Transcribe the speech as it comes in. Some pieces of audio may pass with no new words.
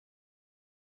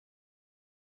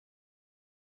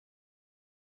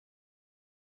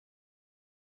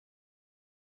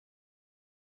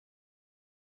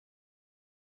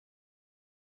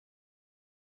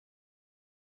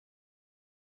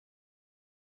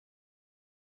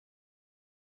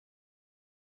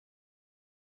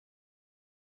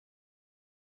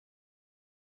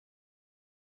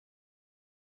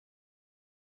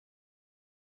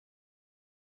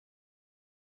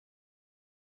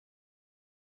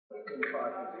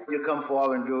You come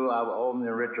forward and do our opening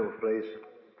ritual, please.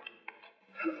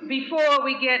 Before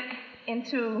we get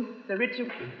into the ritual,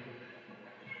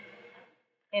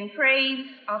 in praise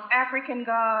of African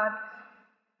gods,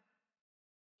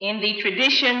 in the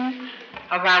tradition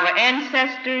of our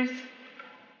ancestors,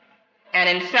 and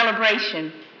in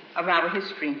celebration of our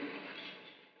history,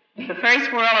 the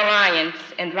First World Alliance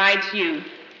invites you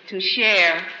to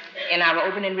share in our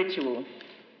opening ritual.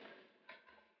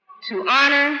 To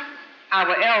honor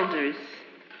our elders,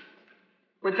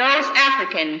 with those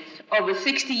Africans over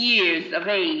 60 years of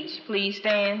age, please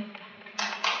stand.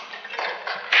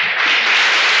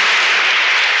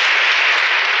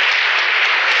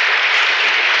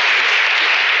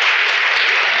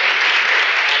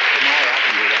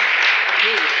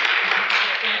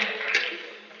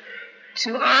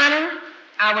 To honor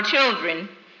our children,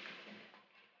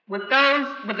 with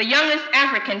the youngest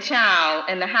African child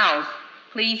in the house,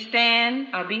 please stand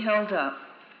or be held up.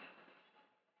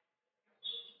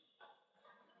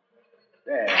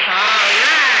 There. All right.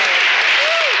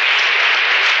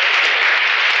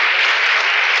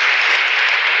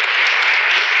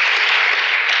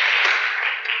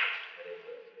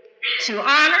 To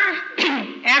honor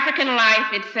African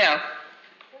life itself,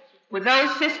 with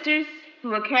those sisters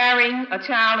who are carrying a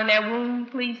child in their womb,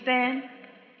 please stand.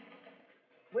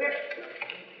 Where?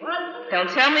 What? Don't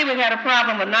tell me we've had a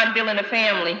problem with not billing a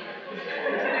family.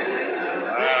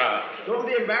 Don't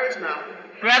be embarrassed now.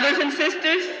 Brothers and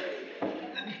sisters,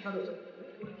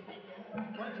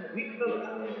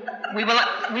 we will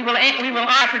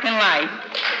African life.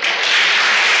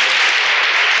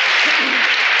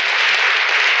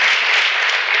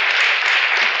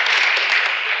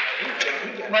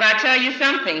 But I tell you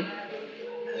something,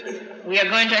 we are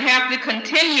going to have to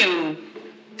continue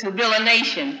to build a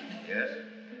nation. Yes.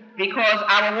 Because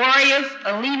our warriors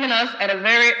are leaving us at a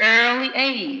very early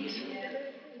age.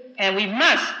 And we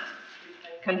must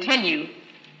continue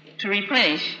to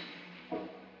replenish,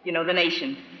 the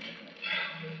nation.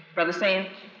 Brother Sam?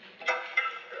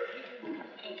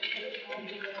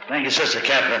 Thank you, Sister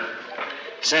Kefa.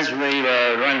 Since we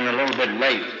were running a little bit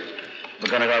late, we're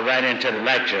going to go right into the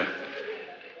lecture.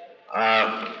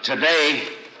 Today,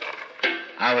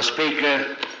 our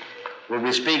speaker will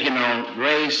be speaking on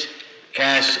race,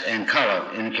 caste, and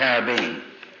color in the Caribbean.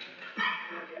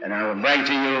 And I will bring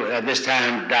to you at this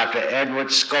time Dr. Edward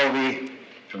Scobie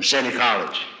from City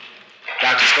College.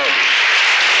 Dr. Scobie.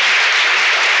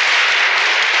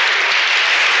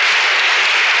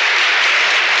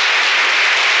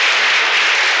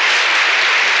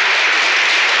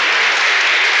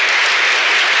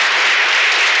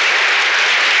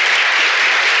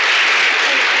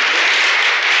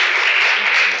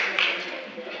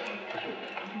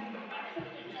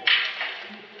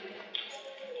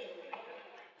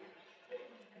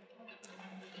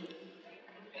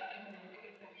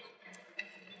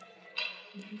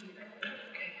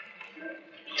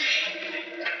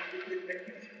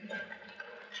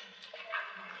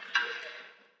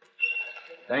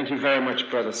 Thank you very much,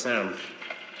 Brother Sam.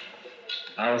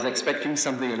 I was expecting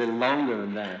something a little longer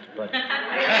than that, but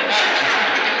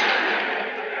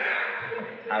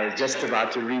I was just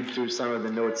about to read through some of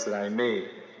the notes that I made.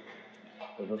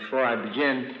 But before I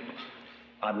begin,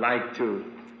 I'd like to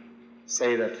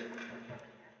say that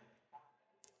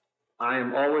I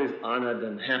am always honored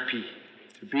and happy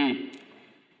to be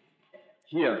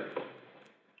here.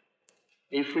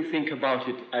 If we think about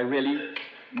it, I really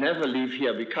never leave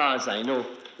here because I know,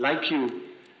 like you,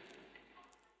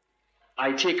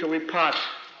 I take away part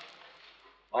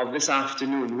of this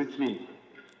afternoon with me.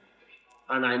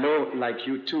 And I know, like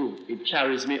you too, it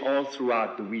carries me all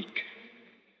throughout the week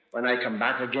when I come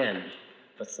back again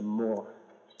for some more.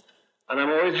 And I'm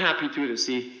always happy too to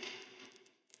see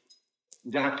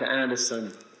Dr.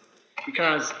 Anderson,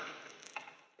 because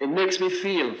it makes me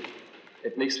feel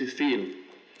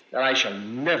that I shall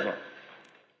never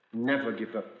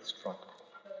give up the struggle.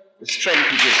 The strength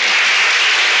he gives me.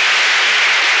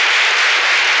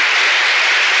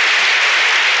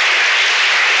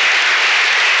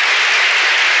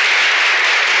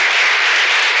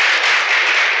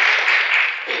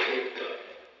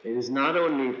 It is not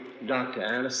only Dr.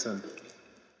 Anderson,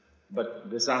 but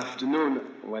this afternoon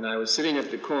when I was sitting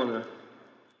at the corner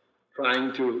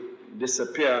trying to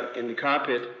disappear in the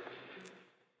carpet,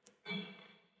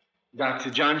 Dr.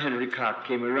 John Henrik Clarke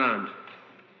came around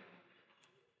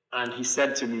and he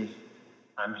said to me,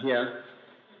 "I'm here."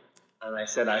 And I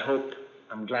said,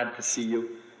 I'm glad to see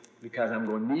you because I'm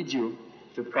going to need you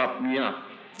to prop me up.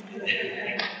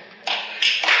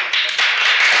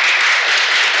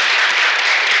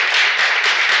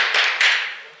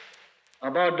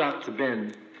 About Dr.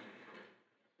 Ben,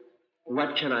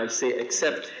 what can I say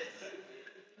except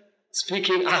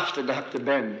speaking after Dr.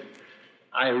 Ben,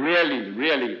 I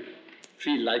really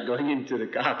feel like going into the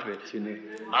carpet,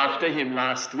 after him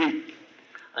last week.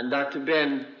 And Dr.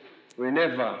 Ben,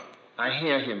 whenever I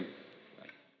hear him,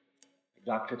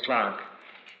 Dr. Clarke,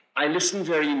 I listen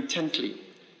very intently.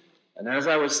 And as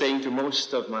I was saying to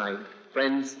most of my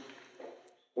friends,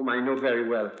 whom I know very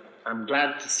well, I'm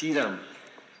glad to see them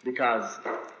because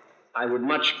I would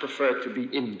much prefer to be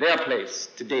in their place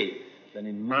today than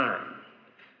in mine.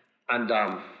 And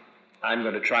I'm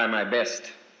going to try my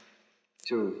best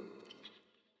to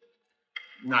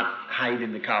not hide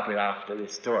in the carpet after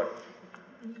this talk.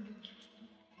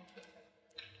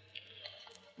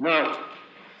 Now,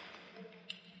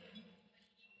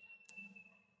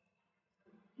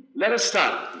 let us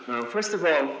start. Now, first of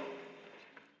all,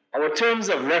 our terms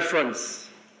of reference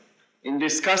in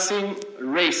discussing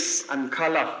race and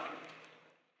color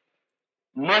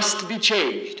must be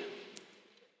changed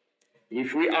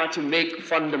if we are to make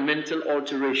fundamental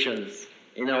alterations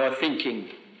in our thinking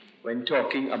when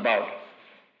talking about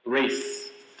race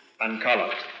and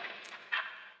color.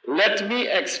 Let me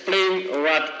explain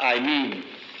what I mean.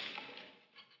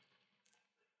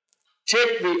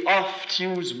 Take the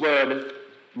oft-used word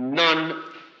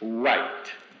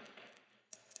non-white.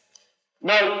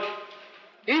 Now,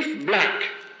 if black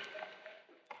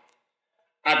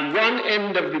at one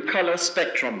end of the color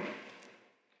spectrum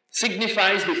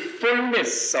signifies the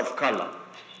fullness of color,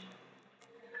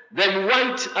 then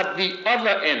white at the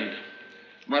other end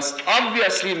must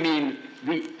obviously mean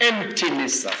the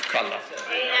emptiness of color.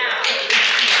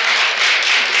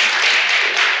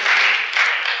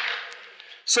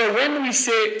 So when we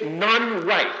say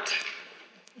non-white,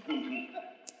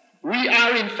 we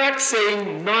are in fact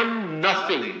saying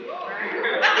non-nothing.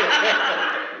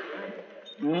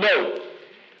 No,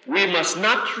 we must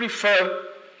not refer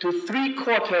to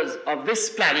 3/4 of this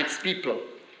planet's people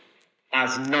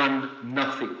as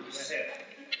non-nothings.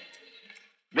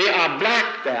 They are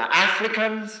black, they are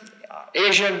Africans, they are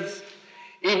Asians.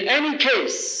 In any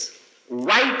case,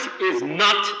 white is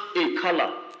not a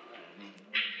color.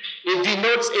 It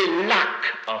denotes a lack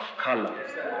of color,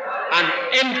 an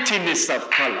emptiness of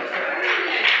color.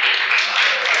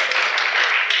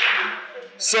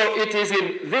 So it is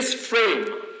in this frame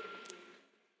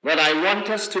that I want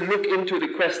us to look into the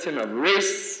question of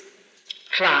race,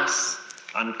 class,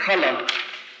 and color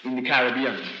in the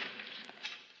Caribbean.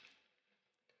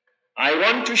 I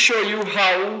want to show you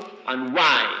how and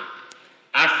why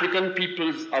African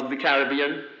peoples of the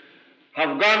Caribbean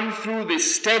have gone through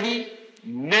this steady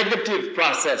negative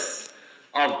process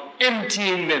of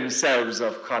emptying themselves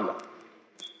of color.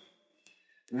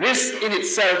 This in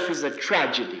itself is a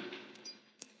tragedy,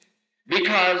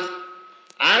 because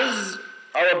as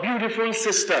our beautiful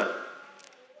sister,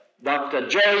 Dr.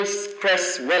 Joyce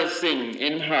Cress Welsing,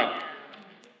 in her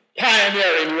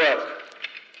pioneering work,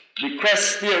 The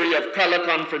Cress Theory of Color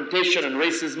Confrontation and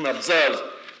Racism, observes,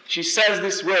 she says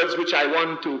these words which I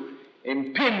want to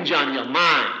impinge on your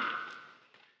mind.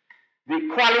 The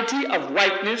quality of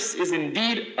whiteness is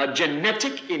indeed a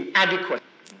genetic inadequacy,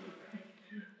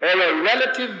 or a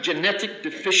relative genetic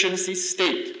deficiency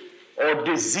state or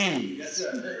disease,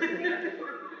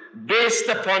 based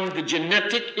upon the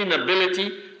genetic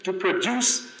inability to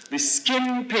produce the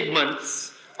skin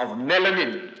pigments of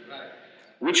melanin,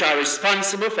 which are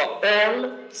responsible for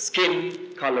all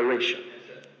skin coloration.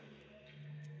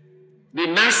 The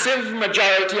massive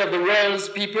majority of the world's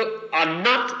people are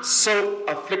not so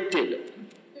afflicted,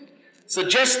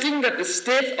 suggesting that the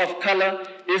state of color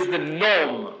is the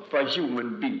norm for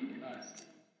human beings,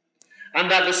 and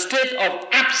that the state of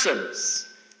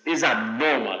absence is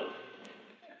abnormal.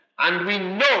 And we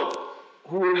know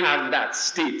who have that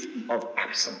state of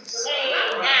absence.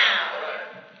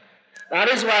 That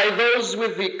is why those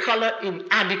with the color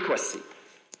inadequacy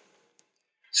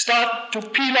start to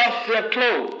peel off their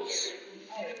clothes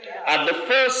at the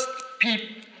first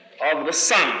peep of the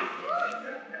sun,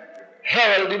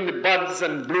 heralding the buds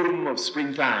and bloom of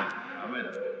springtime. Amen.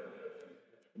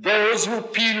 Those who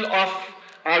peel off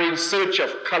are in search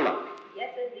of color.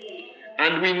 Yes, indeed.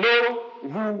 And we know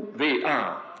who they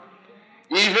are.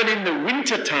 Even in the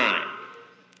winter time,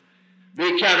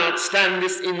 they cannot stand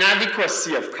this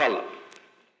inadequacy of color.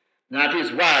 That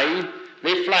is why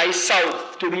they fly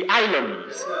south to the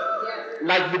islands,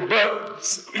 like the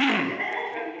birds,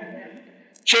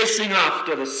 chasing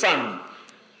after the sun,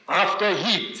 after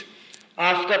heat,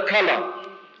 after color,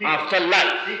 after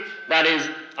light. That is,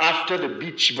 after the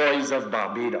Beach Boys of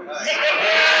Barbados.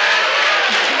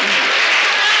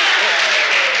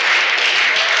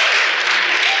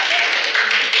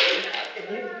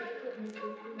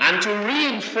 And to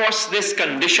reinforce this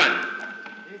condition,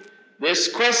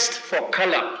 this quest for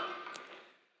color,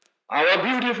 our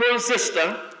beautiful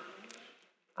sister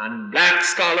and black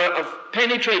scholar of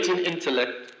penetrating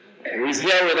intellect, who is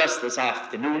here with us this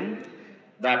afternoon,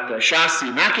 Dr.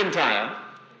 Shasi McIntyre,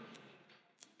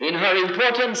 in her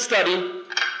important study,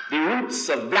 The Roots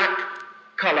of Black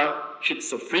Color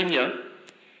Schizophrenia,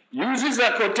 uses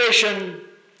a quotation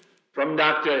from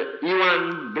Dr.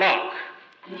 Ewan Block,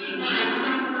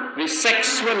 The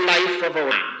Sexual Life of a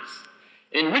Woman,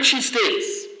 in which he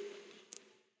states,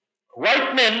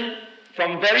 white men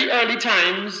from very early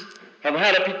times have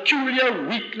had a peculiar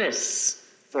weakness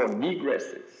for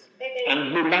negresses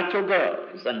and mulatto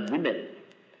girls and women.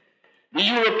 The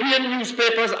European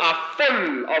newspapers are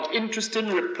full of interesting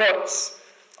reports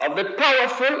of the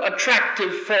powerful,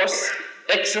 attractive force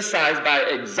exercised by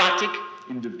exotic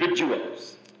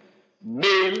individuals,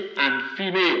 male and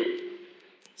female,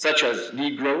 such as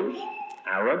Negroes,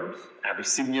 Arabs,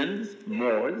 Abyssinians,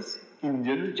 Moors,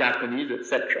 Indians, Japanese,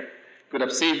 etc. Could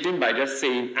have saved him by just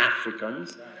saying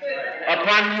Africans,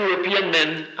 upon European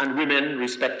men and women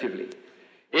respectively.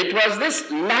 It was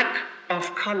this lack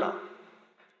of color,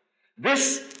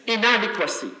 this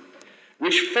inadequacy,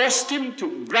 which forced him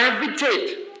to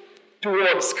gravitate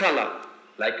towards color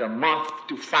like a moth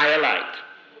to firelight.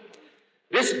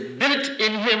 This built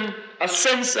in him a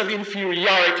sense of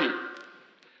inferiority,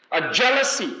 a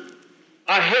jealousy,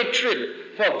 a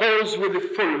hatred for those with the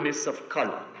fullness of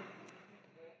color.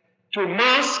 To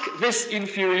mask this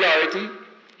inferiority,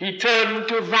 he turned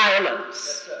to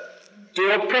violence,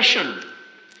 to oppression,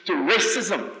 to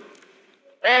racism,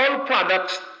 all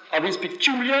products of his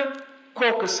peculiar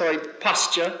Caucasoid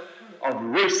posture of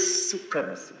race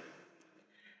supremacy.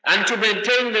 And to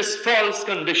maintain this false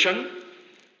condition,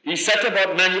 he set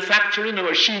about manufacturing a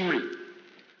machinery,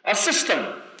 a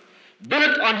system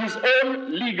built on his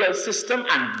own legal system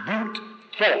and brute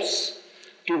force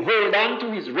to hold on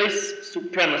to his race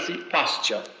supremacy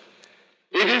posture.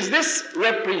 It is this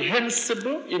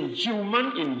reprehensible,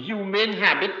 inhumane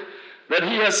habit that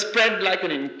he has spread like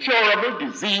an incurable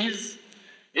disease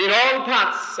in all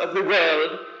parts of the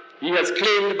world. He has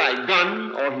claimed by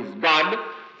gun or his God,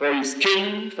 for his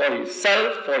king, for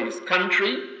himself, for his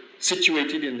country,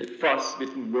 situated in the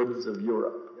frost-bitten woods of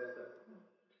Europe.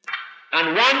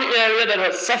 And one area that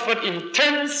has suffered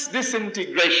intense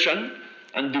disintegration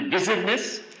and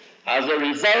divisiveness as a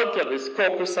result of this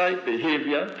Caucasoid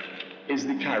behavior is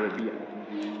the Caribbean.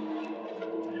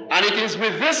 And it is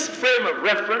with this frame of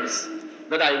reference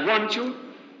that I want you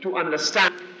to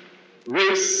understand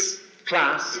race,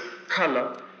 class,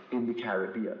 color in the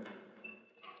Caribbean.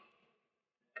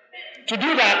 To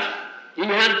do that, he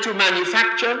had to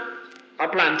manufacture a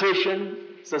plantation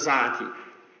society.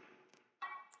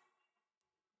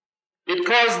 It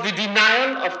caused the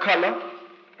denial of color,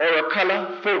 or a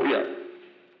color phobia.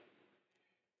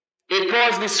 It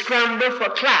caused the scramble for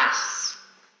class.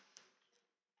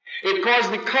 It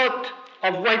caused the cult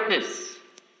of whiteness.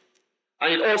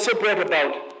 And it also brought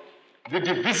about the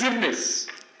divisiveness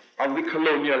of the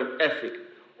colonial ethic.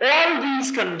 All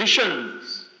these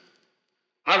conditions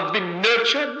have been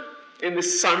nurtured in the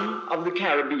sun of the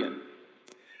Caribbean.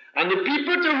 And the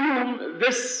people to whom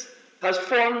this has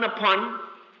fallen upon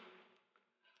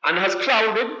and has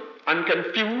clouded and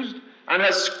confused and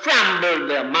has scrambled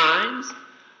their minds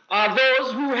are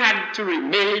those who had to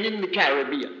remain in the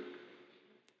Caribbean.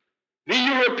 The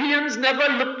Europeans never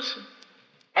looked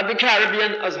at the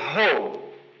Caribbean as home.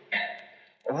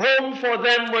 Home for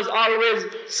them was always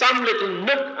some little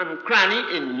nook and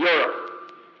cranny in Europe,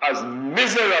 as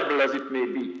miserable as it may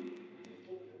be.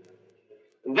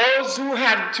 Those who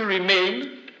had to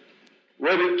remain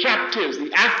were the captives,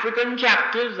 the African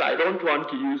captives, I don't want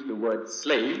to use the word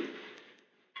slave,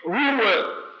 who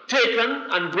were taken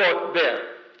and brought there.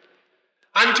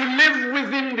 And to live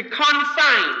within the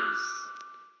confines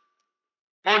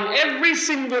on every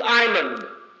single island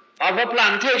of a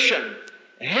plantation,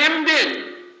 hemmed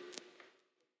in,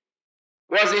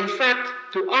 was in fact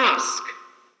to ask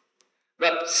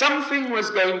that something was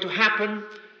going to happen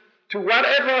to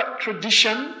whatever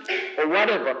tradition or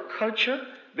whatever culture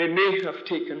they may have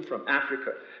taken from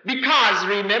Africa. Because,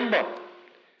 remember,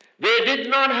 they did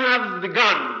not have the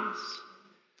guns,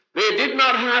 they did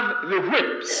not have the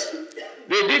whips,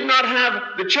 they did not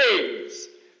have the chains,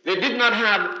 they did not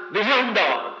have the hound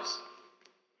dogs.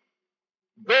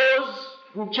 Those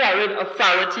who carried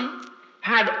authority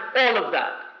had all of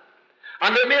that.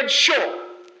 And they made sure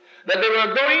that they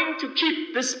were going to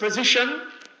keep this position,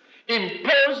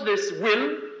 impose this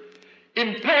will,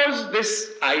 impose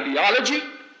this ideology.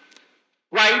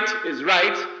 Right is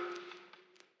right,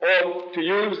 or to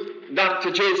use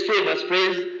Dr. J's famous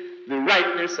phrase, the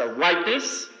rightness of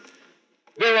whiteness.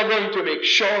 They were going to make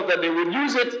sure that they would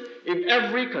use it in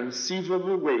every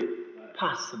conceivable way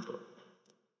possible.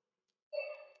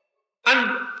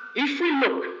 And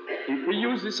if we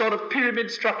use this sort of pyramid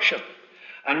structure,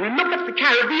 and we look at the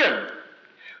Caribbean,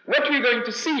 what we're going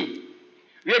to see,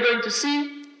 we are going to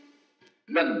see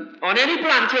that on any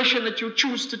plantation that you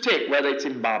choose to take, whether it's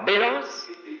in Barbados,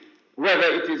 whether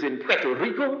it is in Puerto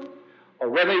Rico, or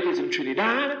whether it is in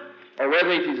Trinidad, or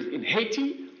whether it is in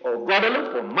Haiti, or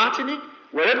Guadeloupe, or Martinique,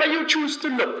 wherever you choose to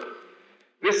look,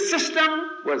 the system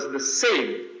was the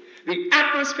same. The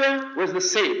atmosphere was the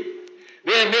same.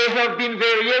 There may have been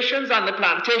variations on the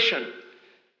plantation,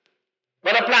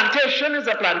 but a plantation is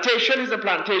a plantation is a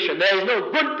plantation. There is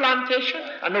no good plantation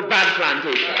and no bad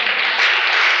plantation.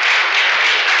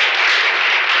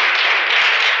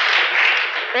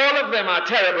 All of them are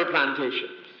terrible plantations.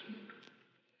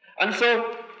 And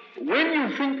so, when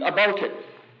you think about it,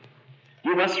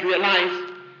 you must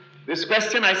realize this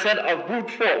question I said of brute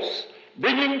force,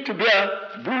 bringing to bear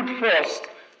brute force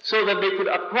so that they could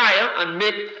acquire and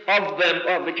make of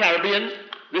the Caribbean,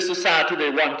 the society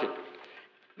they wanted.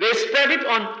 They spread it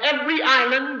on every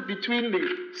island between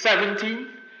the 17th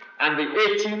and the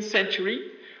 18th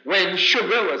century, when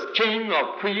sugar was king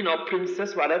or queen or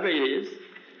princess, whatever it is.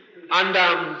 And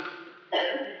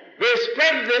they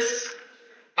spread this,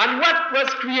 and what was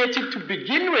created to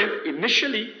begin with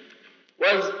initially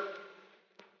was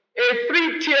a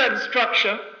three-tiered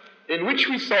structure in which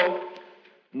we saw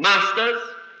masters,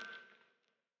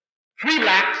 free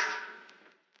blacks,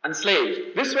 and slaves.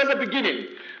 This was the beginning.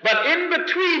 But in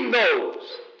between those,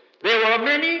 there were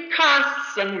many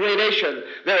castes and gradations.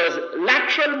 There was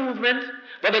lateral movement,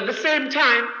 but at the same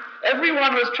time,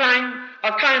 everyone was trying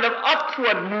a kind of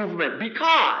upward movement,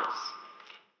 because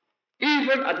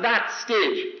even at that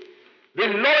stage, the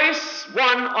lowest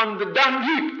one on the dung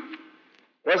heap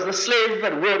was the slave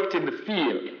that worked in the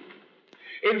field.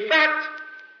 In fact,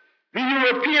 the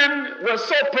European was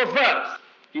so perverse,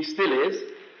 he still is,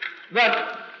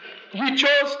 that he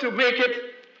chose to make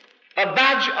it a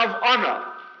badge of honor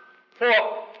for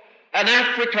an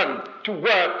African to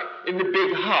work in the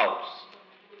big house.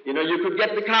 You know, you could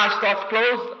get the cast-off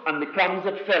clothes and the crumbs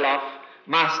that fell off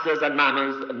masters and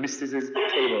mamas and mistresses'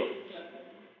 table.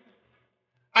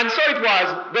 And so it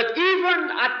was that even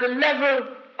at the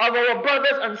level of our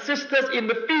brothers and sisters in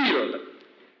the field,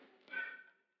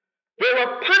 they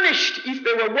were punished if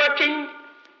they were working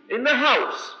in the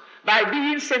house by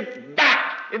being sent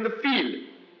back in the field,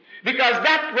 because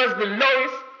that was the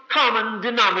lowest common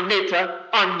denominator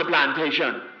on the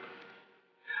plantation.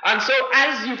 And so,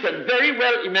 as you can very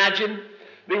well imagine,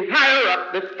 the higher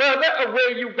up, the further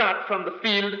away you got from the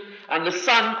field and the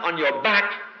sun on your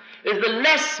back, is the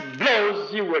less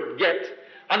blows you would get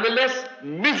and the less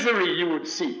misery you would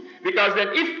see. Because then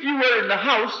if you were in the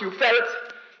house, you felt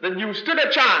that you stood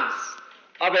a chance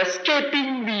of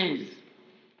escaping these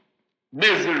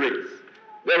miseries.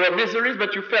 There were miseries,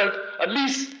 but you felt, at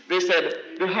least, they said,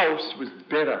 the house was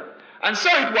better. And so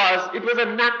it was a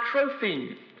natural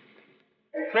thing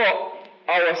for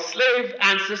our slave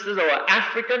ancestors, our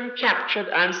African captured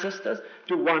ancestors,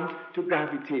 to want to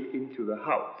gravitate into the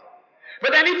house.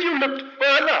 But then if you looked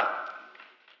further,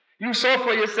 you saw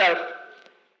for yourself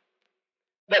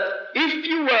that if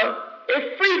you were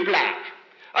a free black,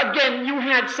 again you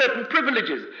had certain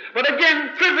privileges, but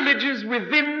again privileges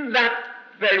within that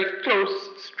very close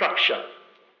structure.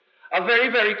 A very,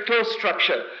 very close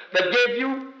structure that gave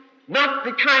you not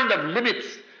the kind of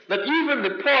limits that even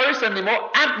the poorest and the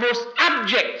most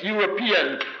abject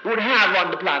European would have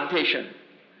on the plantation.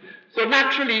 So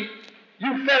naturally,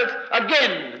 you felt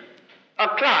again a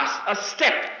class, a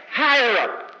step higher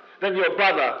up than your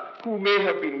brother who may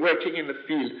have been working in the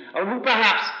field, or who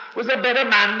perhaps was a better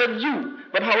man than you.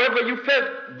 But however, you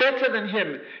felt better than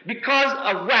him because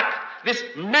of what this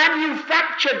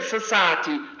manufactured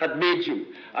society had made you.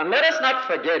 And let us not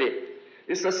forget it.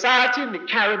 The society in the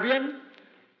Caribbean,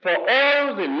 for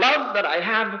all the love that I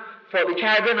have for the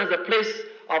Caribbean as a place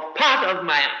of part of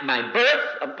my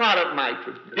birth, a part of my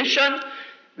tradition,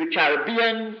 the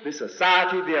Caribbean, the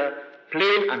society there,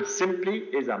 plain and simply,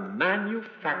 is a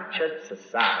manufactured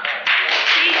society.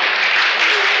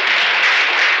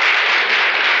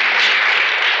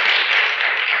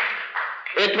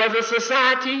 It was a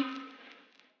society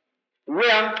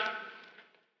where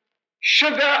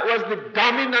sugar was the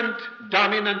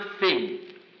dominant thing.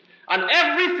 And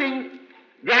everything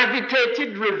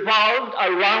gravitated, revolved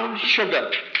around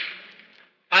sugar.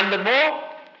 And the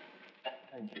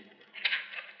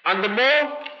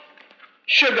more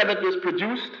sugar that was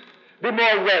produced, the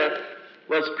more wealth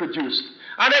was produced.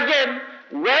 And again,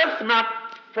 wealth not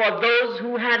for those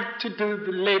who had to do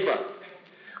the labor.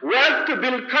 Wealth to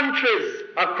build countries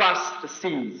across the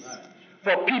seas,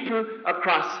 for people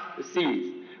across the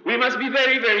seas. We must be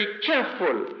very, very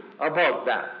careful about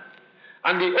that.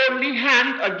 On the only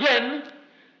hand, again,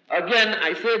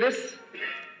 I say this,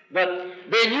 but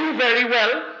they knew very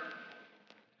well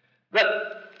that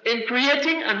in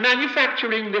creating and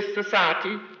manufacturing this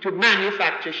society to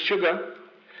manufacture sugar,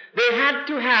 they had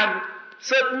to have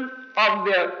certain of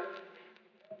their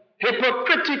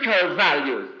hypocritical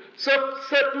values, so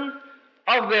certain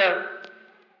of their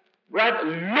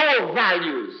low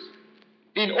values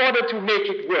in order to make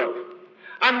it work.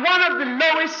 And one of the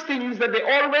lowest things that they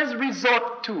always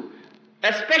resort to,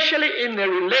 especially in their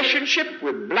relationship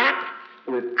with black,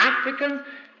 with Africans,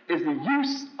 is the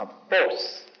use of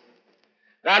force.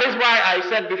 That is why I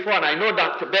said before, and I know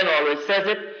Dr. Ben always says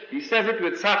it, he says it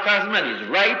with sarcasm and he's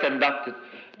right, and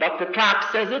Dr.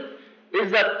 Clarke says it,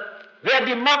 is that their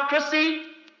democracy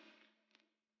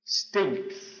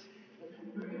stinks.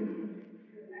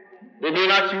 They may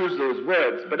not use those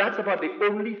words, but that's about the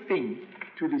only thing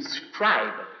to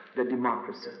describe the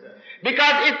democracy.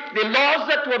 Because if the laws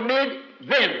that were made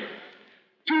then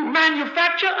to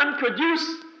manufacture and produce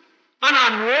an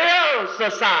unreal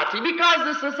society, because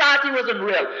the society was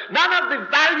unreal, none of the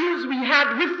values we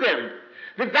had with them,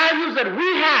 the values that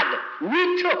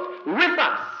we took with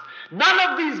us, none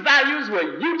of these values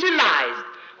were utilized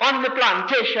on the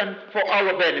plantation for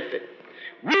our benefit.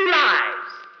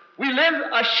 We live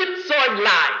a shit-sawing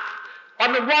life.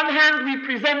 On the one hand, we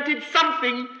presented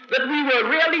something that we were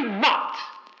really not.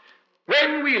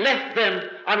 When we left them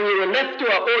and we were left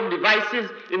to our own devices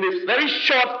in this very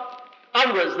short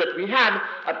hours that we had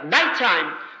at night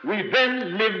time, we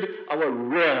then lived our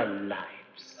real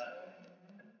lives.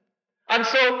 And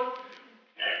so,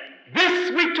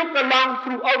 this we took along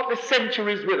throughout the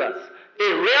centuries with us.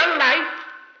 A real life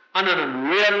and an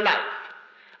unreal life.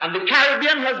 And the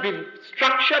Caribbean has been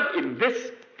structured in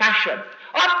this fashion.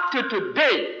 Up to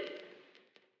today,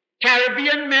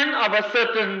 Caribbean men of a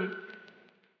certain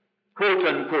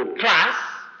quote-unquote class,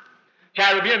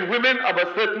 Caribbean women of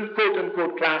a certain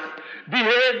quote-unquote class,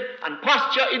 behave and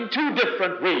posture in two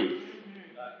different ways.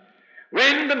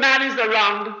 When the man is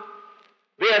around,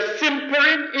 they are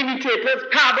simpering imitators,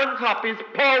 carbon copies,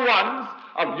 poor ones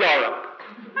of Europe.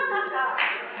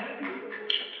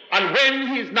 And when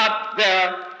he's not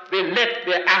there, they let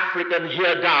their African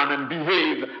hair down and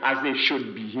behave as they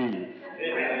should behave.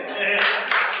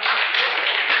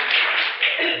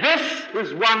 This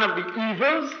is one of the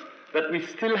evils that we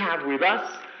still have with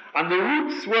us, and the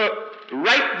roots were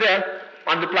right there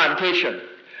on the plantation.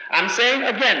 I'm saying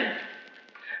again,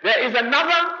 there is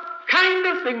another kind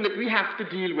of thing that we have to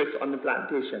deal with on the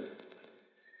plantation.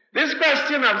 This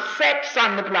question of sex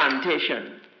on the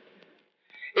plantation.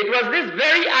 It was this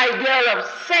very idea of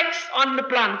sex on the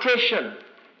plantation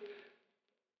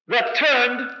that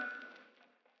turned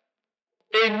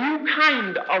a new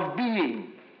kind of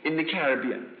being in the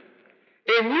Caribbean.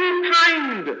 A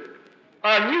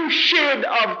new shade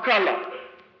of color.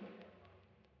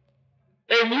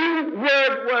 A new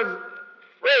word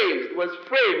was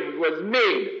framed, was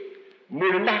made,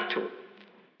 mulatto.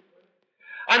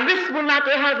 And this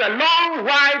mulatto has a long,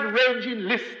 wide-ranging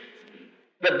list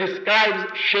that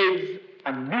describes shades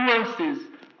and nuances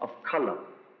of color.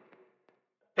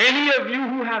 Any of you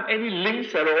who have any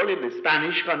links at all in the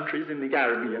Spanish countries in the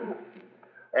Caribbean,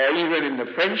 or even in the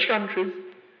French countries,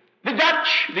 the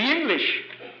Dutch, the English,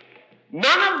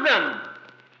 none of them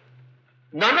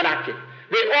lack it.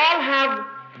 They all have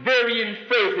varying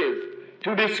phrases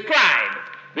to describe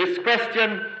this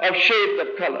question of shades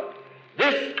of color,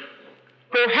 this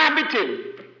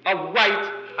cohabiting of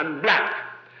white and black.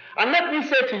 And let me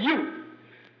say to you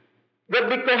that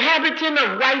the cohabiting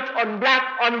of white and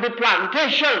black on the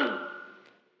plantation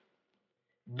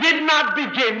did not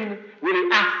begin with the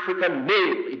African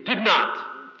male. It did not.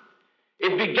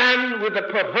 It began with a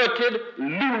perverted,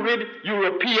 lurid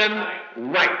European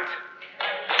white.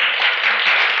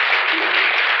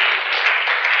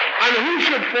 And who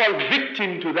should fall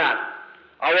victim to that?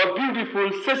 Our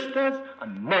beautiful sisters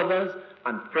and mothers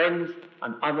and friends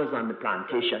and others on the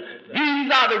plantation.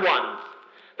 These are the ones.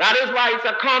 That is why it's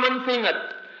a common thing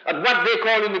at what they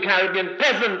call in the Caribbean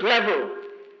peasant level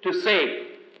to say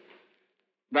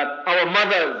that our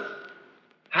mothers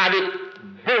had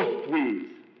it both ways.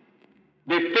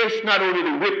 They faced not only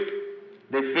the whip,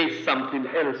 they faced something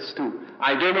else too.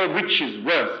 I don't know which is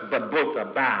worse, but both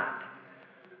are bad.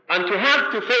 And to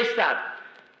have to face that,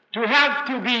 to have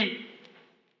to be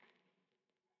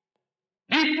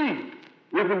beaten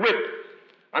with the whip,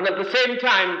 and at the same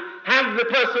time have the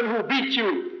person who beat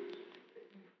you,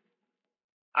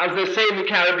 as they say in the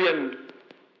Caribbean,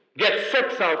 get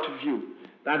sex out of you.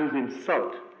 That is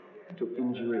insult to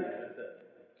injury.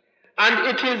 And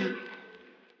it is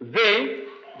they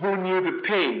who knew the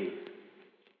pain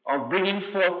of bringing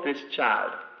forth this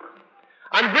child,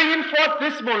 and bringing forth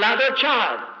this mulatto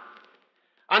child,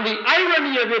 and the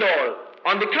irony of it all,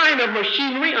 on the kind of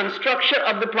machinery and structure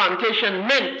of the plantation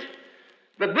meant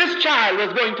that this child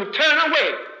was going to turn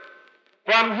away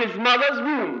from his mother's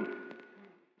womb,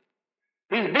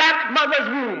 his black mother's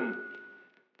womb,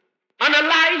 and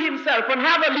ally himself and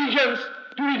have allegiance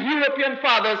to his European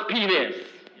father's penis.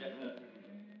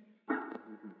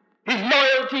 His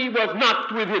loyalty was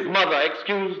not with his mother,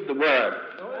 excuse the word.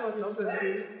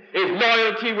 His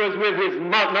loyalty was with his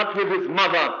not with his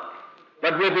mother,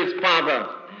 but with his father.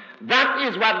 That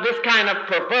is what this kind of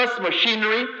perverse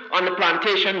machinery on the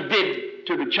plantation did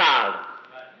to the child.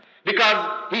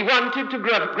 Because he wanted to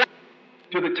grab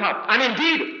to the top. And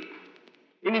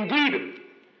indeed,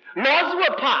 laws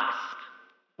were passed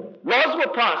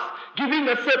giving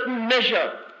a certain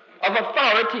measure of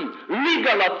authority,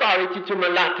 legal authority to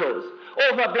mulattoes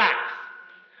over blacks.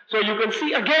 So you can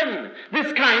see again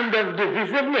this kind of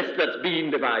divisiveness that's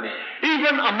being divided.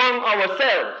 Even among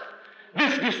ourselves,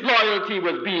 this disloyalty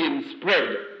was being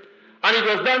spread. And it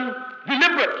was done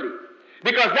deliberately,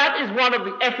 because that is one of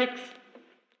the ethics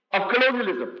of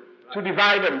colonialism, to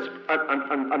divide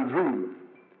and rule.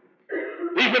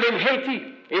 Even in Haiti,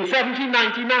 in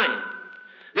 1799,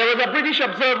 there was a British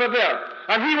observer there,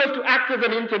 and he was to act as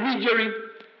an intermediary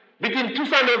between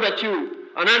Toussaint Louverture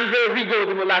and André Rigaud,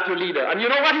 the mulatto leader. And you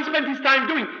know what he spent his time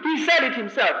doing? He said it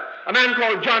himself, a man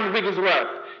called John Wigglesworth.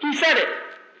 He said it.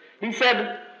 He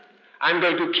said, I'm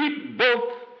going to keep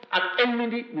both at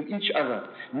enmity with each other,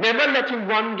 never letting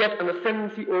one get an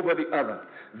ascendancy over the other.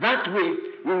 That way,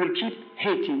 we will keep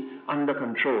Haiti under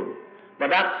control.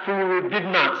 But that fool did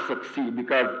not succeed,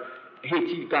 because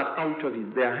Haiti got out of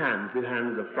their hands, the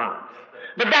hands of France.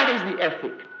 But that is the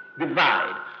ethic,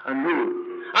 divide and rule.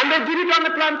 And they did it on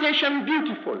the plantation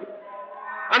beautifully.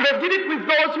 And they did it with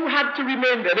those who had to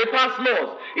remain there. They passed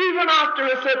laws. Even after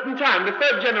a certain time, the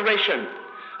third generation,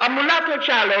 a mulatto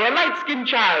child or a light-skinned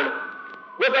child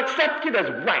was accepted as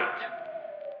white.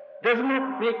 Doesn't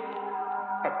that make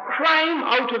a crime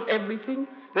out of everything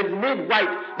that is made white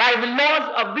by the laws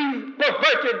of these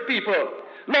perverted people,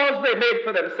 laws they made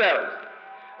for themselves?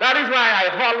 That is why I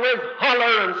always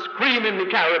holler and scream in the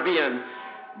Caribbean,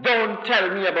 don't tell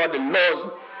me about the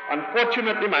laws.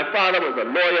 Unfortunately, my father was a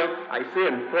lawyer. I say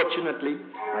unfortunately.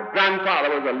 My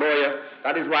grandfather was a lawyer.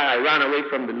 That is why I ran away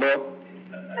from the law.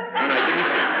 And I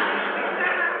didn't,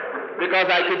 because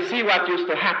I could see what used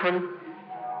to happen,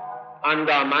 and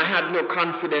I had no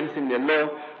confidence in the law.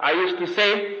 I used to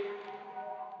say,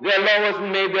 their law was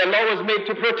made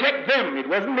to protect them. It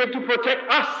wasn't made to protect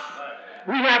us.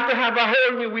 We have to have a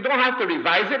whole new, we don't have to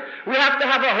revise it. We have to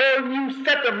have a whole new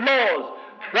set of laws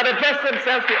that address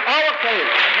themselves to our case.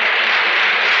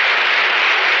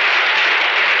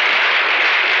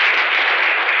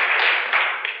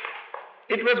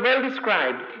 It was well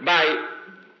described by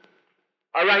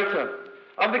a writer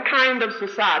of the kind of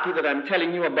society that I'm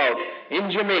telling you about in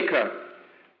Jamaica,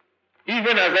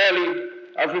 even as early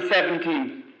as the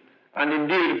 17th and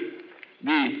indeed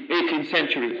the 18th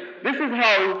century. This is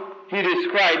how he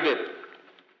described it.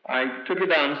 I took it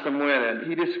down somewhere, and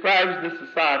he describes the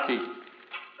society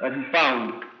that he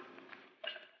found,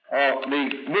 or the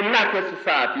mulatto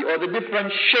society, or the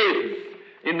different shades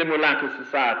in the mulatto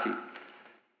society,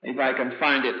 if I can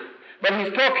find it. But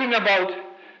he's talking about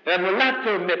the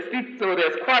mulatto, mestizo,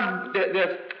 there's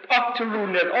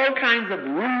octoroon, there's all kinds of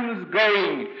rules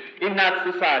going in that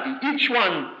society, each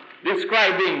one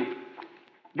describing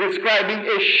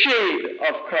a shade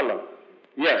of color.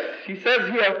 Yes, he says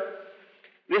here,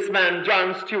 this man,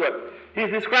 John Stewart,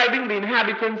 he's describing the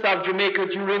inhabitants of Jamaica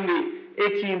during the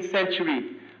 18th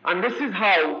century. And this is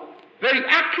how, very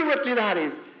accurately that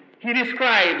is, he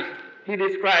describes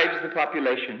the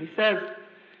population. He says,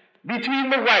 between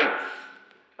the whites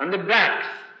and the blacks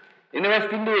in the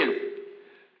West Indies,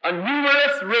 a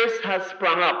numerous race has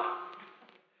sprung up,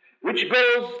 which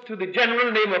goes to the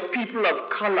general name of people of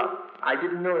color. I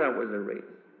didn't know that was a race.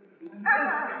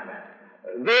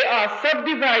 They are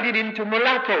subdivided into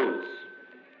mulattoes,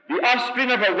 the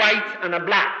offspring of a white and a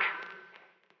black.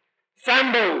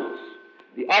 Sambos,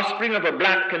 the offspring of a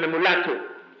black and a mulatto.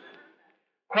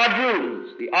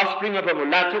 Quadroons, the offspring of a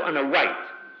mulatto and a white.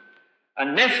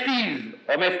 And mestis,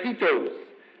 or mestitos,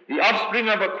 the offspring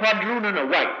of a quadroon and a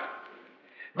white.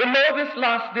 Below this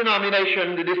last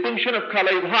denomination, the distinction of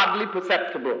color is hardly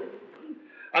perceptible.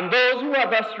 and those who are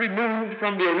thus removed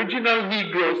from the original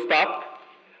Negro stock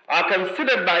are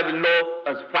considered by the law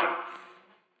as whites,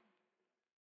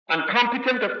 and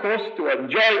competent, of course, to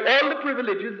enjoy all the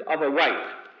privileges of a white.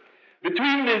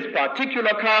 Between these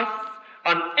particular castes,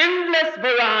 an endless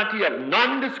variety of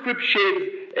nondescript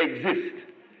shades exist,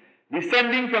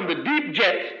 descending from the deep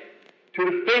jet to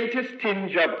the faintest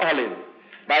tinge of olive,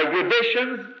 by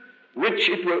gradations which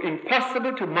it were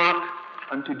impossible to mark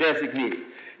and to designate.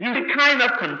 The kind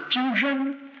of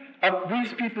confusion of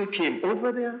these people came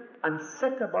over there and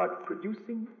set about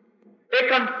producing a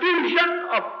confusion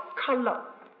of color.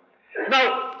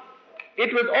 Now,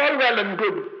 it was all well and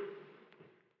good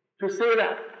to say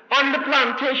that. On the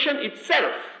plantation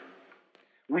itself,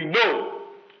 we know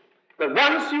that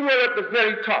once you were at the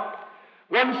very top,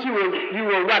 once you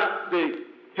were what the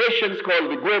Haitians call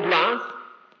the gros blancs,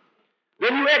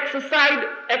 then you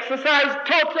exercised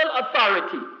total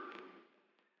authority.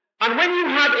 And when you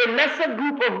had a lesser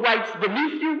group of whites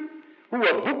beneath you, who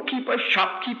were bookkeepers,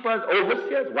 shopkeepers,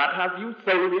 overseers, what have you,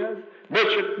 soldiers,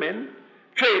 merchantmen,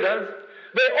 traders,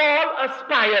 they all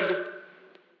aspired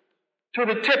to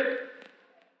the tip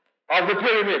of the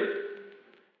pyramid,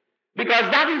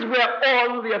 because that is where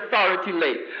all the authority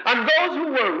lay. And those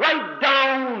who were right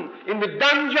down in the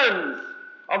dungeons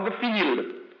of the field,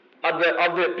 of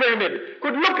the pyramid,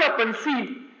 could look up and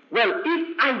see, well,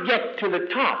 if I get to the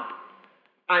top,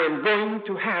 I am going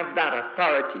to have that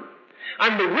authority.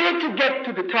 And the way to get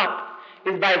to the top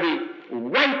is by the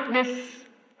whiteness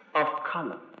of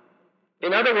color.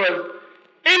 In other words,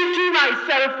 empty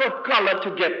myself of color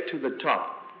to get to the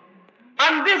top.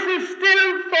 And this is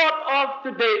still thought of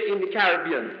today in the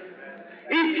Caribbean.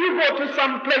 If you go to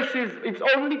some places, it's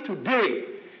only today,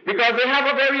 because they have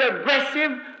a very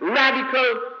aggressive,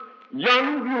 radical,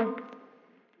 young group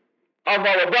of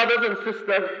our brothers and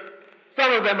sisters.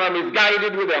 Some of them are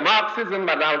misguided with their Marxism,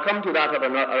 but I'll come to that at a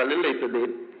little later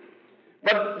date.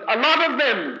 But a lot of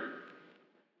them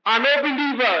are no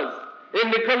believers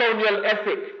in the colonial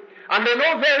ethic. And they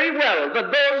know very well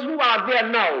that those who are there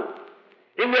now,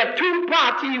 in their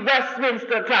two-party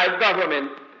Westminster type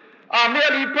government, are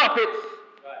merely puppets,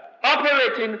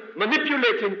 operating,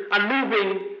 manipulating, and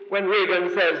moving when Reagan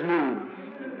says move.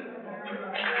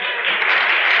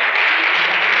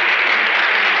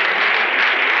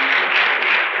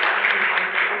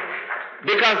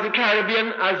 Because the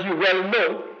Caribbean, as you well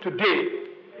know today,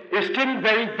 is still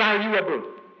very valuable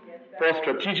for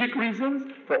strategic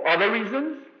reasons, for other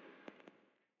reasons,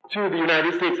 to the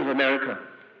United States of America.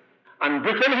 And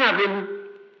Britain having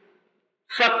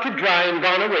sucked it dry and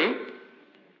gone away,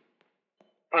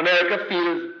 America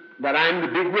feels that I'm the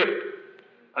big whip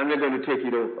and they're going to take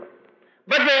it over.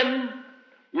 But then,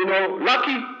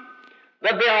 lucky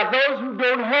that there are those who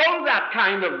don't hold that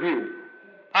kind of view.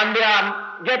 And they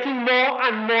are getting more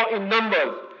and more in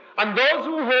numbers. And those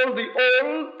who hold the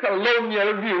old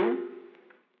colonial view,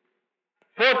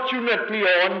 fortunately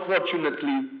or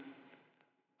unfortunately,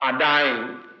 are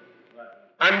dying.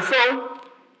 And so,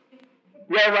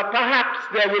 perhaps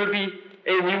there will be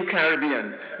a new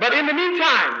Caribbean. But in the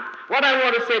meantime, what I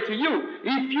want to say to you,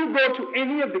 if you go to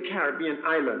any of the Caribbean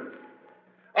islands,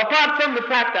 apart from the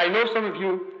fact I know some of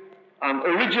you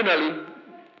originally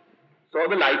saw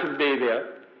the light of day there,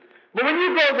 but when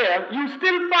you go there, you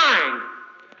still find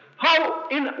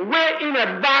where in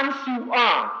advance you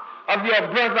are of your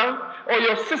brother or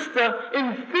your sister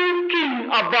in thinking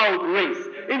about race,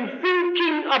 in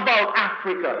thinking about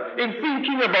Africa, in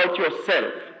thinking about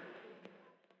yourself.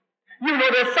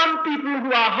 There's some people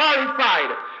who are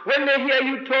horrified when they hear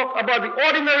you talk about the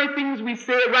ordinary things we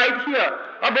say right here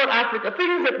about Africa,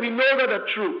 things that we know that are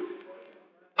true.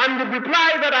 And the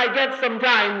reply that I get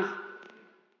sometimes,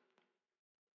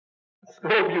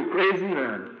 Scobie, you crazy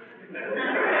man.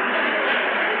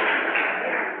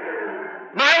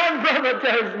 My own brother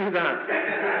tells me that.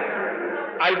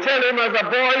 I tell him, as a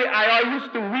boy, I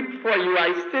used to weep for you.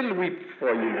 I still weep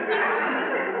for you.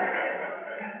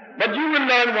 But you will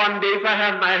learn one day. If I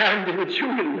have my hand in it, you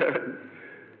will learn.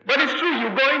 But it's true, you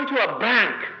go into a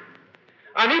bank,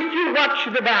 and if you watch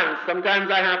the bank,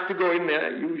 sometimes I have to go in there. I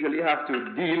usually have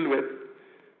to deal with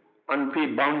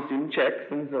unpaid bouncing checks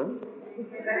and so.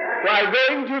 So I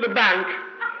go into the bank,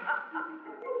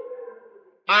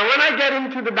 and when I get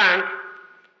into the bank,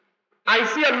 I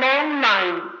see a long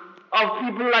line of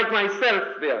people like myself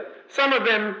there. Some of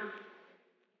them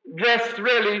dressed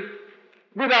really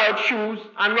without shoes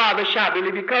and rather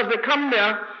shabbily, because they come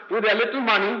there with their little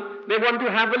money. They want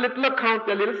to have a little account,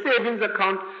 their little savings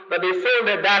account, that they sold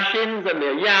their dashings and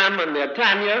their yam and their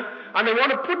tanya And they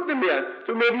want to put them there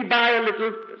to maybe buy a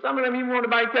little, some of them even want to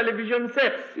buy television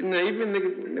sets, even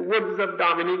in the woods of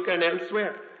Dominica and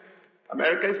elsewhere.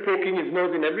 America is poking its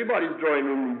nose in everybody's drawing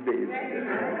room these days,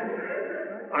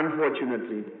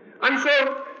 unfortunately. And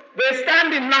so they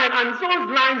stand in line, and those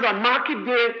lines on market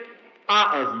day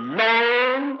are as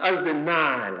long as the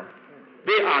Nile.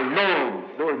 They are long,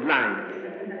 those lines.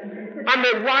 And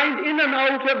they wind in and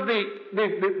out of the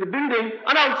building,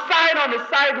 and outside on the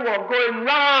sidewalk, going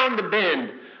round the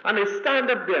bend. And they stand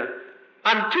up there.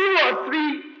 And 2 or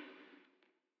 3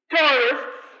 tourists,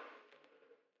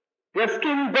 their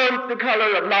skin burnt the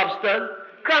color of lobsters,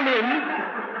 come in.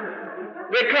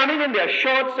 They come in their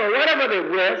shorts or whatever they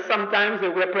wear. Sometimes they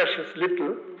wear precious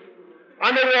little.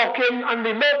 And they walk in, and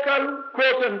the local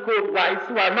quote-unquote whites,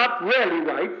 who are not really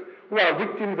whites, who are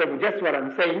victims of just what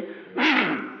I'm saying,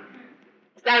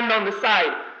 stand on the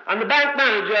side. And the bank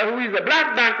manager, who is a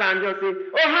black bank manager, says,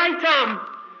 "Oh, hi, Tom.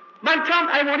 Tom,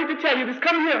 I wanted to tell you this.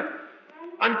 Come here."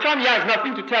 And Tom, he has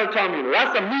nothing to tell Tom, you know.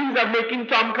 That's a means of making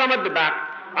Tom come at the back.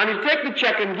 And he'll take the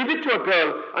check and give it to a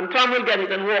girl, and Tom will get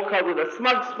it and walk out with a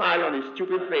smug smile on his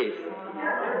stupid face.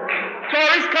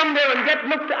 Tourists come there and get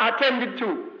attended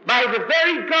to by the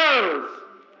very girls,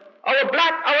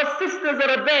 our sisters that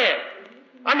are there.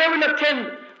 And they will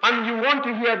attend, and you want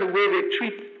to hear the way they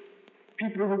treat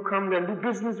people who come there and do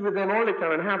business with them all the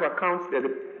time and have accounts there,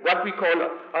 what we call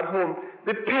at home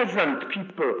the peasant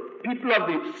people, people of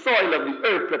the soil, of the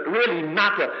earth that really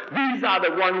matter. These are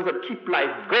the ones that keep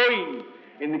life going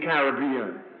in the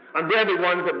Caribbean. And they're the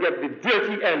ones that get the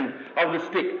dirty end of the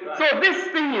stick. So this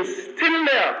thing is still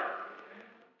there.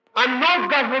 And no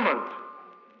government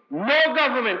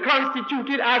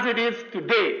constituted as it is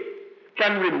today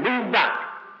can remove that.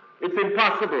 It's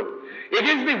impossible. It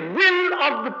is the will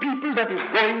of the people that is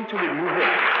going to remove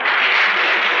it.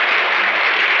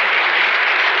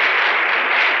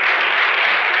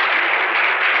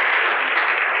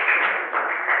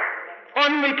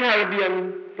 On the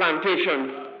Caribbean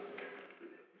plantation,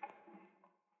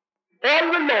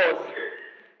 all the laws,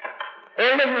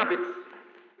 all the habits,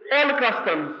 all the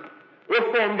customs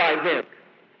were formed by them.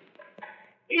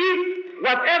 If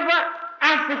whatever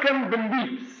African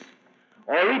beliefs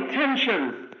or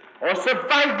retentions or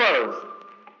survivals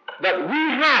that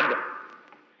we had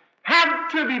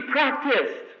to be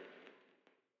practiced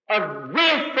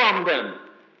away from them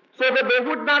so that they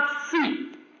would not see.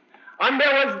 And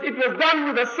it was done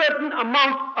with a certain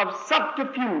amount of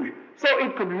subterfuge so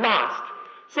it could last.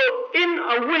 So in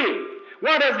a way,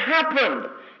 what has happened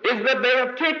is that they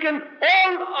have taken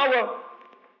all our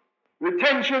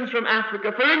retentions from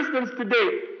Africa. For instance,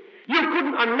 today, you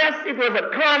couldn't, unless it was a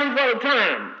carnival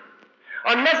time,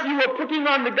 unless you were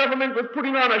the government was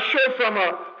putting on a show for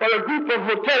a group of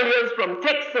hoteliers from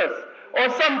Texas or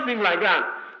something like that,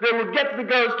 they would get the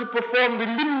girls to perform the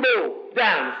limbo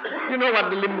dance. You know what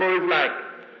the limbo is like.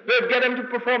 They'd get them to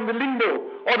perform the limbo,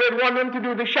 or they'd want them to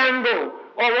do the shango,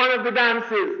 or one of the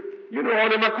dances, you know, or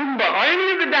the macumba, or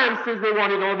any of the dances they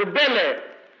wanted, or the bele.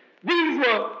 These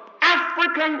were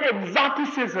African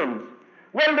exoticisms.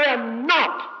 Well, they are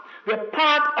not. They're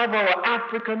part of our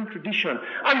African tradition.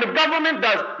 And the government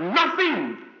does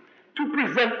nothing to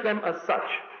present them as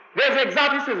such. There's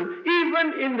exoticism,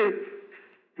 even in the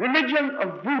religion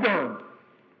of Buddha.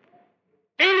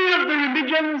 Any of the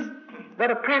religions that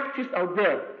are practiced out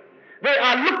there, they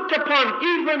are looked upon,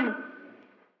 even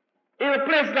in a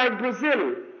place like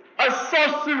Brazil, as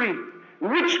sorcery,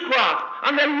 witchcraft,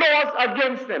 and there are laws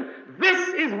against them. This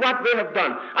is what they have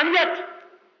done. And yet,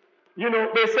 you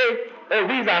know, they say, oh,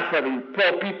 these are for the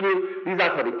poor people, these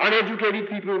are for the uneducated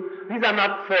people, these are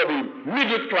not for the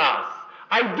middle class.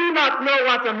 I do not know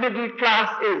what a middle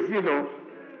class is, you know.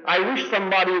 I wish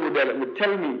somebody would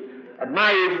tell me. At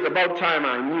my age, it's about time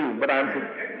I knew, but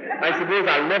I suppose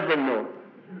I'll never know.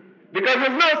 Because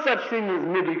there's no such thing as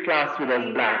middle class with us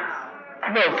blacks.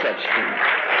 No such thing.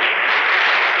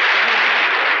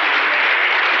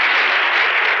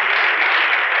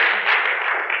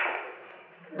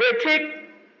 They take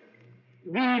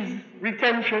these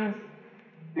retentions,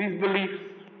 these beliefs,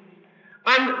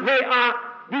 and they are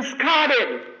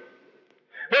discarded.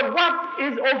 But what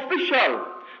is official?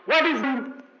 What is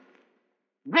in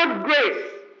good grace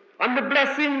and the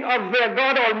blessing of their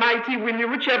God Almighty,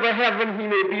 whichever heaven he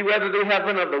may be, whether the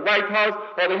heaven of the White House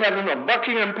or the heaven of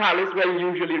Buckingham Palace, where he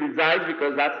usually resides,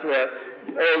 because that's where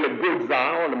all the goods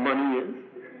are, all the money is.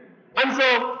 And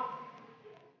so,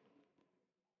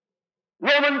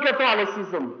 Roman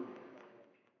Catholicism,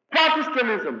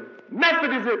 Protestantism,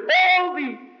 Methodism, all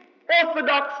the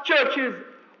Orthodox churches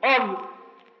of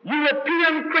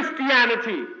European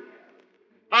Christianity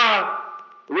are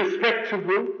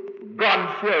respectable,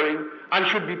 God-fearing, and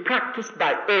should be practiced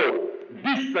by all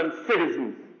decent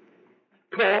citizens,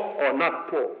 poor or not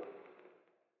poor.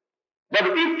 But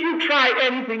if you try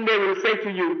anything, they will say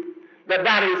to you that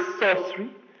that is sorcery,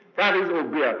 that is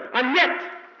obeah. And yet,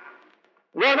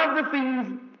 one of the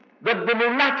things that the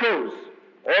mulattoes,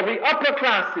 or the upper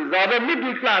classes, or the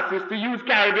middle classes, to use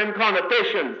Caribbean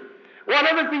connotations, one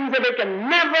of the things that they can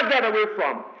never get away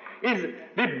from is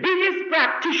the biggest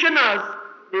practitioners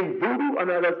in voodoo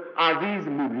and others are these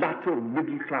mulatto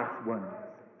middle class ones.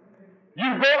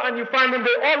 You go and you find them,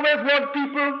 they always want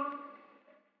people,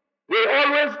 they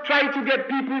always try to get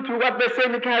people to, what they say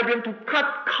in the Caribbean, to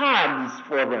cut cards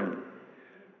for them.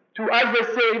 To, as they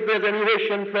say, if there's any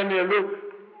Haitian friend here,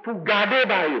 look, to garde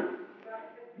by you.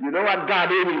 You know what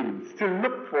garde means? To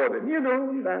look for them. You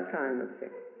know, that kind of thing.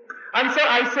 And so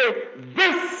I say,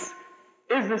 this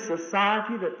is the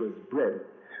society that was bred.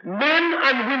 Men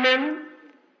and women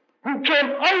who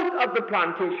came out of the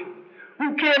plantation,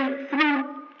 who came through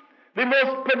the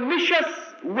most pernicious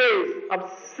ways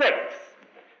of sex.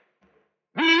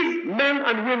 These men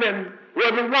and women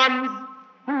were the ones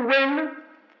who, when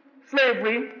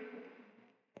slavery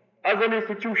as an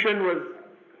institution was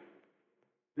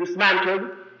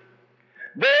dismantled,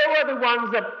 they were the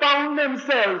ones that found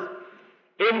themselves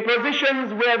in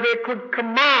positions where they could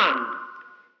command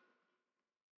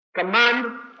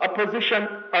a position,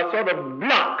 a sort of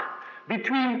block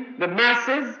between the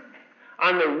masses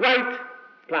and the white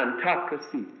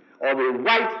plantocracy, or the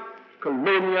white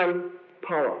colonial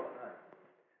power.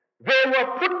 They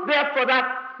were put there for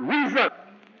that reason.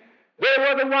 They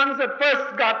were the ones that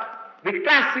first got the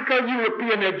classical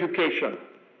European education.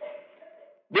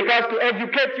 Because to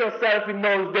educate yourself in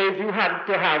those days, you had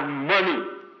to have money.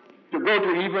 To go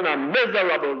to even a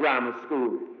miserable grammar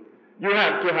school, you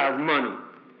had to have money.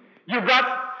 You got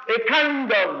a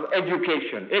kind of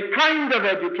education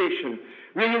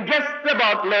where you just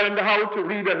about learned how to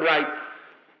read and write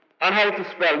and how to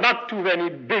spell, not too many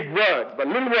big words, but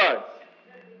little words.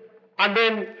 And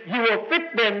then you were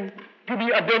fit then to be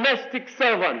a domestic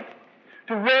servant,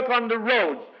 to work on the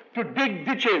roads, to dig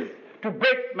ditches, to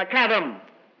break macadam,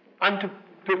 and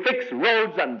to fix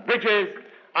roads and bridges,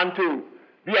 and to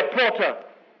be a porter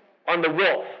on the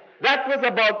wharf. That was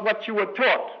about what you were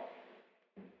taught.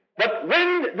 But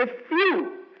when the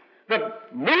few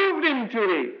that moved into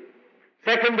the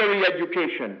secondary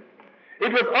education,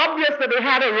 it was obvious that they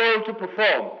had a role to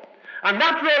perform. And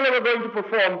that role they were going to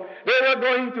perform, they were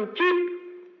going to keep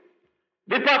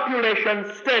the population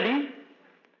steady,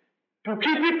 to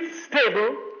keep it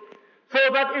stable, so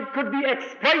that it could be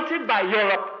exploited by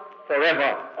Europe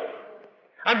forever.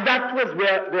 And that was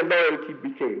where their loyalty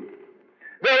became.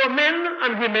 There were men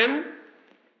and women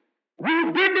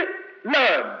who did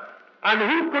learn and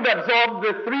who could absorb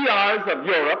the 3 R's of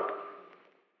Europe.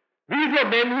 These were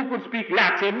men who could speak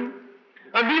Latin,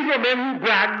 and these were men who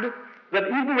bragged that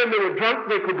even when they were drunk,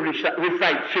 they could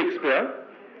recite Shakespeare.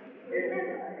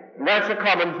 That's a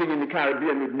common thing in the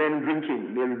Caribbean with men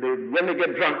drinking. When they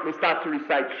get drunk, they start to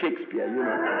recite Shakespeare, you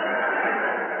know.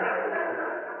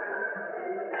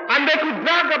 And they could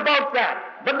brag about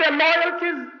that. But their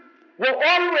loyalties were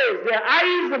always, their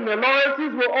eyes and their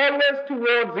loyalties were always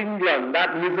towards England,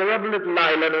 that miserable little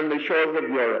island on the shores of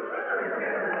Europe.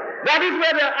 That is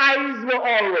where their eyes were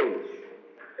always.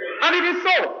 And it is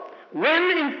so.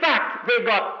 When, in fact, they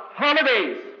got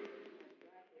holidays,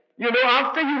 you know,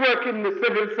 after you work in the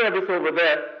civil service over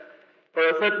there for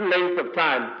a certain length of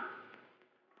time,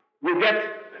 you get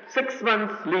 6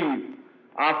 months leave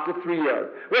after 3 years.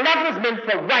 Well, that was meant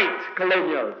for white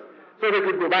colonials, so they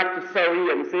could go back to Surrey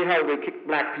and see how they kicked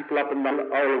black people up and all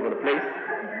over the place.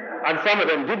 And some of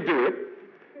them did do it.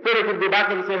 So they could go back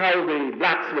and say how the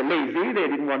blacks were lazy, they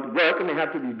didn't want to work, and they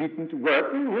had to be beaten to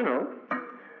work, and, you know.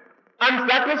 And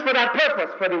that was for that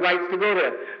purpose, for the whites to go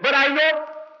there. But I know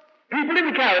people in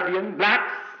the Caribbean,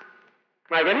 blacks,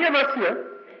 like any of us here,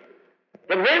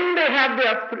 that when they had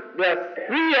their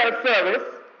 3-year service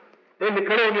in the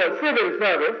colonial civil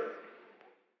service,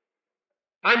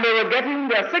 and they were getting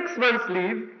their 6 months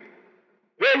leave,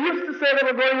 they used to say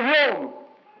they were going home.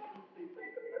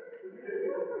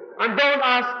 And don't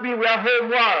ask me where home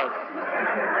was.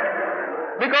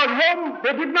 Because home,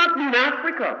 they did not mean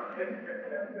Africa.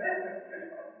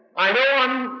 I know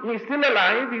one, he's still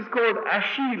alive, he's called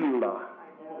Achille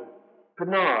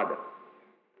Penard.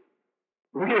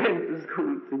 We went to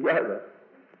school together.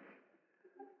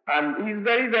 And he's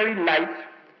very, very light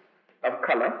of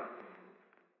color.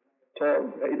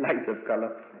 Tall, very light of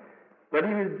color. But they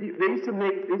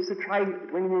used to try,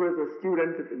 when he was a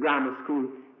student at the grammar school,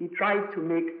 he tried to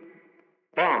make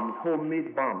bombs,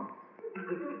 homemade bombs.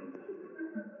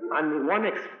 and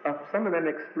some of them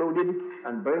exploded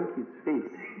and burnt his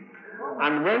face.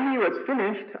 And when he was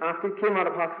finished, after he came out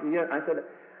of hospital, I said,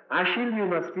 Achille, you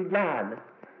must be glad,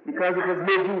 because it has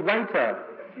made you whiter.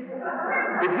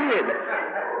 It did.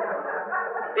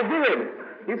 It did.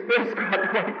 His face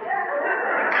got white.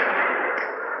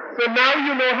 So now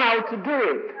you know how to do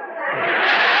it.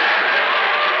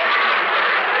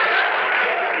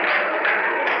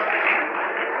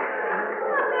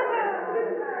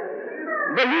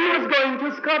 But he was going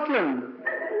to Scotland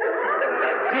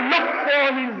to look for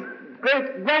his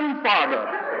great-grandfather.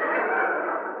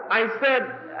 I said,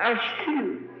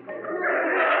 Achille,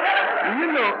 you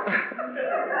know,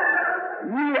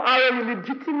 you are a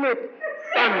legitimate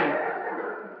son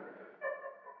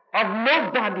of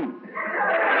nobody.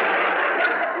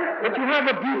 But you have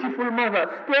a beautiful mother.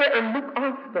 Stay and look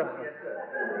after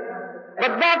her.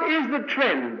 But that is the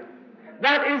trend.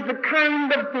 That is the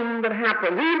kind of thing that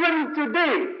happens. Even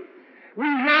today, we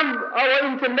have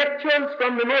our intellectuals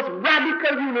from the most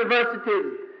radical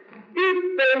universities.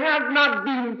 If they have not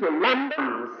been to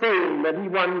London, saying that he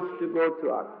wants to go to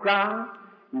Accra,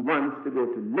 he wants to go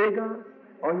to Lagos,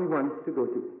 or he wants to go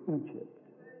to Egypt.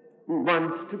 He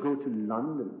wants to go to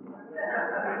London.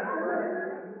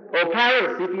 Or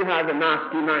Paris, if he has a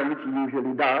nasty mind, which he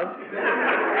usually does.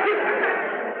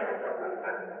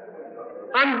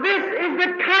 And this is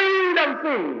the kind of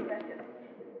thing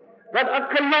that a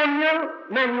colonial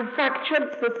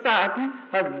manufactured society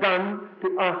has done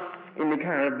to us in the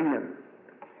Caribbean.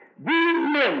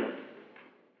 These men,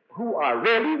 who are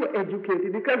really were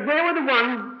educated, because they were the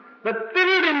ones that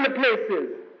filled in the places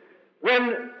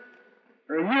when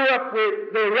Europe,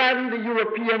 they ran the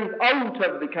Europeans out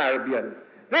of the Caribbean.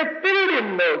 They filled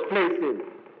in those places.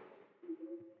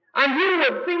 And you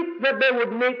would think that they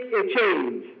would make a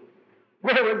change.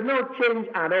 Well, there was no change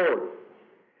at all.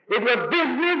 It was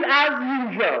business as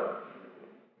usual.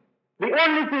 The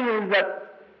only thing is that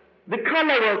the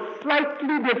color was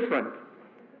slightly different.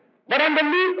 But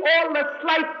underneath all the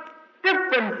slight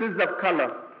differences of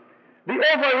color, the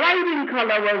overriding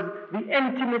color was the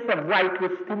emptiness of white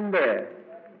was still there.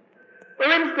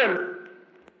 For instance,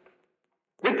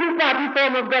 the two-party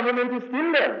form of government is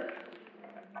still there.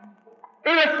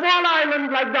 In a small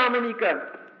island like Dominica,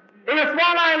 in a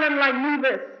small island like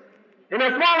Nevis, in a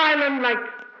small island like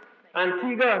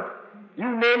Antigua, you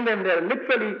name them, they're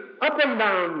literally up and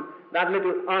down that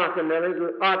little arc and their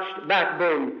little arched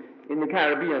backbone in the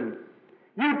Caribbean.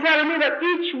 You tell me that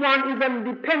each one is an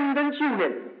independent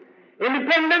unit.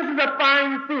 Independence is a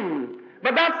fine thing,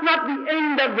 but that's not the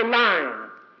end of the line.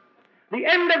 The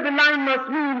end of the line must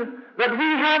mean that we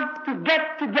have to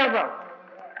get together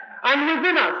and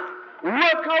within us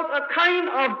work out a kind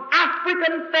of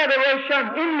African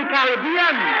federation in the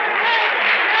Caribbean.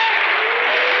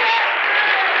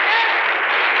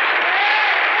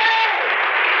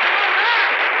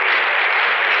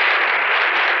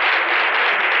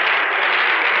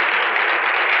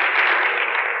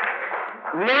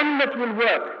 One that will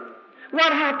work.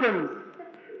 What happens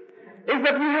is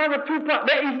that we have a two-part.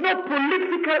 There is no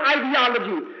political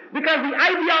ideology, because the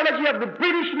ideology of the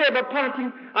British Labour Party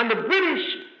and the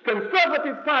British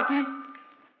Conservative Party,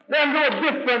 there's no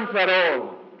difference at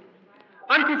all.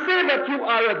 And to say that you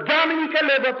are a Dominica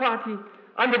Labour Party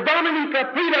and the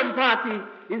Dominica Freedom Party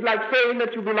is like saying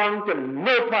that you belong to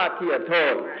no party at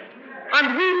all.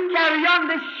 And we carry on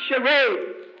this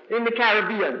charade in the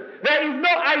Caribbean. There is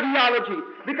no ideology,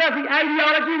 because the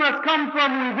ideology must come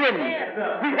from within.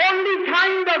 The only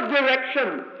kind of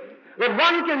direction that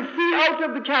one can see out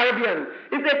of the Caribbean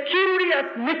is a curious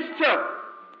mixture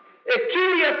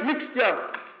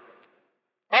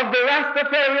of the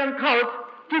Rastafarian cult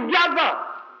together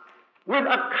with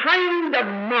a kind of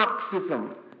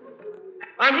Marxism.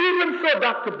 And even so,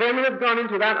 Dr. Ben has gone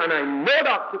into that, and I know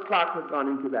Dr. Clarke has gone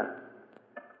into that.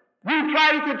 We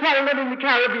try to tell them in the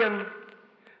Caribbean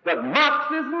that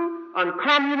Marxism and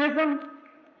communism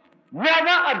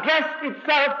never addressed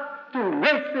itself to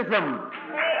racism.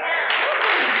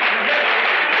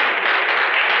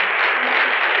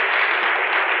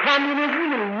 Communism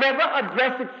will never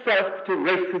address itself to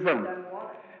racism.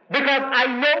 Because I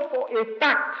know for a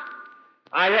fact,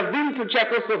 I have been to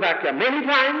Czechoslovakia many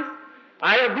times,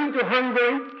 I have been to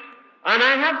Hungary, and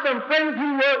I have some friends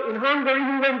who were in Hungary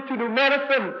who went to do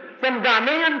medicine, some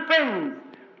Ghanaian friends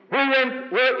who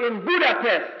were in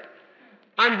Budapest.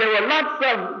 And there were lots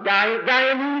of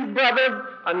Guyanese brothers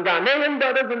and Ghanaian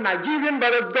brothers and Nigerian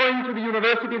brothers going to the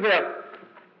university there.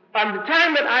 And the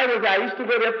time that I was there, I used to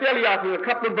go there fairly often with a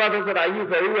couple of brothers that I knew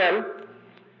very well.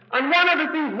 And one of the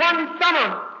things, one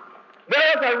summer, there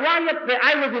was a riot there.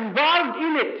 I was involved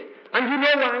in it. And you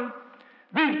know why?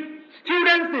 The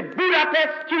Students, the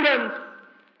Budapest students,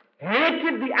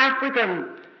 hated the Africans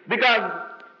because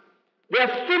their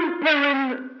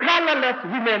simpering, colorless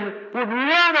women would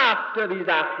run after these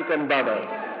African brothers.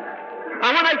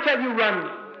 And when I tell you run,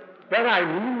 well, I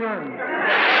mean run.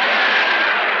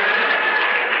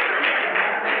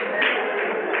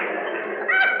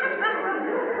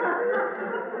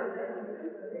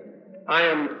 I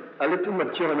am a little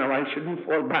mature now. I shouldn't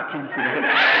fall back into that.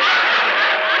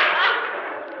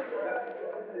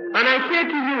 And I say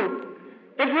to you,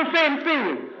 it's the same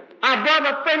thing. A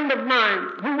brother friend of mine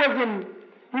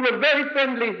he was very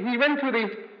friendly. He went to the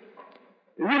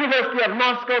University of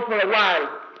Moscow for a while,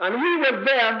 and he was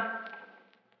there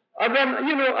as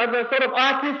a sort of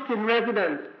artist in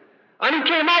residence. And he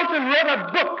came out and wrote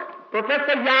a book,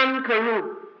 Professor Jan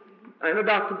Karu. I know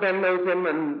Dr. Ben knows him,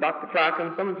 and Dr. Clarke,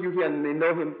 and some of you here may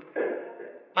know him.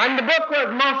 And the book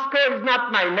was Moscow is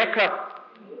Not My Mecca.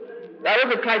 That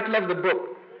was the title of the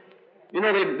book. You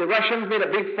know, the Russians made a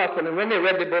big fuss, and when they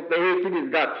read the book, they hated his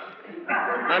guts.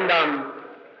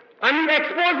 And he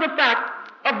exposed the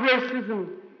fact of racism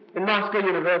in Moscow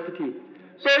University.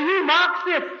 So you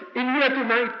Marxists in here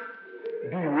tonight,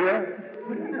 beware.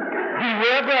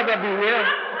 Beware, brother, beware.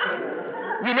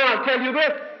 You know, I'll tell you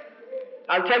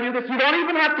this. You don't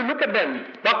even have to look at them.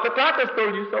 Dr. Clarke has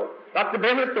told you so. Dr.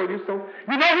 Ben has told you so.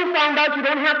 You know who found out you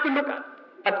don't have to look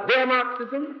at their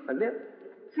Marxism and their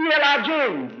C.L.R.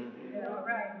 James,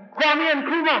 Kwame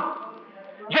Nkrumah,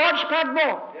 George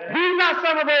Padmore. These are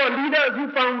some of our leaders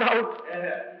who found out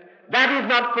that is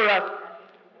not for us.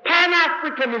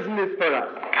 PanAfricanism is for us.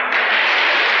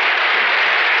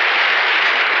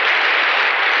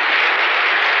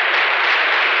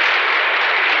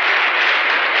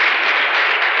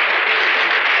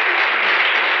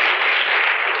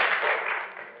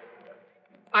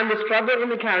 And the struggle in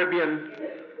the Caribbean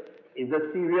is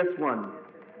a serious one.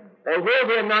 Although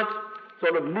they're not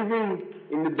sort of living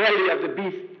in the belly of the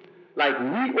beast like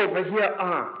we over here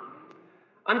are.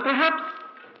 And perhaps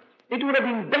it would have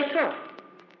been better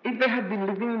if they had been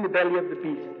living in the belly of the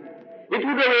beast. It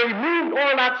would have removed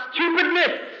all that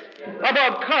stupidness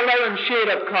about color and shade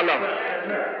of color.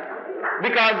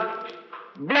 Because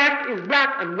black is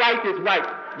black and white is white.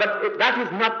 But that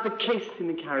is not the case in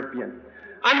the Caribbean.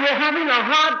 And we're having a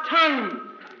hard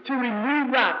time to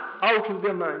remove that out of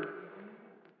their mind.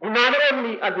 Not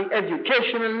only at the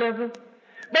educational level,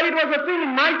 but it was a thing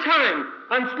in my time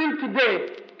and still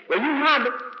today where you had,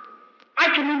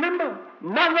 I can remember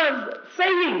mothers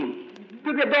saying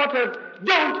to their daughters,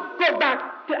 don't go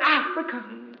back to Africa.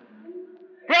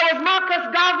 There was Marcus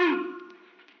Garvey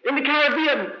in the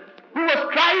Caribbean who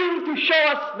was trying to show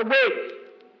us the way.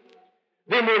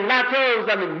 The mulattoes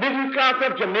and the middle class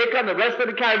of Jamaica and the rest of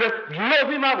the Caribbean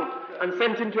drove him out and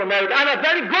sent him to America. And a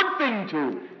very good thing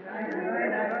too.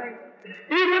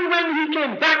 Even when he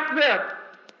came back there,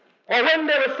 or when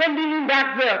they were sending him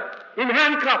back there in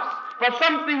handcuffs for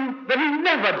something that he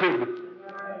never did.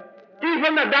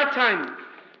 Even at that time,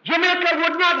 Jamaica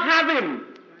would not have him.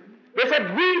 They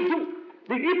said,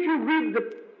 if you read the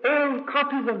old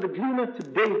copies of the Gleaner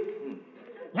today,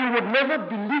 you would never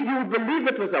believe, you would believe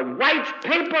it was a white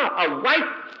paper, a white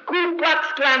Ku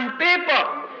Klux Klan paper.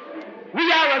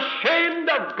 We are ashamed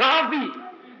of Garvey.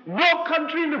 No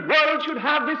country in the world should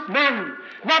have this man.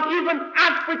 Not even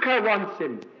Africa wants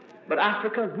him. But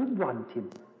Africa would want him.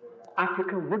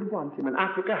 Africa would want him, and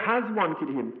Africa has wanted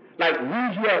him. Like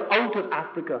we here out of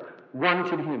Africa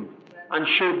wanted him and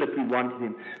showed that we wanted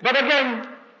him. But again,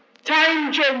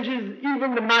 time changes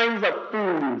even the minds of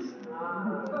fools.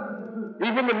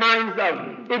 Even the minds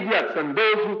of idiots and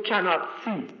those who cannot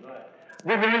see.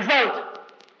 With the result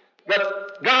that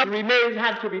God remains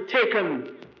had to be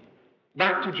taken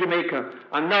back to Jamaica.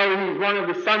 And now he's one of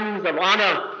the sons of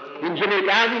honor in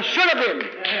Jamaica, as he should have been.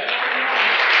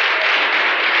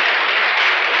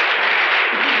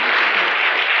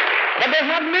 But they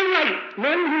had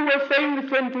men who were saying the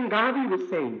same thing Garvey was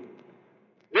saying.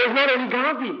 There's not only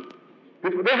Garvey.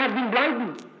 There have been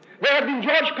Blyden. There had been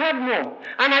George Padmore.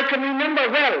 And I can remember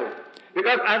well,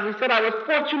 because as I said, I was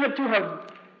fortunate to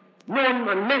have known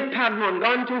and met Padmore and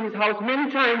gone to his house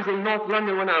many times in North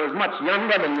London when I was much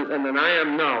younger than I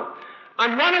am now.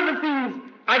 And one of the things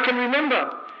I can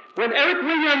remember, when Eric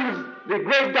Williams, the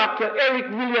great Dr.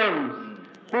 Eric Williams,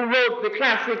 who wrote the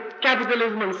classic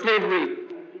Capitalism and Slavery,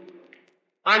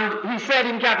 and he said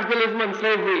in Capitalism and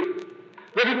Slavery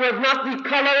that it was not the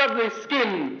color of the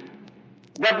skin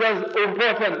that was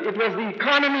important. It was the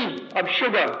economy of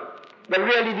sugar that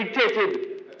really dictated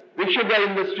the sugar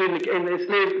industry in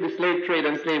the slave trade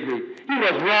and slavery. He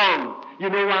was wrong. You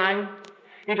know why?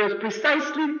 It was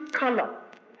precisely color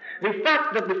the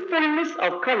fact that the fullness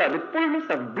of color, the fullness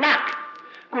of black,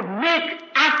 could make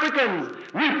Africans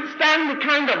withstand the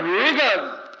kind of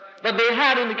rigors that they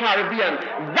had in the Caribbean.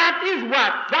 That is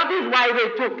why they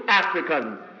took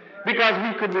Africans, because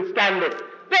we could withstand it.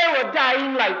 They were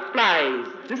dying like flies.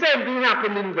 The same thing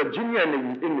happened in Virginia,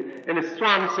 in the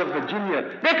swamps of Virginia.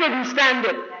 They couldn't stand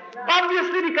it.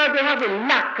 Obviously because they have a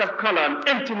lack of color, an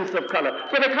emptiness of color,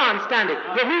 so they can't stand it.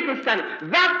 But we could stand it.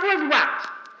 That was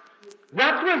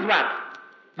what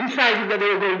decided that they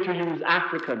were going to use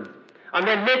Africans. And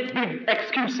then make big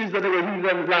excuses that they were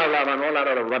heathens, blah, blah, and all that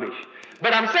other rubbish.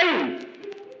 But I'm saying,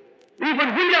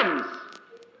 even Williams,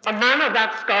 a man of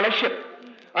that scholarship,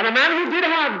 and a man who did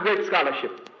have great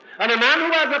scholarship, and a man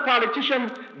who as a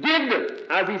politician did,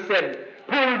 as he said,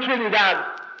 pull Trinidad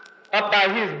up by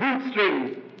his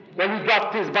bootstrings when he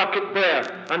dropped his bucket there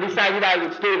and decided I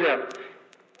would stay there.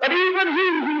 But even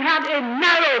he had a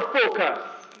narrow focus.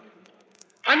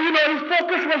 And you know, his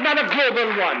focus was not a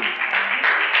global one.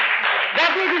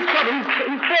 That was his trouble.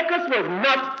 His focus was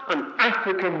not an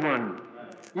African one.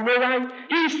 You know why?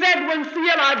 He said when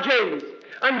C.L.R. James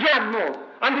and John Moore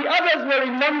and the others were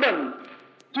in London,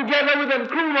 together with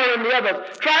Nkrumah and the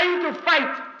others, trying to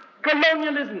fight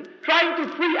colonialism, trying to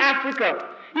free Africa,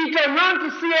 he turned around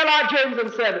to C.L.R. James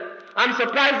and said, I'm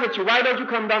surprised at you. Why don't you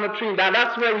come down to Trinidad?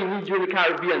 That's where we need you in the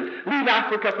Caribbean. Leave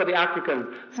Africa for the Africans.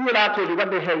 C.L.R. told you, what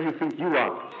the hell you think you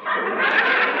are?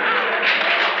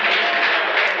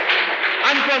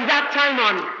 And from that time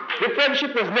on, the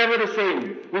friendship was never the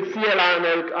same with C.L.R.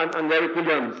 and Eric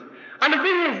Williams. And the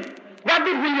thing is, what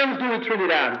did Williams do with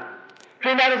Trinidad?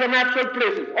 Trinidad is a natural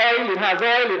place. It's oil, it has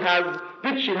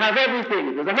pitch, it has everything.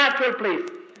 It was a natural place.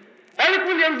 Eric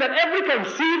Williams had every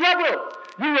conceivable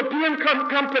European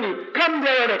company come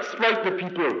there and exploit the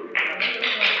people. A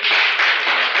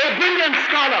brilliant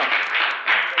scholar.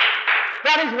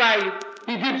 That is why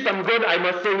he did some good. I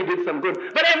must say he did some good.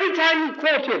 But every time he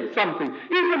quoted something,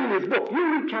 even in his book,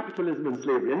 you read Capitalism and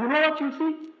Slavery, and you know what you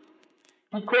see?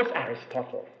 He quotes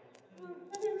Aristotle.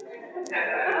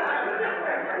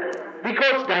 He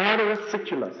quotes Diodorus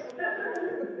Siculus.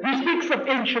 He speaks of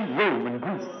ancient Rome and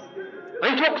Greece.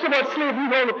 And he talks about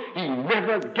slavery. He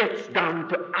never gets down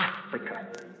to Africa.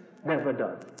 Never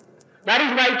does. That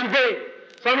is why today,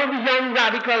 some of the young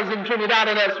radicals in Trinidad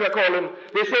and elsewhere call him,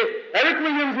 they say, Eric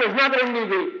Williams was not only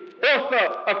the author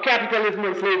of Capitalism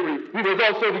and Slavery, he was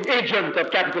also the agent of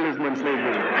capitalism and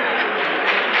slavery.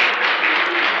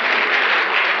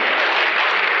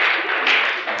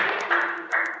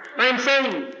 I'm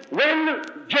saying, when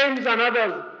James and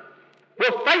others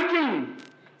were fighting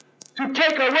to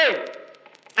take away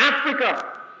Africa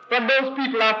from those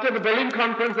people after the Berlin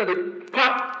Conference, that they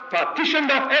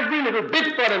partitioned off every little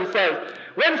bit for themselves,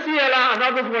 when C.L.R. and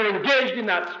others were engaged in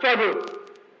that struggle,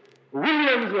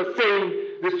 Williams was saying,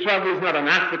 the struggle is not an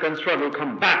African struggle,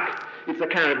 come back, it's a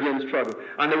Caribbean struggle.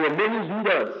 And there were many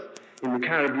leaders in the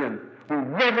Caribbean who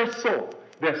never saw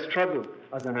their struggle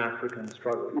as an African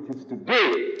struggle. It is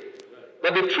today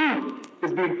that the truth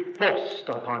is being forced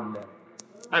upon them.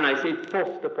 And I say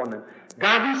forced upon them.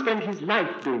 Garvey spent his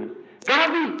life doing it.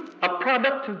 Garvey, a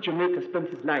product of Jamaica, spent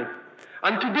his life.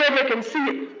 And today they can see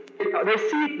it. They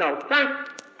see it now. Thank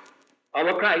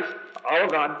our Christ, our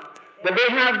God, that they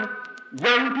have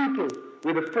young people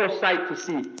with the foresight to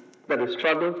see that the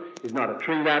struggle is not a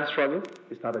Trinidad struggle,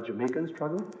 it's not a Jamaican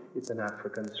struggle, it's an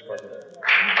African struggle.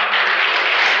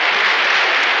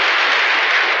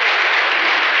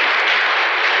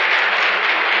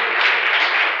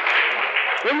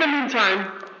 In the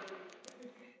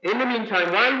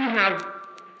meantime, while we have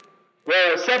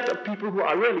a set of people who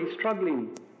are really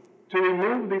struggling to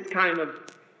remove this kind of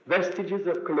vestiges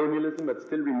of colonialism that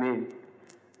still remain,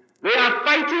 they are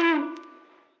fighting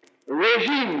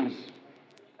regimes.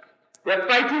 They are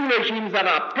fighting regimes that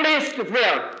are placed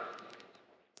there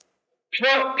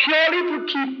purely to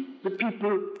keep the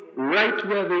people right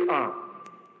where they are.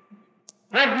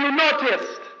 Have you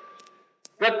noticed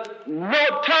that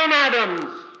Tom Adams,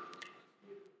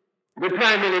 the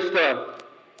Prime Minister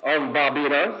of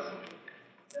Barbados,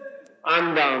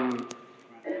 and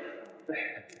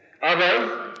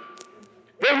others,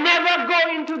 they never go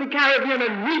into the Caribbean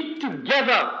and meet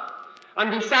together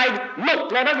and decide,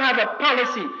 look, let us have a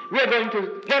policy. We are going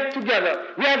to get together.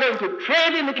 We are going to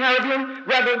trade in the Caribbean.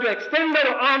 We are going to extend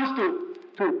our arms to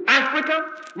Africa.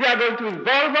 We are going to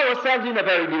involve ourselves in a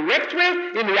very direct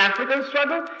way in the African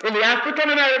struggle, in the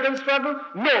African-American struggle.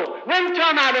 No. When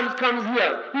Tom Adams comes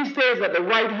here, he stays at the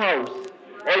White House,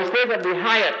 or he stays at the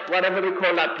Hyatt, whatever they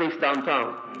call that place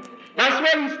downtown. That's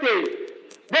where he stays.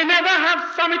 They never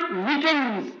have summit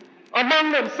meetings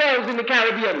among themselves in the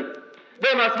Caribbean.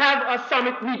 They must have a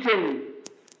summit meeting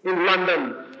in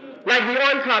London. Like the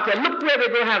oil cartel, look where they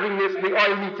go having the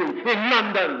oil meeting, in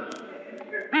London.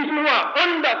 People who are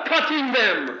undercutting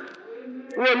them,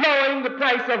 who are lowering the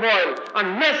price of oil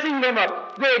and messing them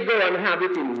up, they go and have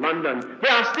it in London. They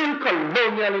are still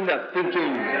colonial in their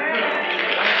thinking.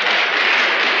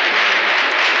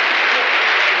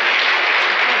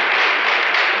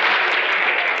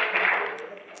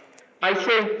 I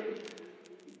say,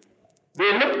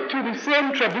 they look to the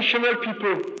same traditional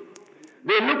people.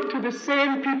 They look to the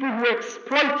same people who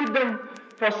exploited them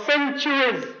for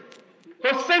centuries.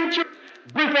 For centuries.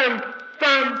 Britain,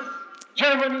 France,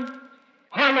 Germany,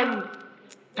 Harlem,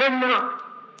 Denmark.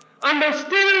 And they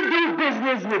still do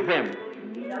business with them.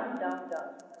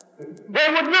 They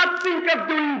would not think of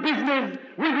doing business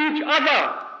with each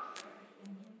other.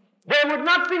 They would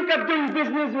not think of doing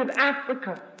business with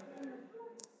Africa.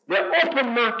 They're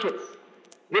open markets.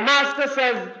 The master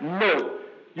says, no,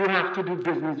 you have to do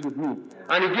business with me.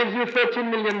 And he gives you $13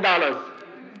 million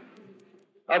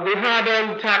of the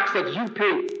hard-earned tax that you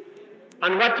pay.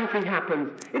 And what do you think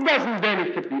happens? It doesn't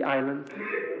benefit the island.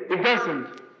 It doesn't.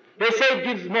 They say it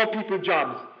gives more people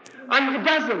jobs. And it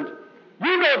doesn't.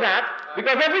 You know that,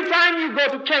 because every time you go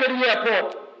to Kennedy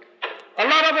Airport, a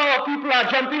lot of our people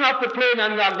are jumping off the plane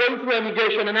and are going through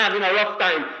immigration and having a rough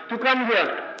time to come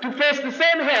here, to face the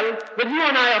same hell that you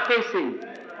and I are facing.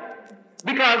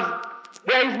 Because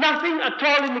there is nothing at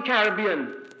all in the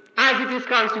Caribbean, as it is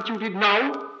constituted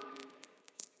now,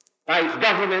 by its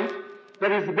government,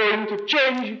 that is going to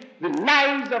change the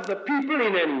lives of the people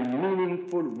in any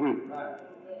meaningful way.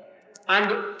 And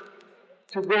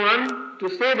to go on to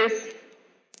say this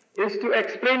is to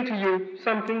explain to you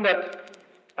something that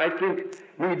I think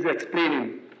needs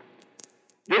explaining.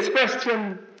 This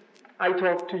question I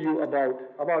talked to you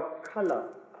about color,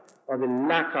 or the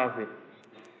lack of it.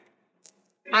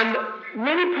 And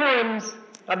many poems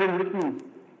have been written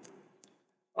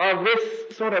of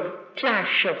this sort of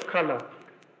clash of color,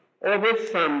 or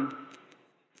this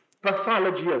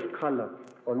pathology of color,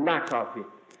 or lack of it.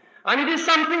 And it is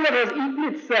something that has eaten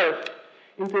itself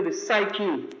into the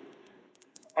psyche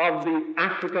of the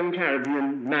African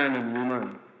Caribbean man and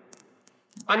woman.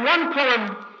 And one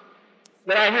poem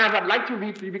that I have, I'd like to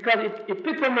read to you because it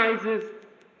epitomizes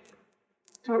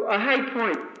to a high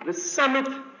point the summit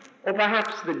or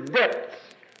perhaps the depths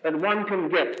that one can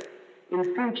get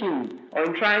in thinking or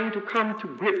in trying to come to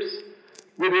grips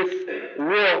with this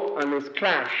war and this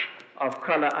clash of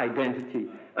color identity.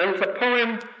 And it's a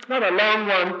poem, not a long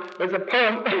one, but it's a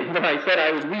poem that I said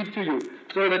I would read to you,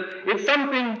 so that it's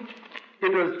something,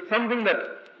 it was something that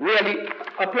really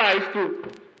applies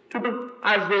to the,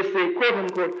 as they say, quote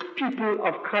unquote, people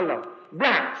of color,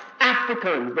 blacks,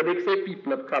 Africans, but they say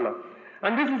people of color.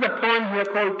 And this is a poem here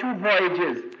called Two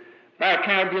Voyages by a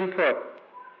Caribbean poet.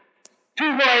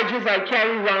 Two voyages I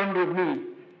carry round with me,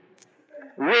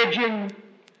 raging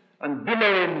and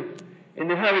billowing in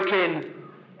the hurricane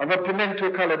of a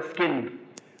pimento-colored skin,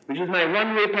 which is my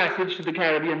one-way passage to the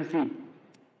Caribbean Sea.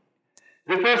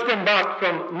 The first embarked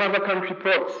from mother country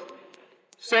ports,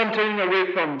 sauntering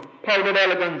away from powdered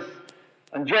elegance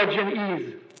and Georgian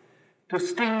ease, to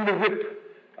sting the whip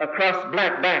across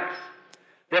black backs,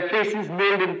 their faces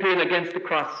nailed in pain against the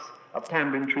cross of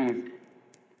tamarind trees.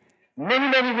 Many,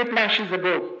 many whiplashes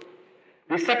ago,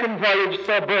 the second voyage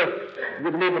saw birth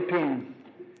with labor pains,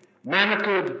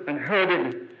 manacled and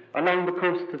herded along the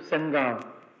coast of Senegal.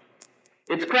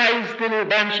 Its cries still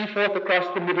banshee forth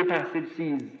across the Middle Passage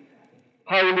seas,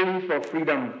 howling for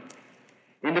freedom.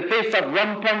 In the face of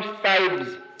rum-punched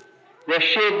sibes, their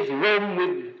shades roam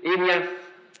with alias,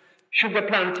 sugar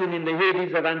planting in the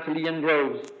Hades of Antillean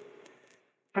groves.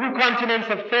 Through continents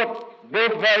of thought,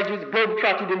 both voyages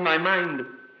globe-trotted in my mind.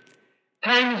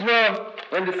 Times were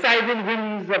when the scything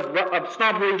winds of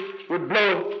snobbery would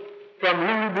blow from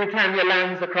Rule Britannia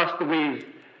lands across the waves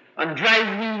and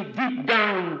drive me deep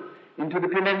down into the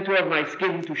pimento of my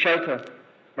skin to shelter,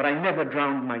 but I never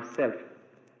drowned myself.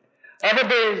 Other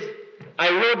days, I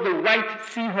rode the white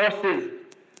seahorses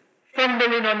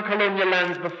thundering on colonial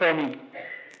lands before me.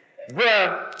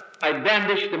 There, I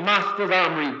brandished the master's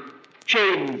armory,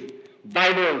 chains,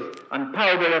 Bibles, and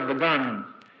powder of the gun,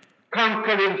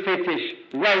 conquering fetish,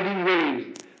 riding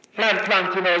waves, flag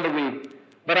planting all the way,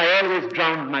 but I always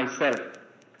drowned myself.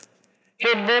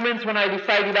 Came moments when I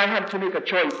decided I had to make a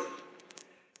choice.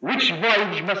 Which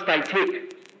voyage must I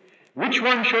take? Which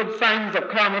one showed signs of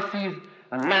calmer seas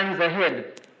and lands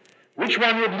ahead? Which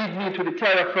one would lead me to the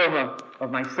terra firma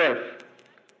of myself?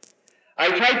 I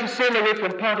tried to sail away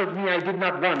from part of me I did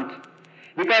not want,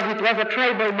 because it was a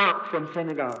tribal mark from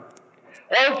Senegal.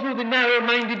 All through the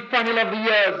narrow-minded funnel of the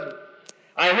years,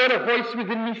 I heard a voice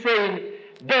within me saying,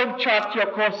 Don't chart your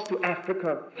course to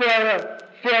Africa. Fairer,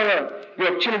 fairer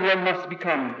your children must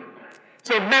become.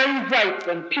 So marry right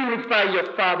and purify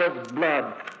your father's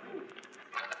blood.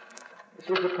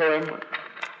 This is the poem.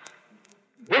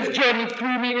 This journey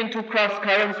threw me into cross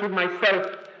currents with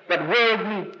myself that whirled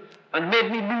me and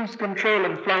made me lose control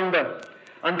and flounder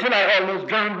until I almost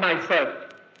drowned myself.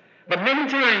 But many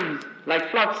times,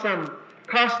 like flotsam,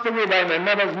 cast away by my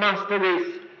mother's master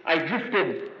race, I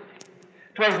drifted.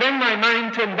 'Twas then my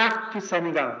mind turned back to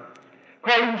Senegal,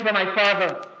 calling for my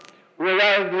father, who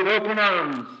arrived with open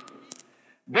arms,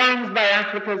 bronzed by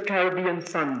Africa's Caribbean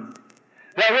sun.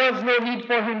 There was no need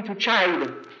for him to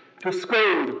chide, to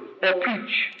scold, or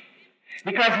preach,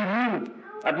 because he knew,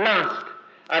 at last,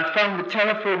 I'd found the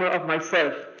terra firma of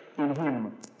myself in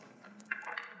him.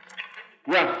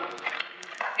 Yeah,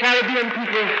 Caribbean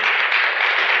people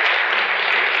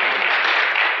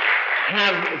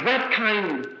have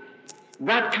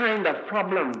that kind of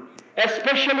problem,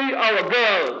 especially our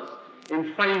girls,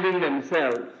 in finding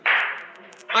themselves.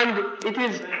 And it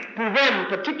is to them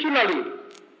particularly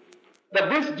that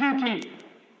this duty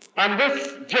and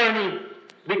this journey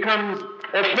becomes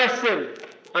oppressive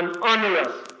and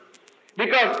onerous,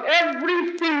 because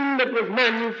everything that was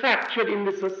manufactured in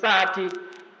the society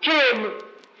came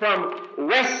from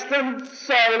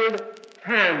Western-soiled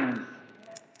hands.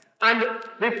 And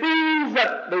the things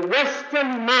that the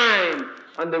Western mind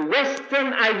and the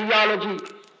Western ideology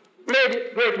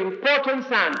played great importance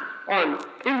on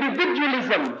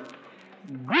individualism,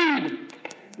 greed,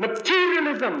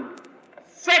 materialism,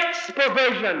 sex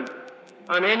perversion,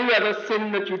 and any other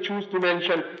sin that you choose to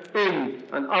mention in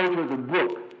and out of the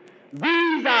book.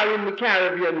 These are in the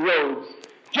Caribbean roads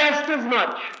just as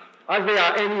much as they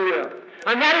are anywhere.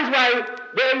 And that is why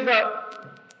there is a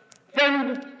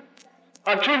friend,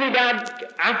 a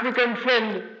Trinidad African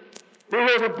friend, who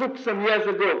wrote a book some years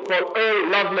ago called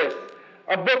Lovell,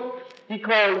 a book he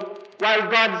called While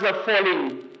Gods Are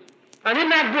Falling. And in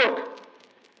that book,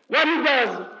 what he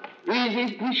does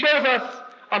is he shows us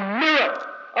a mirror,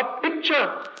 a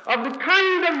picture of the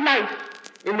kind of life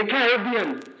in the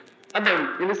Caribbean, and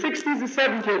then in the 60s, the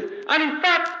 70s. And in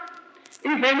fact,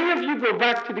 if any of you go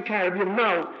back to the Caribbean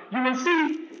now, you will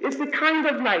see it's the kind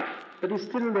of life that is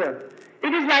still there.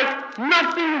 It is like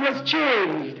nothing was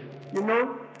changed, you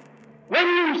know. When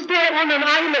you stay on an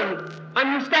island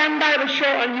and you stand by the shore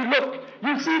and you look,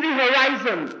 you see the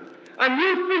horizon, and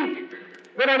you think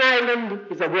that an island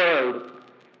is a world,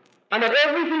 and that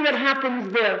everything that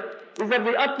happens there is of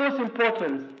the utmost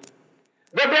importance.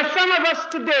 But there are some of us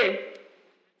today,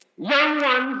 young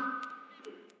ones,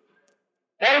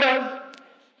 elders,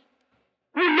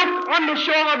 who look on the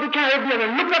shore of the Caribbean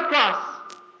and look across,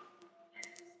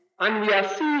 and we are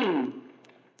seeing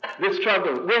the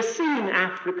struggle. We're seeing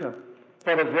Africa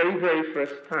for the very, very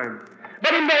first time.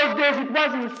 But in those days it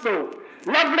wasn't so.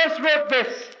 Lovelace wrote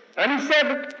this, and he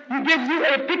said he gives you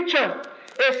a picture,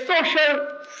 a social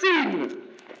scene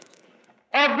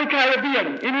of the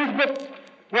Caribbean in his book,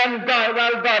 While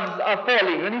Gods Are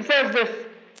Falling. And he says this,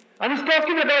 and he's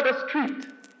talking about a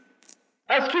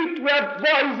street where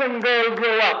boys and girls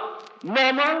grow up.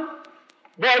 Normal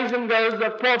boys and girls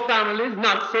of poor families,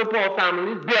 not so poor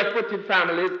families, barefooted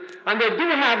families, and they do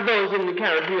have those in the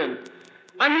Caribbean.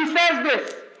 And he says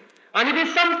this, and it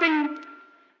is something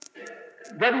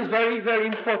that is very, very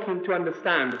important to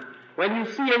understand. When you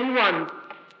see anyone,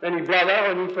 any brother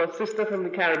or any sister from the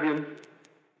Caribbean,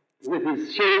 with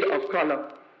his shade of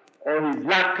color, or his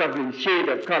lack of his shade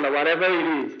of color, whatever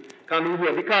it is, coming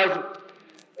here. Because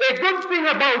a good thing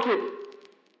about it,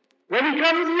 when he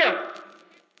comes here,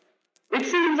 it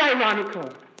seems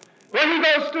ironical. When he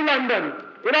goes to London,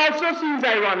 it also seems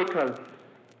ironical.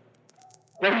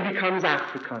 But he becomes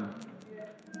African.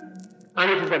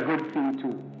 And it is a good thing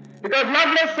too. Because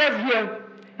Lovelace says here,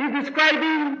 he's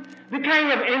describing the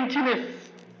kind of emptiness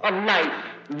of life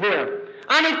there.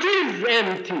 And it is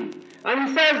empty. And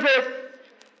he says this,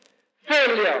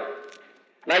 failure,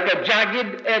 like a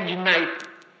jagged-edged knife,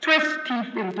 twists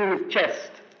teeth into his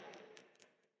chest.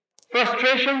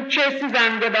 Frustration chases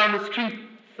anger down the streets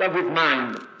of his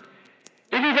mind.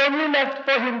 It is only left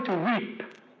for him to weep.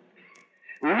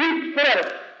 Weep for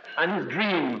earth and his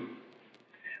dream.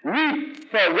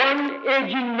 Weep, for one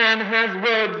aging man has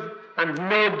words and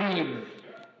no deeds.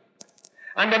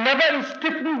 And another is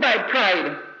stiffened by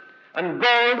pride and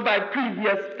galled by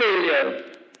previous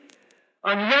failures.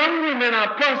 And young women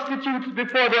are prostitutes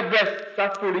before their breasts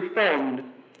are fully formed.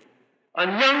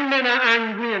 And young men are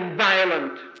angry and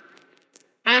violent,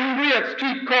 angry at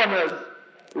street corners,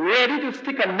 ready to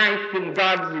stick a knife in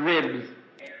God's ribs.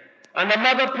 And a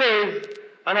mother prays,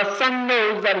 and a son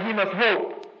knows that he must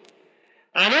hope.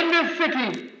 And in this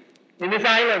city, in this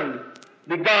island,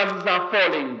 the gods are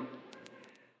falling.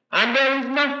 And there is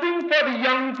nothing for the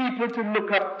young people to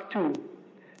look up to.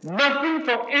 Nothing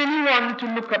for anyone to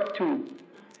look up to.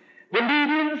 The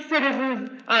leading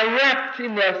citizens are wrapped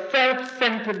in their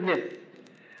self-centeredness.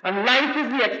 And life is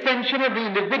the extension of the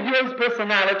individual's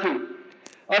personality,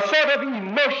 a sort of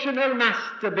emotional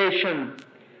masturbation.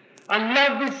 And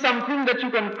love is something that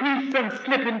you can crease and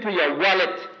slip into your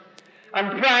wallet.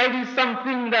 And pride is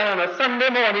something that on a Sunday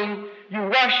morning you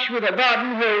wash with a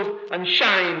garden hose and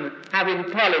shine, having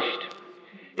polished.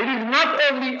 It is not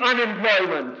only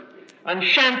unemployment and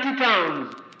shanty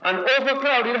towns and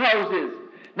overcrowded houses,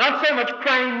 not so much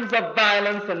crimes of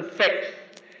violence and sex.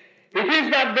 It is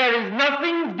that there is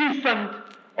nothing decent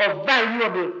or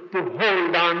valuable to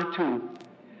hold on to.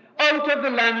 Out of the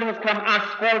land has come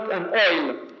asphalt and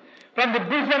oil. From the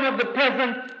bosom of the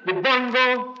peasant, the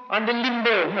bongo and the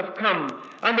limbo have come,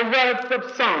 and the wealth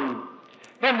of song.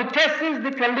 From the tesses,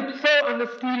 the calypso and the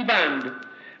steel band.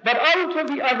 But out of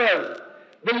the others,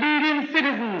 the leading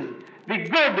citizens, the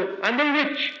good and the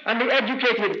rich and the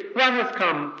educated, what has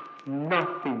come?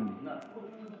 Nothing.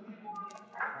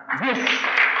 This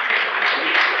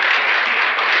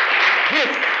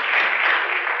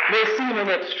may seem an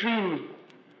extreme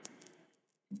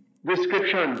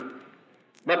description,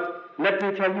 but let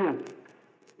me tell you,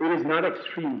 it is not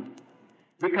extreme,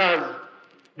 because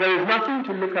there is nothing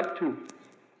to look up to.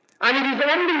 And it is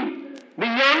only the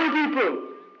young people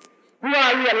who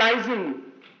are realizing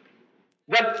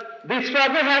that the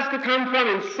struggle has to come from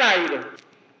inside.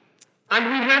 And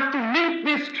we have to link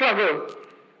this struggle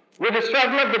with the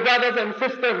struggle of the brothers and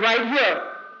sisters right here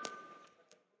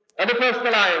at the First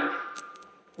Alliance.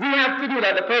 We have to do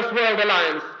that, the First World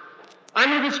Alliance.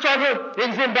 And with the struggle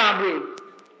in Zimbabwe,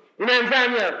 in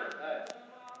Tanzania,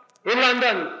 in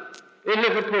London, in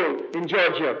Liverpool, in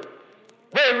Georgia.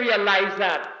 They realize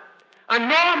that. And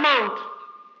no amount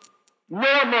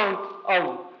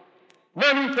of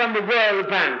money from the World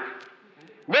Bank,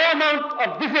 no amount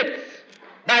of visits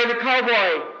by the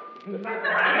cowboy,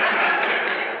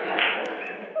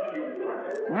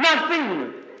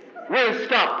 nothing will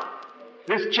stop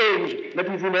this change that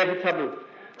is inevitable.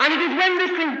 And it is when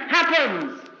this thing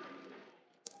happens,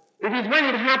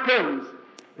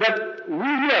 that we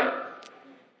here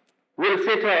will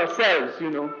say to ourselves,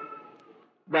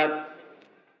 that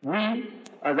we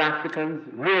as Africans,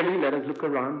 really, let us look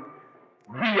around.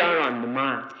 We are on the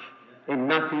march, and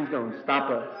nothing's going to stop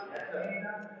us.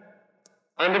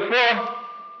 And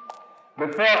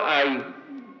before I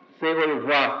say au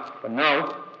revoir for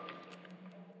now,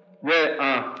 there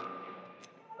are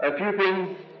a few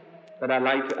things that I'd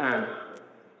like to add.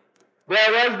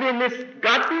 There has been this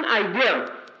misgotten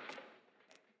idea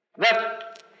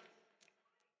that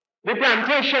the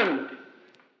plantation,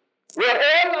 where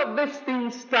all of this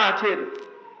thing started,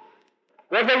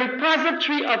 was a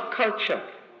repository of culture.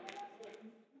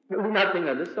 Nothing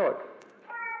of the sort.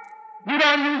 You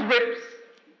don't use whips,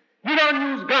 you don't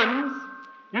use guns,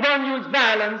 you don't use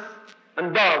violence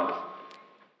and dogs.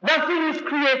 Nothing is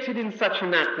created in such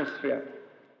an atmosphere.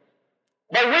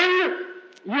 But when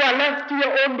you are left to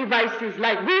your own devices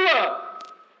like we were,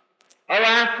 our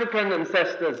African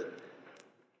ancestors,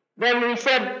 then we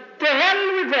said, to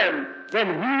hell with them, then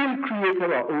we will create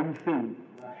our own thing.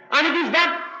 And it is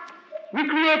that we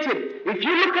created. If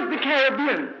you look at the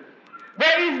Caribbean,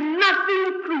 there is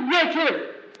nothing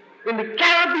creative in the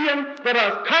Caribbean that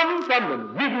has come from the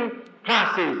middle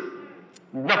classes.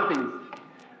 Nothing.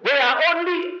 They are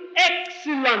only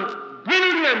excellent,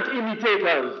 brilliant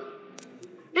imitators.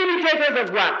 Imitators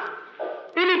of what?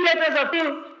 Imitators of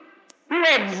people who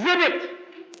exhibit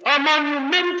a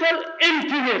monumental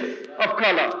emptiness of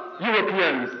color,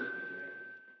 Europeans.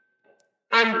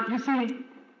 And you see,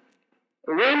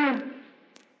 when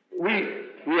we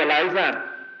realize that,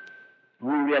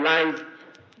 we realize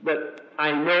that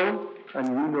I know and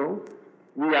you know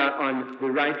we are on the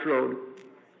right road,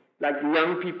 like the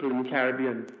young people in the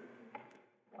Caribbean.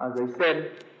 As I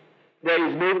said, there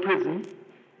is no prison,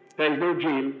 there is no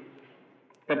jail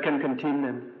that can contain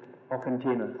them or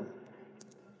contain us.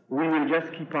 We will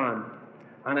just keep on.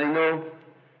 And I know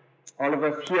all of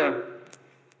us here,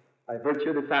 by virtue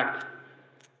of the fact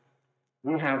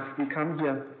we come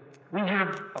here, we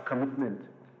have a commitment.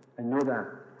 I know that.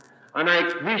 And I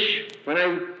wish, when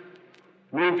I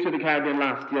moved to the Caribbean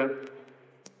last year,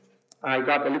 I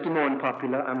got a little more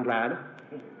unpopular, I'm glad,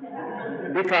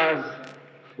 because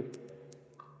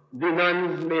the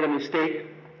nuns made a mistake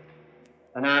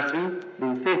and asked me,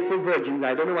 the faithful virgins,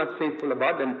 I don't know what's faithful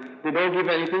about them, they don't give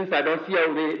anything, so I don't see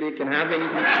how they can have anything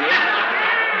to give.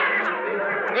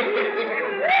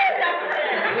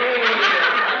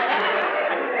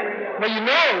 Well, you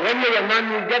know, when you're a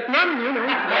nun, you get none, you know.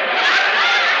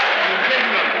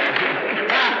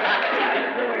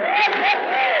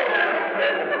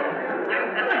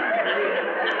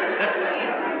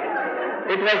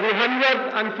 It was the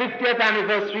 150th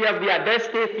anniversary of the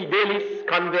Adeste Fidelis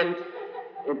convent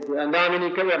in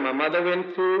Dominica, where my mother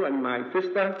went to, and my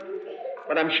sister.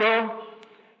 But I'm sure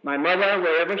my mother,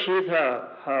 wherever she is,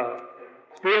 her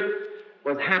spirit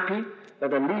was happy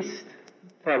that at least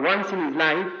for once in his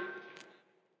life,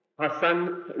 her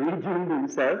son redeemed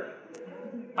himself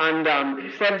and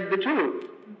said the truth.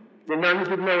 The nuns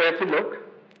didn't know where to look.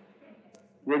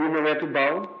 They didn't know where to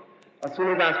bow. As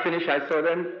soon as I was finished, I saw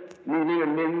them kneeling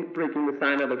and then breaking the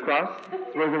sign of the cross.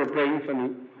 Suppose they were praying for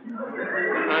me.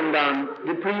 And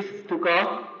the priest took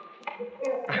off.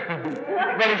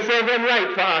 But it served them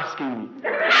right for asking me.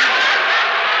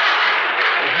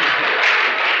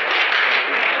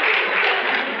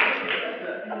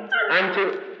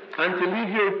 and to leave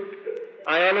you,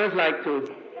 I always like to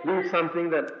do something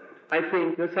that I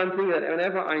think, there's something that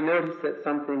whenever I notice that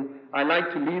something, I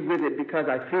like to leave with it because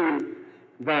I feel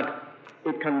that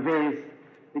it conveys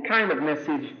the kind of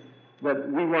message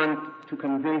that we want to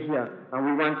convey here and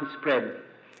we want to spread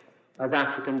as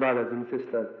African brothers and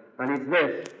sisters. And it's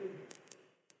this.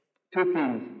 Two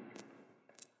things.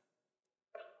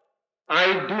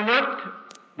 I do not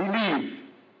believe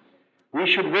we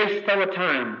should waste our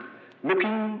time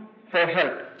looking for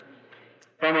help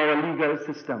from our legal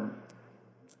system.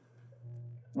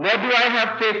 Nor do I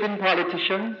have faith in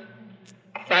politicians,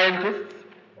 scientists,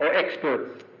 or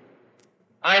experts.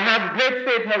 I have great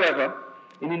faith, however,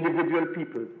 in individual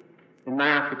people, in my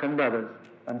African brothers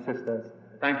and sisters.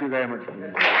 Thank you very much for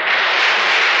listening.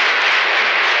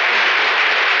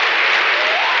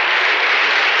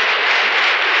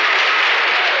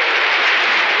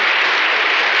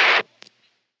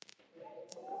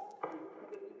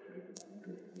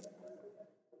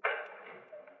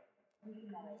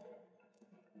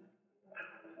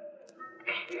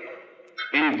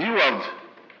 In view of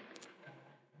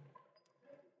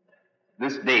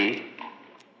this day,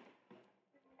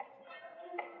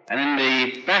 and in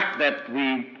the fact that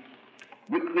we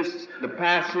witness the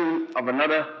passing of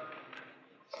another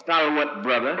stalwart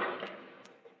brother,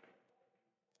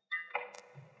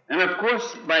 and of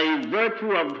course by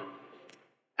virtue of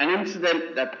an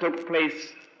incident that took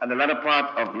place at the latter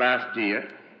part of last year,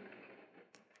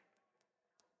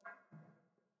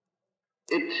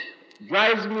 it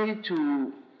drives me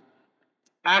to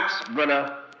ask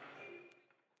Brother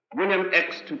William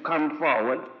X to come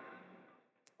forward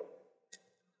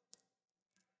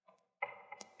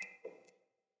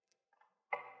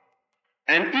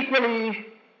and equally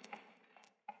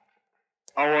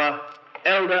our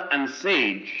elder and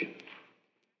sage,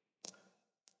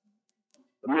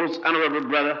 the most honorable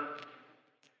brother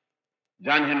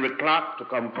John Henrik Clarke, to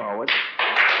come forward.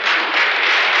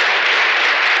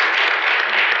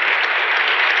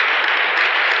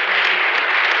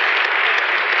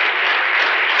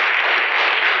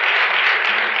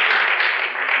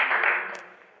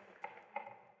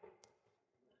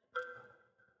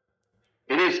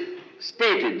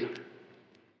 Stated,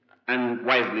 and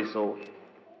wisely so,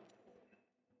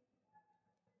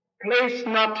 place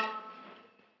not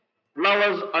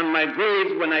flowers on my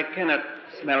grave when I cannot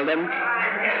smell them.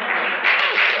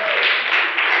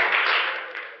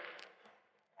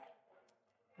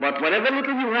 But whatever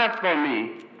little you have for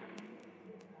me,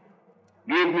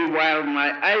 give me while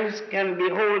my eyes can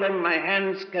behold them, my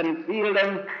hands can feel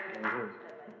them,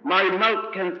 my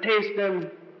mouth can taste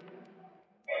them,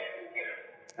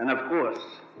 and of course,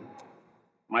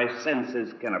 my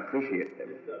senses can appreciate them.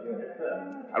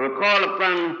 I will call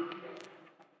upon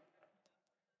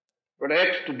Brother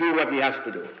X to do what he has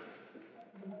to do.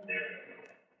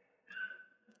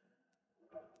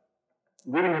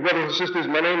 Good evening, brothers and sisters.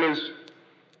 My name is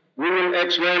William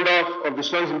X. Randolph of the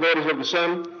Sons and Daughters of the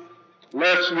Sun.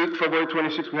 Last week, February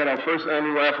 26th, we had our first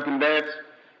annual African dance,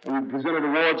 and we presented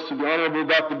awards to the Honorable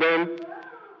Dr. Ben,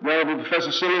 the Honorable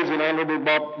Professor Simmons, and Honorable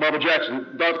Barbara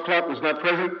Jackson. Dr. Clarke was not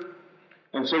present,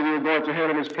 and so we were going to hand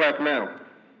him his plaque now.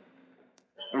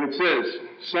 And it says,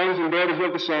 Sons and Daughters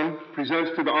of the Sun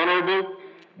presents to the Honorable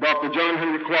Dr. John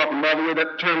Henrik Clarke, and by the way,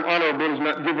 that term honorable is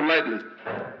not given lightly.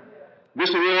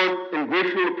 This award in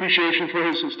grateful appreciation for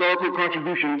his historical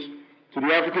contributions to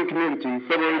the African community,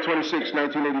 February 26,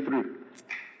 1983.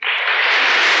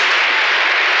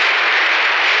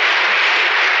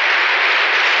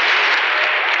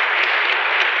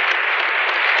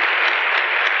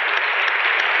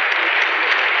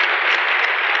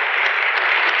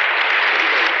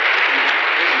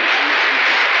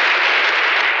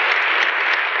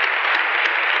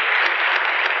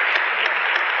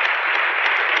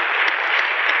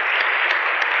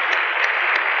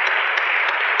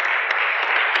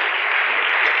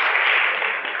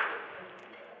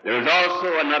 There is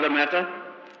also another matter.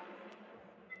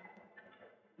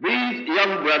 These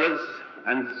young brothers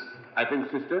and, I think,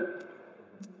 sister,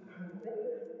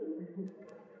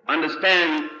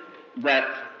 understand that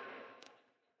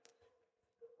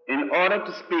in order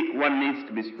to speak, one needs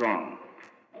to be strong.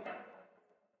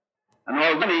 And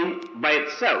all money by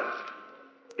itself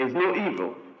is no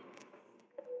evil,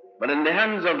 but in the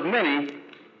hands of many,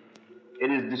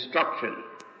 it is destruction.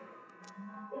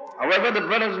 However, the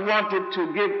brothers wanted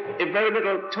to give a very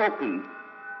little token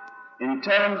in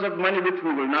terms of money, which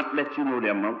we will not let you know the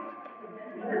amount,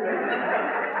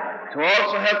 to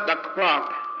also help Dr.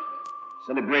 Clarke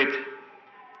celebrate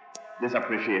this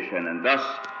appreciation, and thus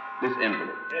this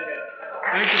envelope.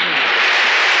 Thank you.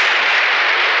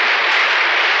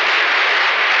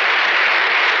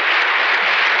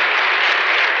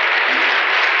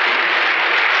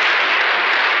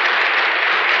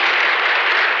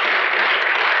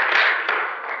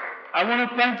 I want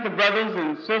to thank the brothers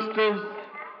and sisters,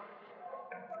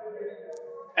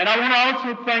 and I want to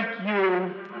also thank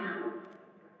you,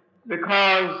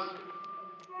 because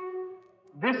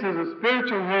this is a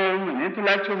spiritual home, an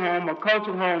intellectual home, a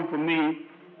cultural home for me,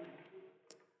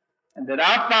 and that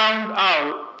I found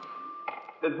out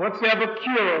that whatsoever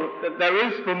cure that there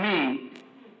is for me,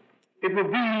 it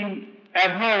will be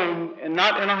at home and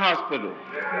not in a hospital.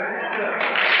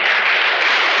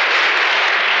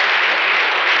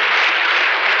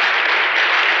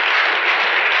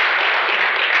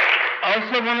 I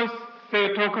also want to say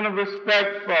a token of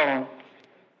respect for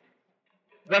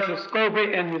Professor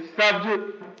Scobie and his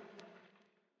subject.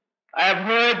 I have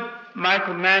heard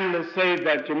Michael Mandler say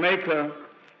that Jamaica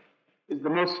is the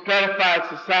most stratified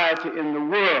society in the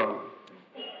world.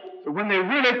 So when they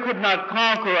really could not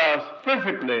conquer us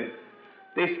physically,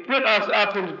 they split us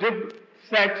up into different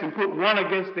sects and put one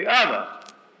against the other.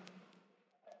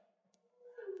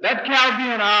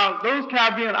 Those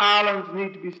Caribbean islands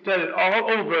need to be studied all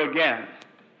over again,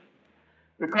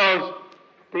 because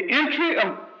the entry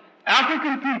of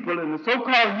African people in the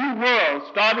so-called New World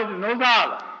started in those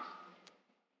islands.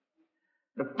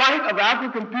 The fight of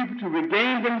African people to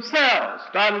regain themselves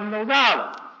started in those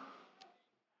islands.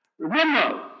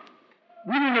 Remember,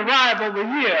 we didn't arrive over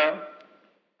here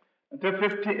until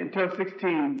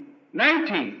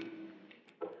 1619.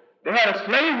 They had a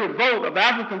slave revolt of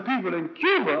African people in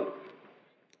Cuba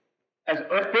as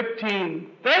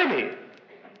 1530,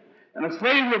 and a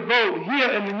slave revolt here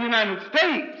in the United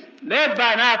States, led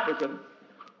by an African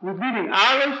who was leading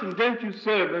Irish indentured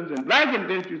servants and black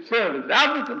indentured servants,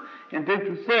 African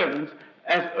indentured servants,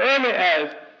 as early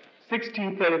as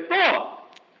 1634.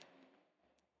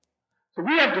 So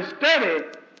we have to study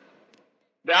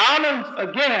the islands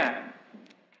again,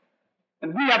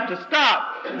 and we have to stop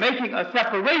making a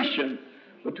separation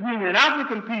between an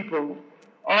African people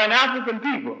or an African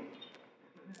people.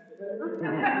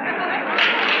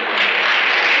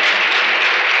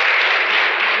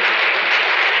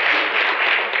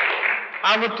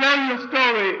 I will tell you a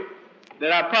story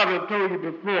that I probably told you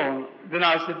before, then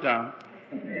I'll sit down.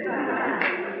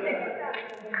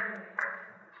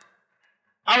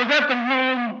 I was at the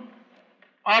home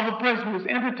of a person who was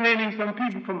entertaining some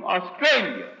people from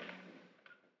Australia.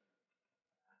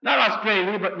 Not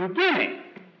Australia, but New Guinea,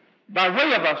 by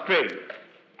way of Australia.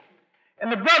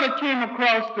 And the brother came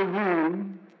across the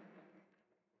room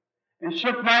and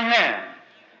shook my hand,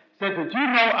 said that, you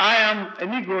know, I am a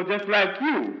Negro just like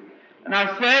you. And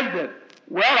I said that,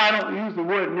 well, I don't use the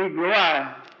word Negro,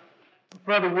 I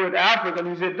prefer the word African.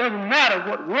 He said, it doesn't matter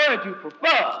what word you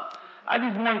prefer. I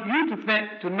just want you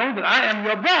to know that I am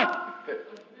your brother.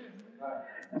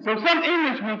 And so some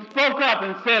Englishman spoke up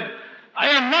and said, I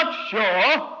am not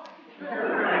sure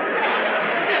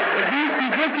that these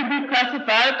people can be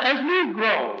classified as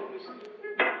Negroes.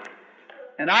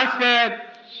 And I said,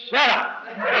 shut up. I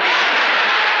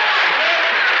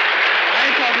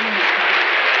ain't talking to you.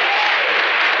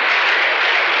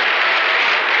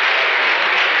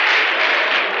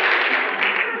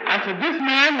 I said, this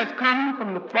man has come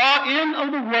from the far end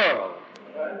of the world.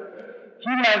 He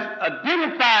has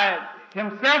identified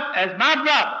himself as my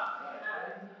brother.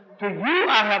 To you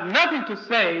I have nothing to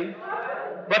say,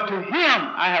 but to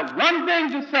him I have one thing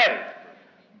to say.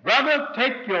 Brother,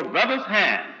 take your brother's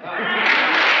hand.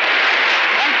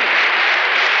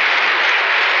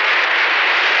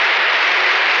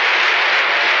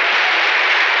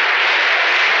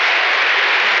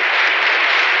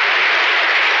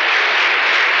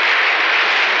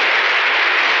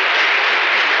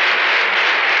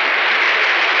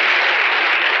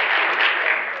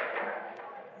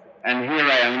 And here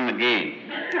I am again.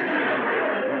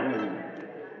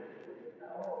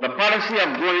 The policy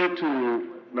of going to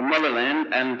the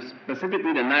motherland, and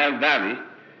specifically the Nile Valley,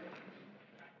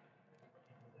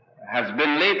 has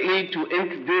been lately to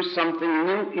introduce something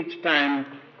new each time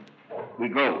we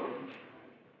go.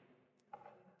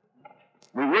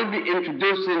 We will be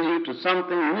introducing you to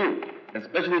something new,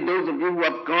 especially those of you who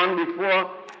have gone before.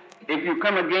 If you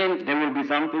come again, there will be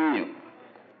something new.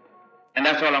 And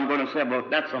that's all I'm going to say about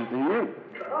that, something new.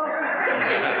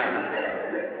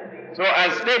 So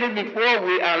as stated before,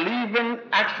 we are leaving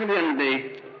actually on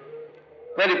the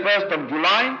 31st of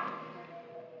July.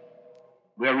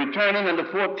 We are returning on the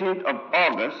 14th of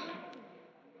August,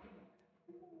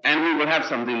 and we will have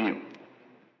something new.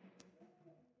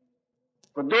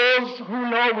 For those who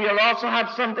know, we'll also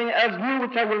have something as new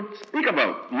which I will speak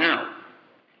about now.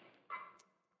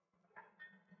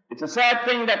 It's a sad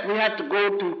thing that we had to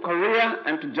go to Korea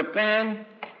and to Japan,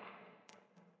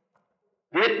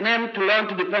 Vietnam, to learn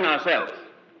to defend ourselves.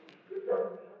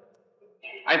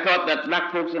 I thought that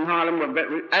black folks in Harlem were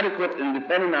very adequate in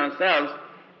defending ourselves,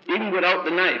 even without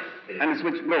the knife and the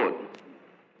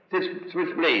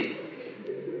switchblade.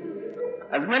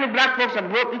 As many black folks have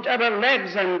broke each other's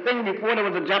legs and things before there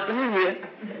was a Japanese here.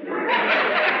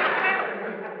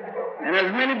 And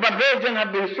as many Barbadians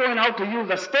have been showing how to use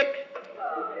a stick.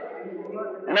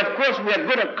 And of course we are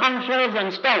good at conch shells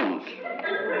and stones.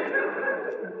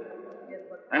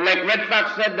 And like Red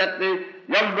Fox said, that the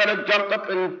young brother jumped up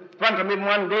in front of him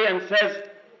one day and says,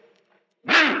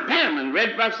 "Bam, bam!" And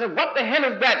Red Fox said, "What the hell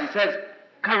is that?" He says,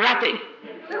 "Karate."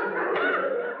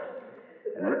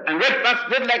 And Red Fox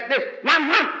did like this, "Wham,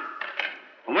 wham!"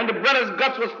 And when the brother's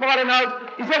guts was falling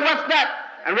out, he said, "What's that?"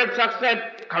 And Red Fox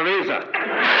said, "Careza."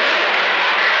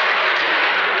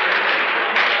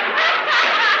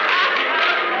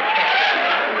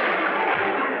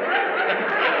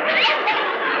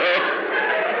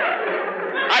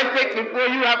 I think before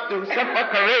you have to suffer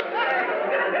courage,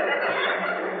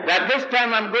 that this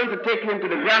time I'm going to take you into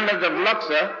the grandlands of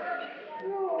Luxor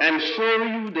and show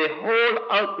you the whole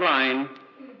outline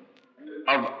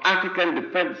of African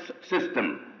defense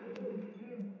system,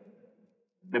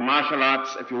 the martial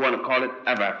arts, if you want to call it,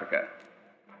 of Africa.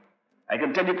 I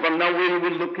can tell you from now where you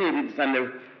will locate it. It's on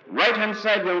the right-hand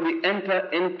side when we enter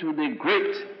into the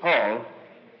great hall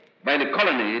by the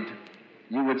colonnade.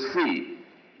 You would see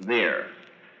there.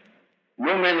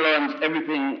 No man learns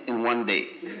everything in one day.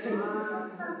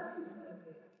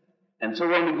 And so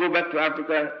when we go back to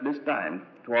Africa this time,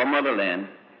 to our motherland,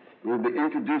 we'll be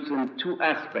introducing two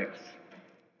aspects.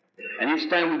 And each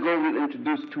time we go, we'll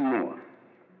introduce two more,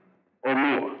 or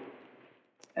more.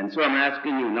 And so I'm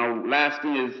asking you, now last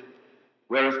thing is,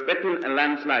 we're expecting a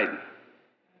landslide.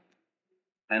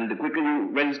 And the quicker you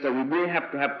register, we may have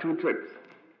to have 2 trips.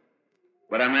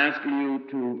 But I'm asking you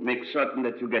to make certain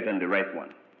that you get on the right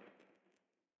one.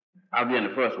 I'll be on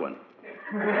the first one.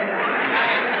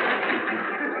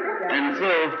 And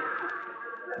so,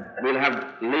 we'll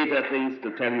have later things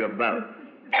to tell you about.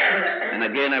 And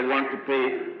again, I want to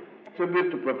pay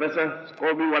tribute to Professor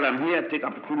Scobie while I'm here. Take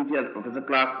opportunity, as Professor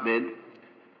Clarke did,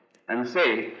 and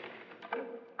say,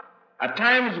 at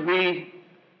times we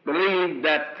believe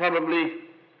that probably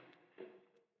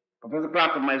Professor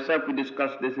Clarke and myself, we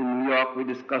discussed this in New York, we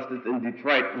discussed it in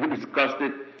Detroit, we discussed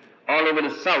it all over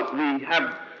the South. We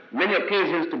have many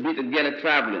occasions to be together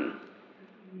traveling.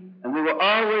 And we were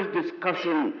always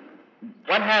discussing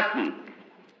what happened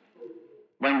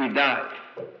when we die,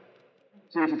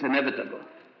 since it's inevitable.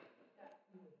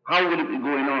 How will it be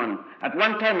going on? At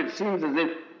one time it seems as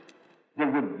if there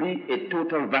would be a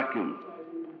total vacuum.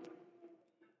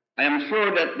 I am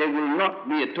sure that there will not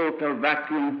be a total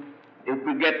vacuum if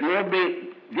we get more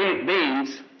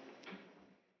veins,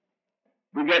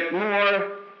 we get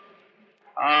more,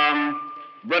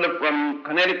 brother from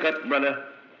Connecticut, brother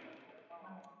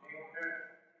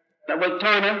Lovell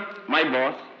Turner, my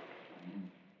boss,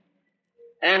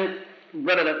 and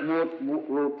brother that wrote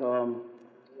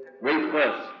Race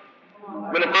First,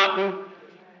 brother Martin,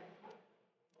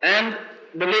 and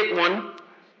the late one,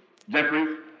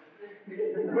 Jeffries,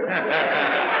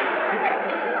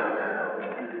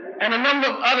 and a number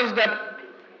of others that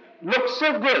look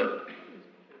so good.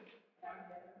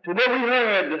 Today we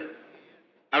heard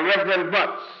a Reverend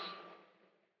Butts.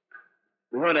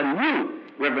 We heard a new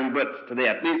Reverend Butts today.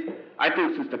 At least I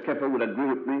think Sister Kefa would agree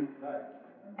with me.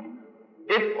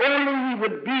 If only he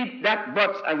would be that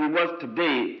Butts as he was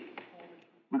today,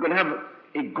 we could have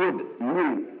a good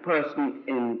new person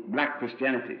in black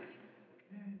Christianity.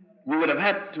 You would have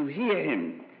had to hear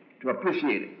him to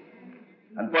appreciate it.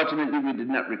 Unfortunately, we did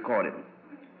not record it.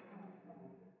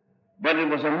 But it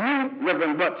was a new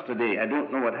Reverend Butts today. I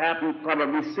don't know what happened.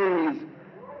 Probably Sings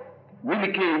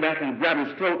really came back and grabbed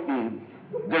his throat and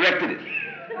directed it.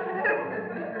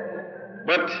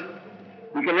 But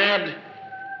we can add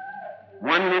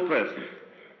one more person.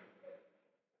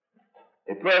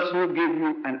 A person who gives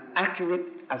you an accurate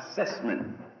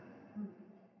assessment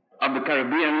of the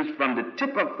Caribbeans from the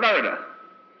tip of Florida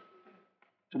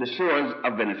to the shores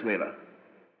of Venezuela.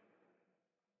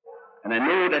 And I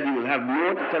know that he will have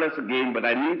more to tell us again, but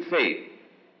I need say,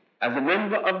 as a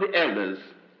member of the elders,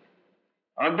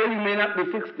 although you may not be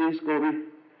 60, Scobie,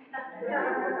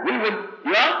 we would,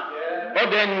 yeah? Oh,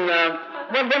 then,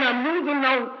 well, then I'm losing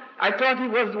now. I thought he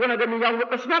was one of them young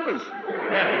whippersnappers.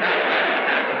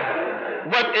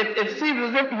 But it seems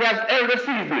as if he has elder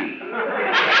seasoning.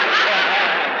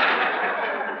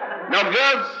 Now,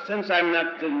 girls, since I'm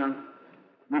not,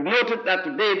 we've noted that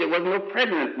today there was no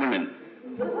pregnant women.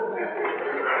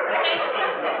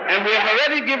 And we have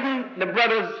already given the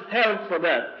brothers help for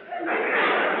that.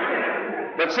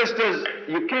 But sisters,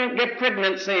 you can't get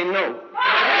pregnant saying no.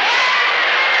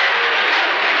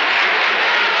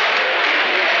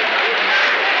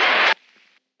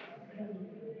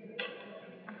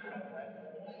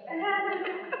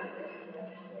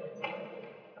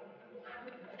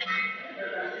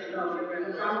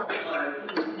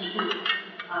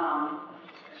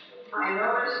 I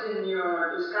noticed in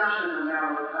your discussion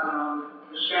about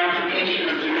the stratification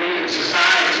of Jamaican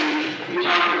society, you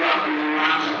talked about the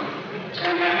mulatto,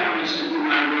 and that happens to be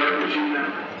my work, as you know.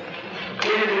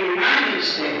 In the United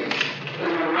States, the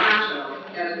mulatto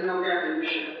has no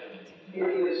definition. It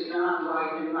is not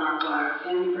white and not black,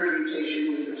 any permutation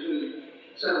in between.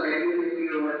 So that if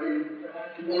you are in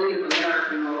Native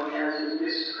American, or as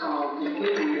this is called, the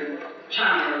Indian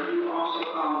child, you also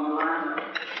call mulatto.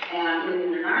 And in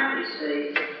the United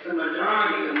States, the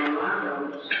majority of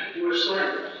mulattoes were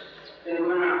slaves. They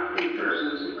were not free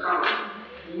persons of color.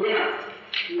 Yet,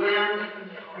 when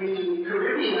the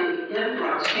Caribbean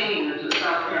influx came into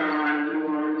South Carolina, New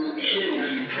Orleans, and Virginia,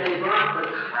 they brought the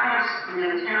class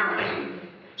mentality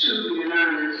to the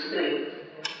United States.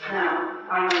 Now,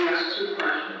 I want to ask two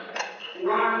questions.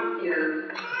 One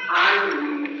is, I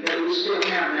believe that we still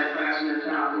have that class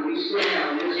mentality. We still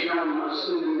have this young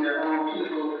assuming that all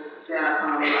people that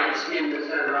are light-skinned,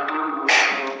 etc., are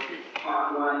mulatto, part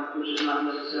white, which is not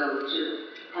necessarily true.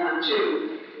 And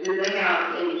two, do they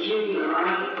have a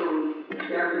genealogical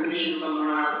definition for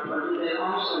mulatto, or do they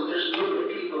also just look at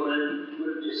people and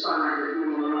would decide that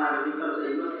you're mulatto because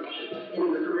they look at you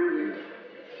in the Caribbean?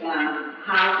 And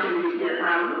how can we get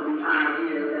out of the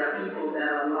idea that people that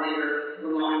are lighter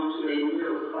belong to a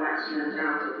middle-class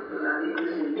mentality? Because I think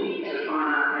this impedes upon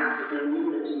our African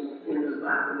unity in the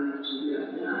black community here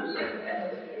in the United States.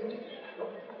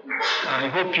 I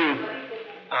hope you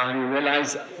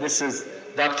realize this is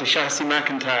Dr. Shasi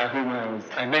McIntyre, whom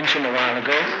I mentioned a while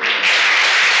ago.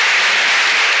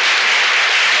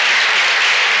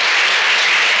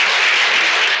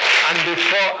 And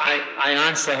before I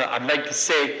answer her, I'd like to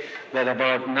say that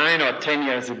about 9 or 10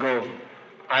 years ago,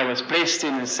 I was placed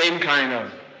in the same kind of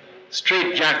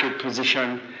straitjacket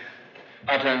position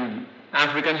at an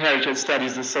African Heritage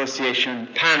Studies Association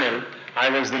panel. I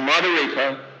was the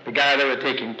moderator, the guy they were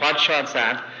taking pot shots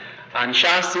at, and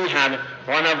Shasi had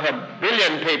one of her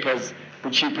brilliant papers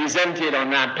which she presented on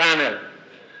that panel.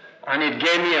 And it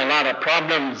gave me a lot of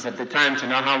problems at the time to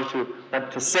know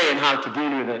what to say and how to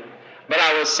deal with it. But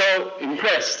I was so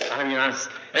impressed, I mean, as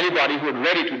anybody who had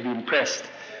read it would be impressed,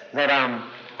 that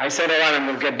I said, oh, well, I'm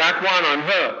going to get back one on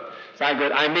her. So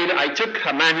I took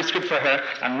her manuscript for her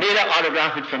and made her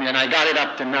autograph it for me, and I got it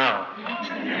up to now.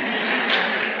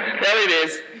 There it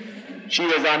is. She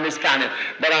was on this panel.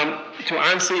 But to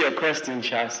answer your question,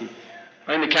 Shasi,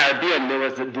 in the Caribbean, there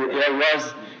was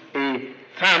a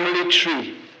family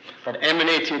tree that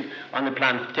emanated on the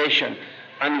plantation.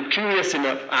 And curious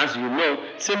enough, as you know,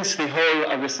 since the whole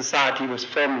of the society was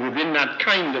formed within that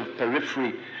kind of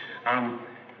periphery,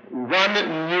 one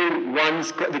knew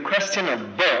the question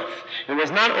of birth. It was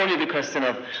not only the question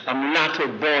of a mulatto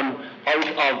born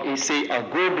out of, say, a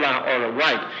Gobelin or a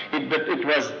white, but it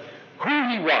was who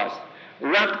he was,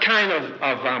 what kind of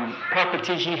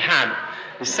property he had,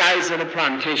 the size of the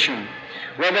plantation,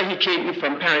 whether he came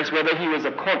from Paris, whether he was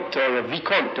a comte or a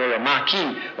vicomte or a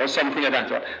marquis or something like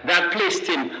that. That placed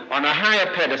him on a higher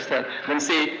pedestal than,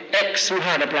 say, X, who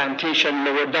had a plantation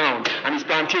lower down, and his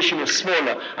plantation was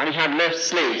smaller, and he had less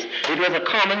slaves. It was a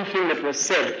common thing that was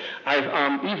said,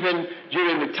 even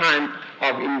during the time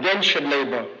of indentured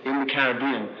labor in the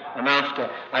Caribbean and after.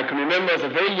 I can remember as a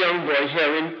very young boy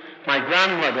hearing my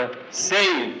grandmother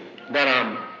saying that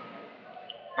on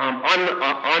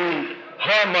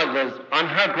her mother's, on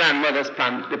her grandmother's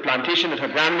the plantation that her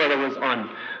grandmother was on,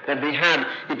 that they had,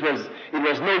 it was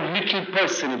no little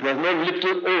person, it was no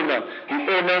little owner. The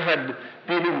owner had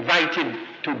been invited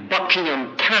to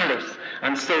Buckingham Palace,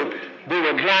 and so they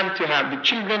were glad to have the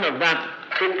children of that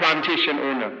plantation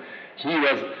owner. He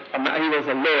was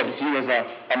a lord. He was a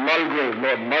Mulgrave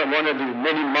lord, one of the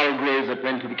many Mulgraves that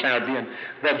went to the Caribbean.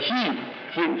 But he,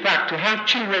 in fact, to have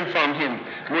children from him,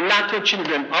 mulatto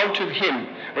children out of him,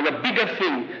 was a bigger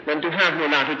thing than to have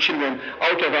mulatto children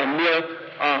out of a mere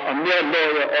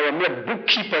lawyer or a mere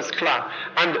bookkeeper's clerk.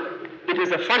 And it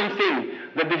is a funny thing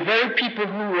that the very people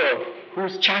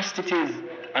whose chastity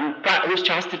and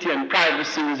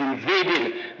privacy was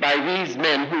invaded by these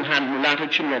men who had mulatto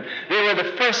children, they were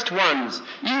the first ones,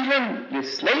 even the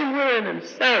slave women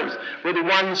themselves, were the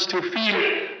ones to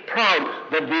feel proud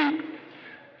that the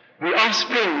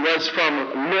offspring was from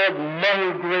Lord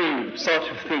Mulgrave sort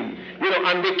of thing,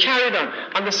 and they carried on.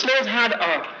 And the slaves had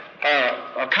a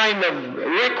kind of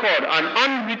record, an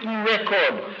unwritten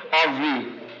record of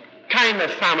the kind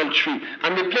of family tree,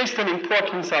 and they placed an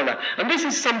importance on that. And this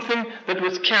is something that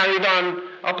was carried on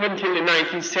up until the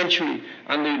 19th century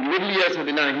and the middle years of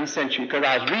the 19th century, because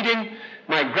I was reading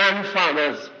my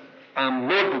grandfather's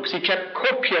notebooks. He kept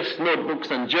copious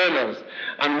notebooks and journals,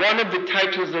 and one of the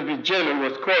titles of his journal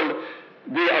was called,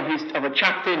 of a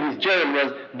chapter in his journal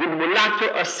was The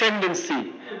Mulatto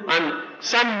Ascendancy. And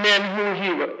some men who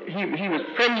he was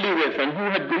friendly with and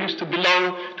who used to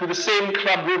belong to the same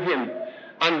club with him,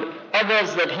 and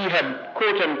others that he had,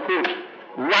 quote-unquote,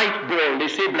 white-balled, they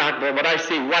say black-balled, but I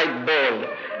say white-balled,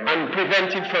 and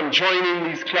prevented from joining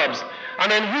these clubs.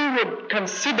 And then he would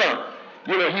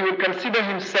consider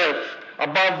himself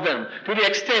above them, to the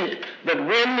extent that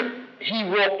when he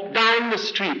walked down the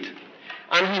street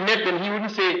and he met them, he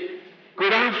wouldn't say,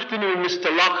 "Good afternoon, Mr.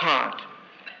 Lockhart."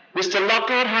 Mr.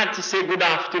 Lockhart had to say good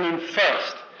afternoon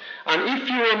first. And if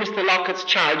you were Mr. Lockhart's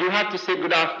child, you had to say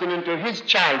good afternoon to his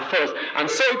child first. And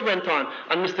so it went on.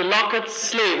 And Mr. Lockhart's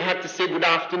slave had to say good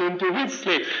afternoon to his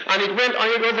slave. And it went on.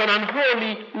 It was an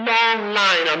unholy, long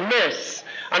line, a mess.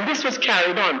 And this was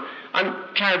carried on. And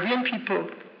Caribbean people,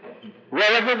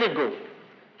 wherever they go,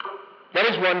 that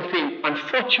is one thing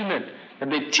unfortunate, that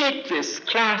they take this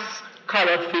class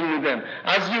color thing with them.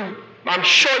 I'm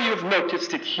sure you've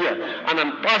noticed it here, and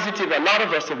I'm positive a lot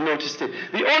of us have noticed it.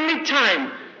 The only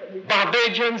time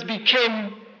Barbadians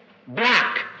became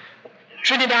black,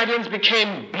 Trinidadians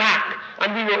became black,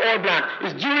 and we were all black,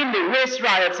 is during the race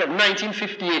riots of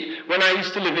 1958, when I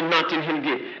used to live in Notting Hill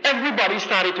Gate. Everybody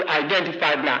started to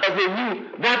identify black, because they knew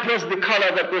that was the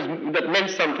color that meant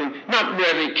something, not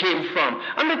where they came from.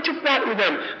 And they took that with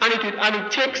them, and it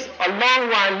takes a long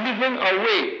while living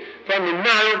away from the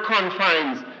narrow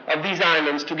confines of these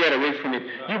islands to get away from it.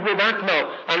 You go back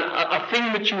now, and a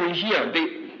thing that you will hear,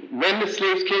 when the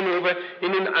slaves came over,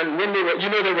 and when they were,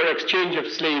 there were exchange of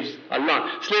slaves a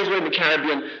lot. Slaves were in the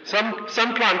Caribbean.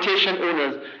 Some plantation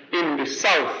owners in the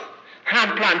South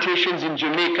had plantations in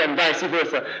Jamaica and vice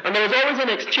versa. And there was always an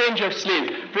exchange of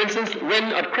slaves. For instance,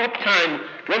 when crop time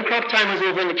was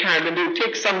over in the Caribbean, they would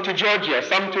take some to Georgia,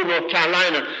 some to North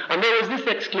Carolina, and there was this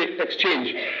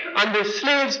exchange. And the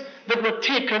slaves that were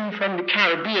taken from the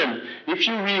Caribbean, if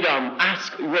you read I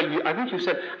think you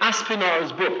said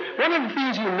Aspinall's book, one of the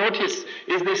things you notice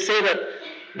is they say that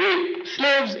the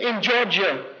slaves in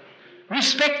Georgia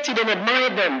respected and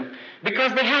admired them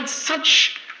because they had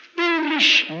such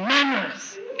English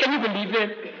manners. Can you believe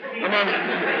it?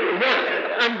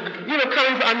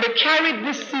 And they carried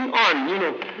this thing on,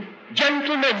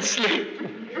 gentlemen slave.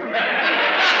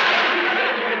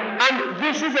 And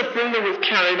this is a thing that was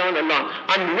carried on a lot,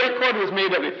 and record was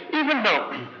made of it. Even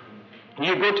now,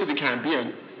 you go to the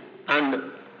Caribbean, and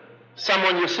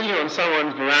you're sitting on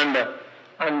someone's veranda,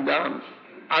 and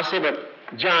I'll say, "But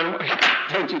John,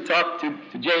 don't you talk to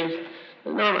James?"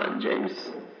 "No, man,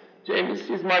 James,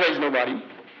 his mother is nobody."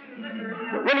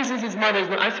 When he says his mother is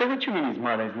nobody, I say, "What do you mean his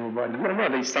mother is nobody? Your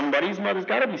mother is somebody. His mother's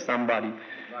got to be somebody."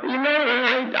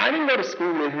 I didn't go to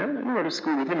school with him.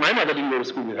 My mother didn't go to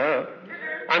school with her.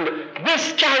 And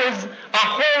this carries a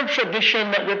whole tradition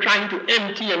that we're trying to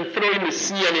empty and throw in the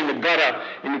sea and in the gutter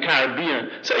in the Caribbean.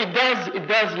 So it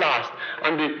does last.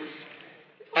 And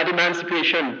at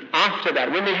emancipation, after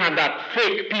that, when they had that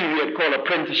fake period called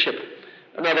apprenticeship,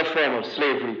 another form of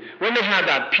slavery, when they had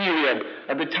that period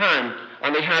at the time,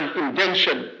 and they had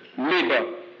indentured labor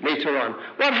later on,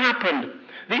 what happened?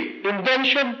 The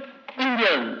indentured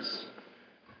Indians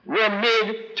were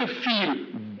made to feel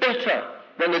better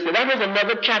when they said that was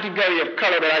another category of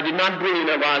color that I did not bring in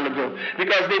a while ago,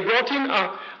 because they brought in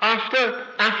after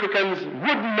Africans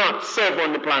would not serve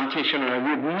on the plantation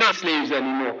and would not slaves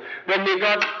anymore. When they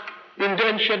got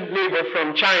indentured labor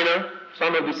from China,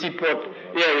 some of the seaport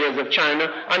areas of China,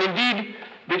 and indeed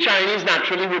the Chinese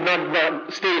naturally would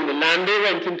not stay in the land. They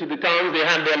went into the towns. They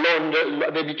had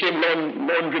their they became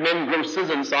laundrymen, grocers,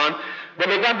 and so on. But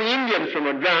they got the Indians from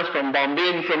Madras, from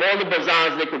Bombay, and from all the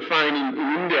bazaars they could find in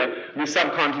India, the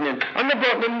subcontinent, and they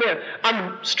brought them there.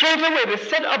 And straight away they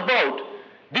set about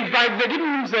divide. They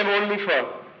didn't use them only for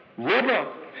labor.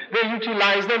 They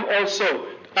utilized them also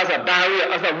as a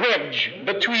barrier, as a wedge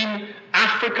between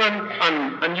African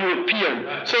and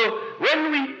European. So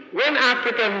when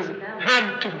Africans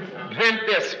had to vent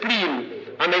their spleen,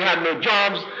 and they had no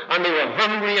jobs, and they were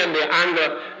hungry and their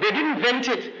anger, they didn't vent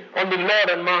it on the Lord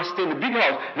and Master in the big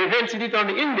house. They vented it on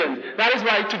the Indians. That is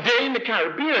why today in the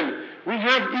Caribbean, we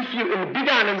have, in the big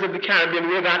islands of the Caribbean,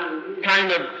 where that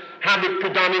kind of habit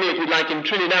predominated, like in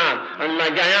Trinidad and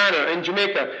like Guyana and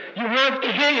Jamaica, you have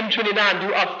today in Trinidad,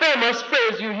 a famous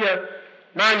phrase you hear,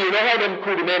 man, you know how them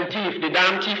could man thief, the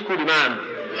damn thief could man.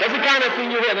 That's the kind of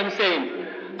thing you hear them saying.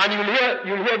 And you'll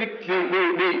hear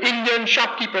the Indian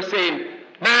shopkeeper saying,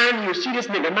 man, you see this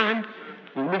nigger man?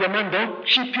 Nigger man, don't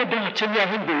cheap your daughter, you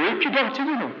have to rape your daughter,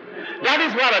 you know. That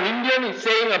is what an Indian is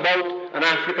saying about an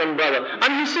African brother.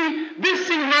 And you see, this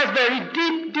thing has very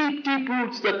deep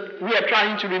roots that we are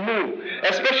trying to remove,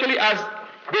 especially as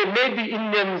they made the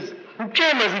Indians who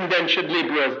came as indentured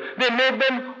laborers, they made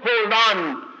them hold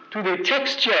on to the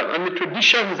texture and the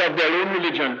traditions of their own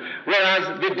religion,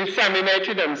 whereas they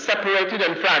disseminated and separated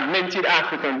and fragmented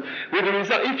Africans. With the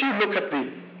result, if you look at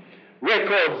the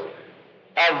records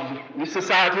of the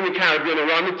society in the Caribbean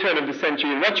around the turn of the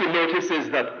century, what you notice is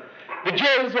that the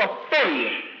jails were full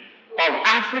of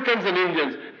Africans and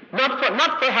Indians, not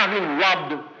for having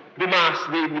robbed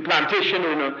the plantation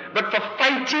owner, but for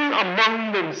fighting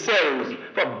among themselves,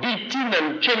 for beating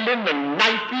and killing and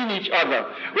knifing each other.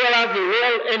 Whereas the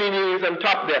real enemy is on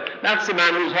top there. That's the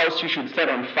man whose house you should set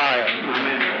on fire.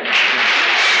 Amen.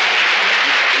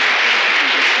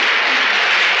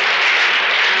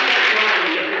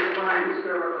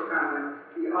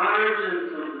 The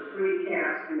origins of the free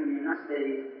caste in the United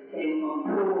States came from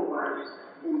poor whites,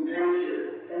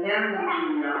 indentured, the heavenly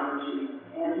genealogy,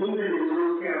 and even in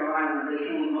North Carolina, they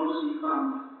came mostly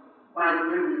from white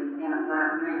women and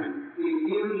black men. We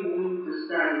really need to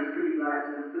study free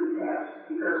blacks and free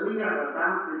caste because we have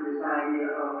adopted this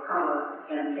idea of color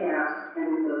and caste, and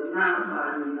it does not apply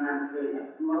in the United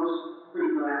States. Most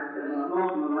free blacks and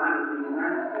most mulattoes in the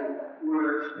United States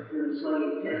were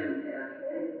enslaved peasant caste.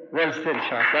 Well said,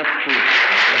 Chuck. That's true.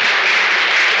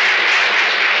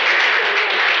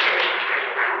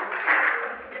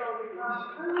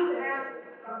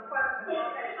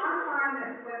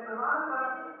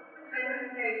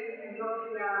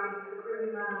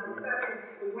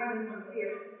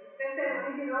 They said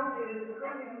when you get over there, the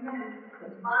Caribbean men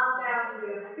bow down to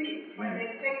their feet when they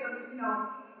take them,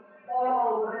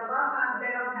 all over. And a lot of times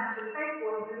they don't have to pay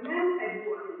for it, the men pay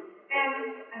for it. And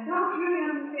I don't really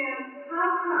understand how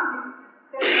come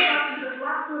that the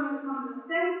black women come to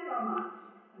stay so much.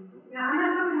 Now, I'm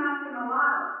not talking about in a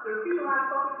lot. There are people I've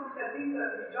spoken to said these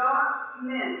are dark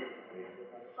men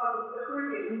of the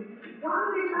Caribbean. Why do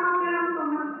they bow down so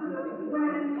much to the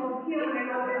women or kill when they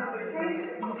go there on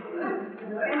vacation?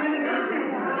 And then another thing,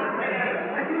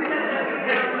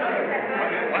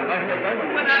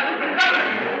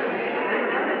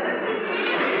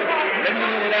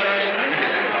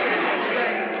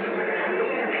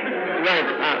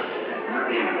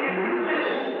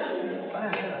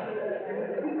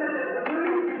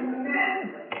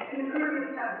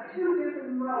 two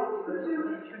different roles. Could you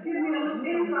give me a little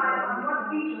insight on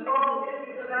what each role is?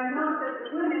 Because I know that the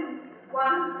women,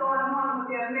 what's going on with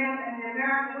their men and the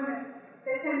American women,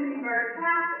 they tend to be very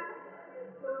passive.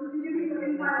 So could you give me some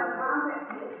insight on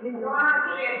why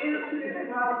there is two different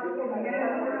roles between the men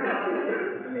and the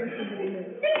women?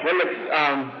 Well, look,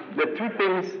 the two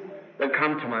things that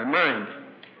come to my mind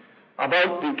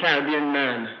about the Caribbean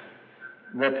man,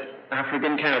 that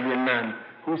African Caribbean man,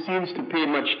 who seems to pay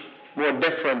much more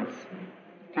deference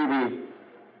to the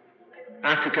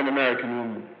African American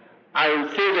woman. I will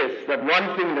say this, that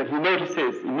one thing that he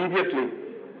notices immediately,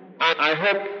 and I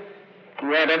hope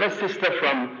whatever sister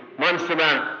from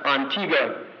Montserrat,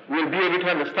 Antigua, will be able to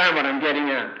understand what I'm getting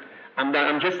at. And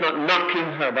I'm just not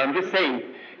knocking her, but I'm just saying,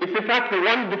 it's the fact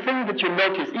that the thing that you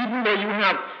notice, even though you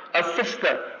have a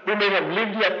sister who may have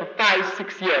lived here for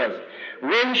 5-6 years,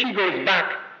 when she goes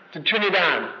back to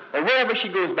Trinidad, or wherever she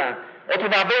goes back, or to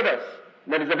Barbados,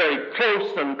 that is a very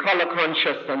close and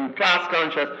color-conscious and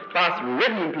class-conscious,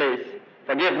 class-ridden place.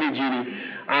 Forgive me, Jeannie.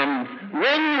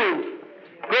 When you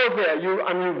go there,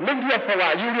 and you've lived here for a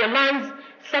while, you realize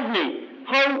suddenly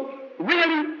how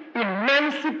really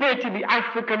emancipated the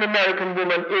African-American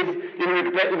woman is in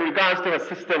regards to her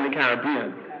sister in the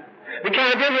Caribbean. The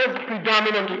Caribbean was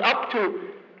predominantly, up to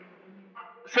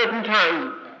certain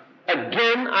times,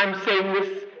 again, I'm saying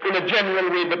this in a general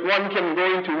way, but one can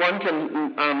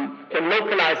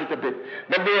localize it a bit.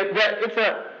 But it's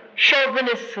a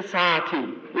chauvinist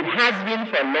society. It has been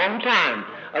for a long time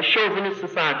a chauvinist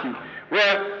society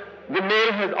where the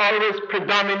male has always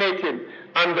predominated,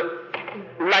 and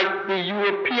like the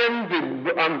European, the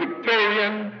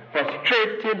Victorian,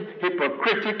 frustrated,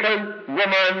 hypocritical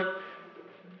woman,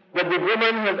 that the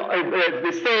woman has,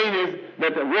 the saying is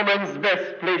that a woman's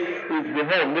best place is the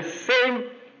home. The same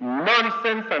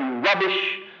nonsense and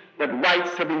rubbish that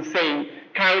whites have been saying.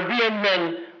 Caribbean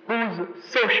men whose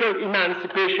social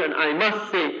emancipation, I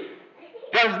must say,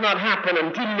 does not happen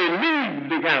until they leave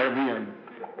the Caribbean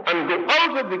and go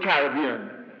out of the Caribbean.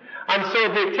 And so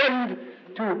they tend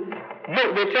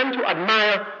to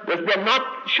admire that they're not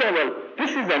sure, well,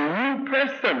 this is a new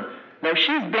person. Now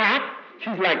she's black,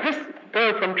 she's like this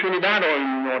girl from Trinidad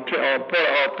or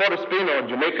Port of Spain or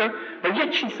Jamaica, but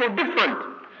yet she's so different.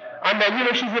 And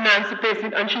she's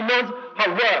emancipated and she knows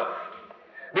her worth.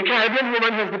 The Caribbean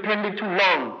woman has depended too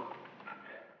long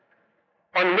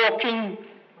on walking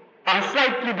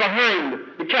slightly behind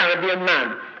the Caribbean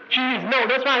man.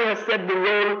 That's why I said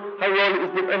her role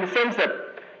is different in the sense that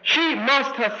she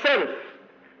must herself,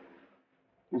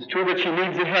 it's true that she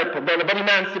needs the help of but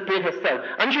emancipate herself.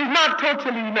 And she's not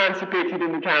totally emancipated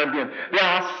in the Caribbean. There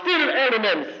are still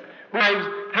elements who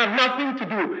have nothing to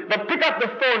do but pick up the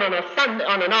phone on a Sunday,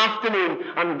 on an afternoon,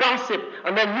 and gossip,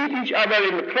 and then meet each other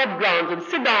in the club grounds and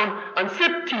sit down and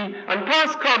sip tea and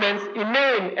pass comments,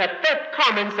 inane, effect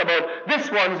comments about this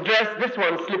one's dress, this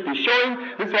one's slip is showing,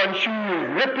 this one's shoe is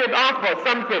ripped off or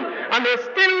something. And they're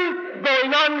still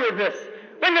going on with this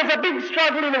when there's a big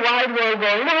struggle in the wide world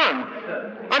going on.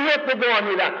 And yet they go on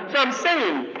with that. So I'm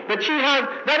saying that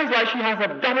that is why she has a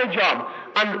double job.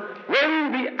 And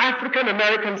when the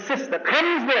African-American sister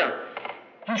comes there,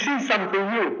 he sees something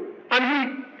new. And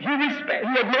he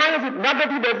admires it, not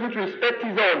that he doesn't respect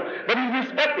his own, but his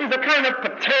respect is a kind of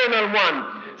paternal one.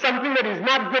 Something that is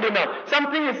not good enough.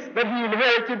 Something that he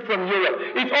inherited from Europe.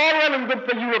 It's all well and good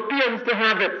for Europeans to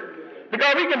have it,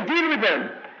 because we can deal with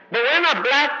them. But when a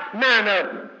black man,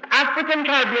 an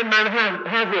African-Caribbean man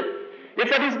has it, it's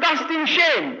a disgusting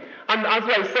shame. And as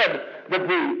I said, that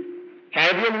the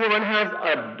Caribbean woman has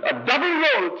a double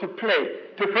role to play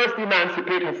to first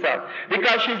emancipate herself.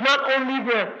 Because she's not only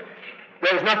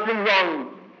there's nothing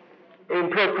wrong in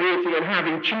procreating and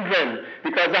having children,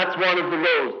 because that's one of the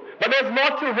roles. But there's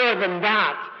more to her than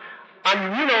that.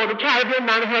 And the Caribbean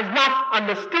man has not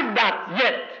understood that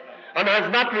yet, and has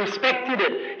not respected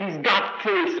it. He's got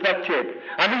to respect it.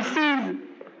 And he sees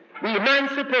the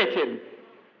emancipated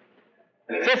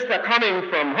sister coming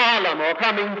from Harlem or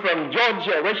coming from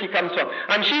Georgia, where she comes from,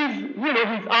 and he's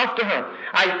after her.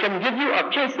 I can give you a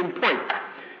case in point.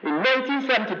 In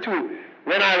 1972,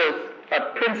 when I was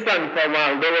at Princeton for a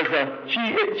while, there was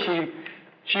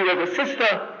she was a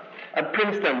sister at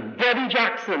Princeton, Debbie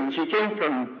Jackson. She came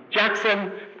from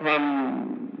Jackson,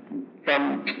 from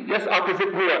just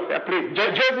opposite New York, a place,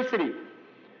 Jersey City.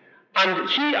 And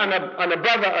she and a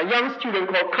brother, a young student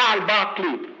called Carl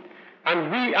Barkley.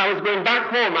 And I was going back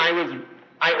home. I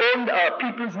owned a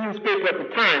People's newspaper at the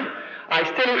time.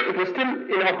 It was still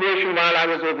in operation while I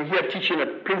was over here teaching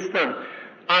at Princeton.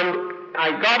 And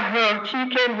I got her, she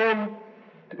came home,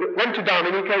 went to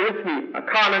Dominica with me,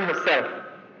 Carl and herself.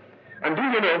 And do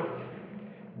you know,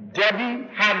 Debbie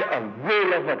had a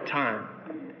whale of a time.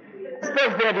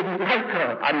 Sisters there didn't like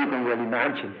her, I didn't even really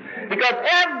imagine. Because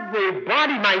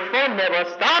everybody, my phone never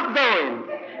stopped going.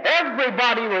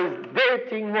 Everybody was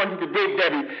dating, wanting to date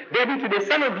Debbie. Debbie, today,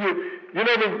 some of you, the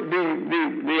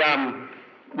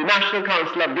National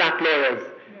Council of Black Lawyers,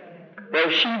 well,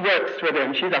 she works for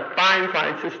them. She's a fine,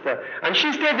 fine sister. And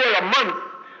she stayed there a month.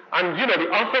 And, the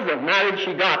offers of marriage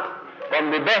she got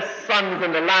from the best sons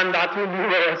in the land are too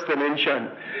numerous to mention.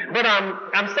 But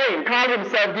I'm saying, Carl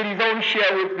himself did his own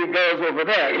share with the girls over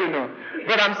there,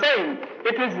 But I'm saying,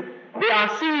 they are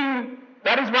seeing,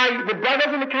 that is why the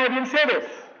brothers in the Caribbean say this,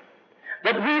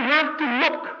 that we have to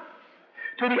look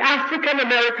to the African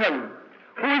American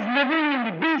who is living in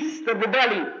the beast of the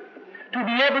belly to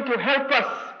be able to help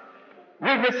us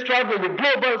with the struggle, the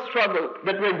global struggle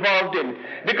that we're involved in.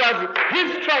 Because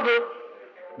his struggle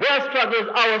Their struggle is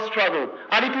our struggle.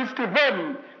 And it is to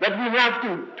them that we have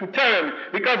to turn,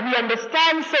 because we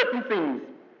understand certain things.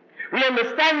 We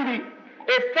understand the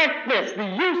effectiveness, the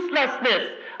uselessness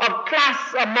of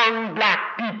class among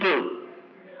black people.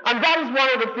 And that is one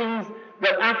of the things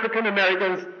that African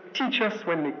Americans teach us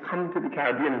when they come to the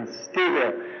Caribbean and stay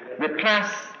there. The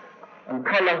class and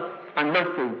color and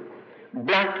nothing.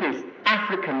 Blackness,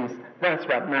 Africanness, that's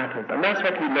what matters. And that's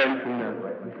what we learn from them.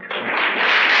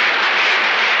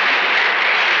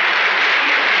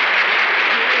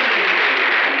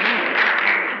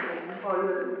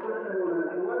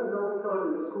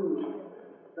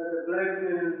 The black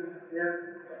men,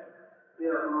 the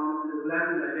black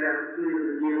men that have slaves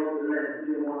to give up the land,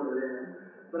 give on the land.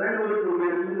 But I know it from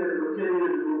when that were 10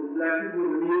 years ago, black people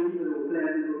were main people that were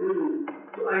planting for buildings.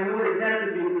 So I know it had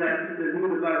to be black people that knew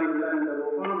the value of the land that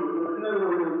were farmers. So in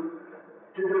other words,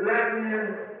 did the black men,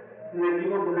 when they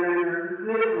give up the land after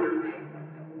slavery,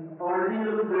 or did he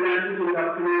look at the land to the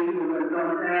opportunity when it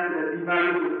comes after that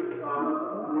devalued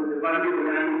the value of the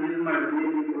land in his mind,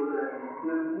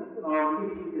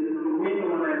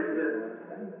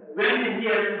 when did he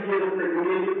actually give us like a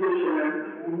major portion and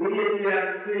immediately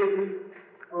after slavery,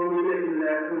 or immediately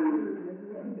after?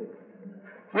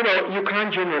 You know, you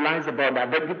can't generalize about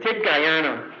that, but you take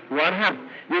Guyana, what happened?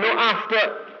 You know, after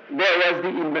there was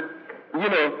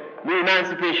the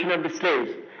emancipation of the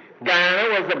slaves,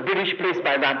 Guyana was a British place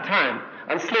by that time,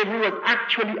 and slavery was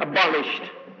actually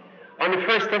abolished on the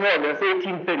 1st of August,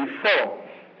 1834.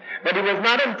 But it was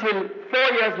not until 4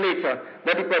 years later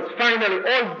that it was finally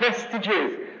all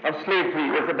vestiges of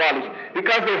slavery was abolished,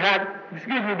 because they had,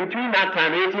 between that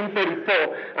time,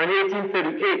 1834 and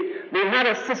 1838, they had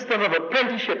a system of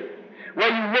apprenticeship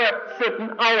where you worked certain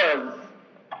hours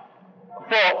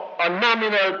for a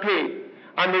nominal pay,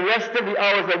 and the rest of the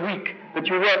hours a week that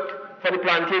you worked for the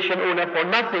plantation owner for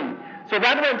nothing. So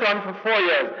that went on for 4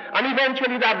 years, and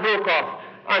eventually that broke off,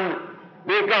 and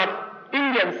they got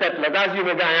Indian settlers. As you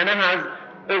know, Guyana has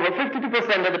over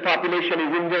 52% of the population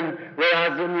is Indian,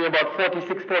 whereas only about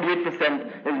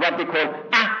 46-48% is what they call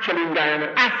actually in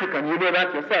Guyana African. You know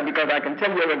that yourself, because I can tell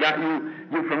you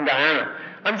you're from Guyana.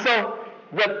 And so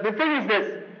the thing is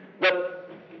this, that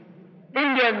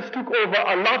Indians took over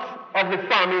a lot of the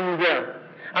farming there,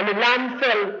 and the land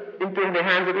fell into the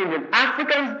hands of Indians.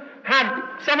 Africans had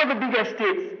some of the big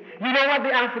estates. You know what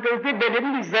the Africans did? They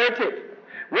didn't desert it.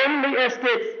 When the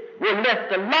estates were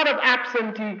left, a lot of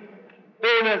absentee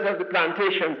owners of the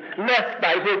plantations left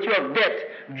by virtue of debt,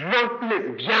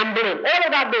 drunkenness, gambling, all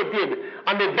of that they did,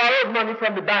 and they borrowed money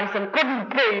from the banks and couldn't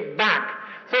pay it back.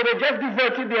 So they just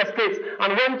deserted their estates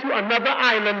and went to another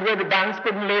island where the banks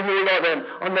couldn't lay hold on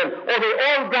them. Or they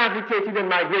all gravitated and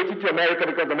migrated to America,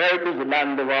 because America is the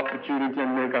land of opportunity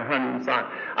and make a honey and so on.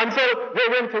 And so they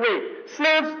went away.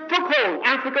 Slaves took hold,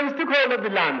 Africans took hold of the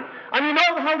land. And you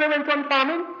know how they went on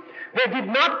farming? They did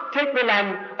not take the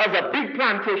land as a big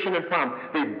plantation and farm.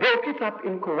 They broke it up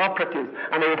in cooperatives,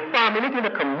 and they were farming it in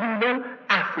a communal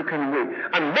African way.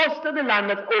 And most of the land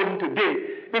that's owned today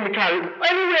in the Caribbean,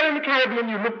 anywhere in the Caribbean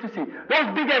you look to see,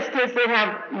 those big estates they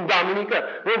have in Dominica,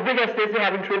 those big estates they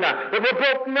have in Trinidad, they were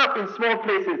broken up in small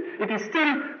places. It is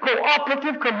still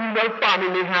cooperative communal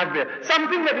farming they have there.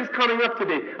 Something that is coming up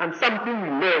today, and something we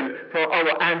learned from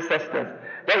our ancestors.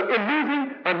 They were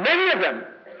losing, and many of them,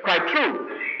 quite true.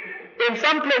 In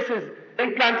some places,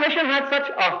 the plantation had such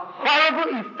a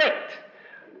horrible effect,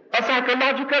 a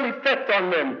psychological effect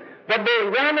on them, that they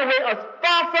ran away as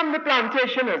far from the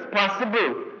plantation as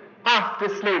possible after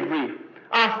slavery,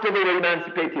 after they were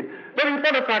emancipated. But in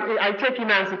point of fact, I take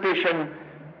emancipation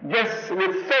just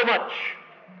with so much,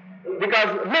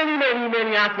 because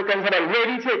many Africans had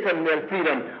already taken their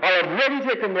freedom, or had already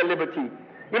taken their liberty.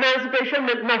 Emancipation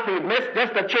meant nothing. It meant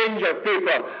just a change of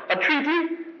paper. A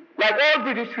treaty, like all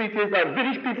British treaties, are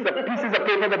British pieces of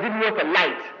paper that didn't worth a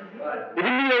light. It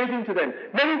didn't mean anything to them.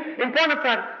 In point of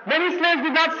fact, many slaves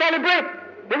did not celebrate.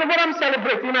 Look at what I'm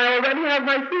celebrating. I already have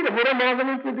my freedom. What am I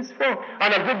going to do this for?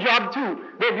 And a good job too.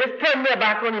 They just turned their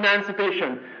back on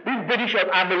emancipation. These British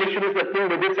abolitionists that think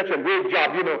they did such a great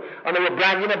job, and they were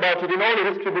bragging about it in all the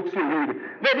history books you read.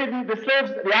 They didn't. The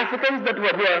slaves, the Africans that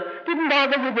were here, didn't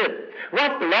bother with it.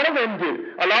 What a lot of them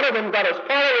did, a lot of them got as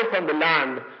far away from the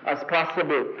land as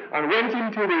possible and went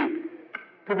into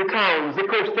the towns, the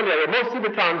coastal area. Most of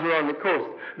the towns were on the coast.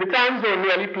 The towns were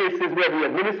merely places where the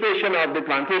administration of the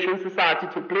plantation society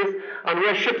took place, and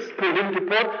where ships pulled into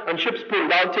port and ships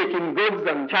pulled out, taking goods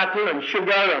and cattle and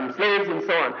sugar and slaves and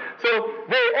so on. So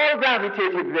they all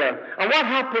gravitated there. And what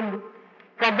happened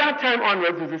from that time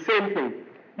onwards was the same thing.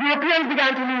 Europeans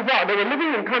began to move out. They were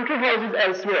living in country houses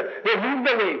elsewhere. They moved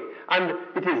away. And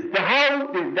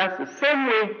that's the same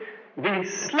way the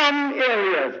slum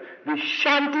areas, the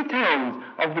shanty towns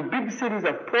of the big cities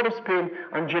of Port of Spain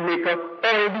and Jamaica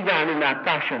all began in that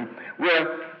fashion, where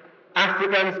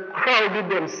Africans crowded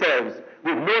themselves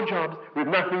with no jobs, with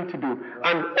nothing to do.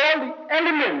 And all the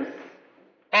elements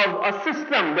of a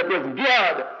system that was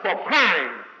geared for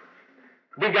crime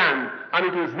began. And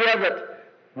it was there that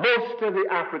most of the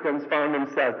Africans found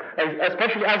themselves,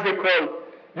 especially as they call,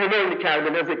 in the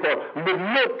Caribbean, as they call the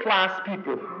low-class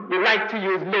people. They like to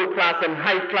use low class and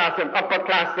high class and upper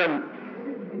class and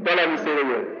don't let me say the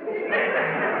word.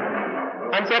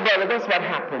 And so, brother, that's what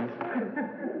happened.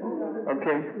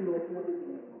 Okay?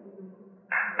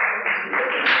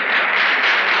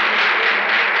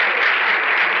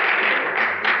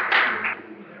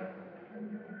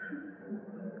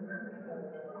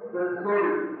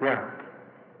 Yeah.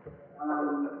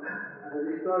 As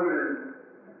a historian,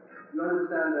 you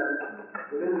understand that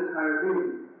within the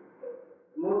Caribbean,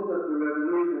 most of the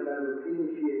revolution that was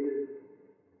initiated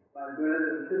by brothers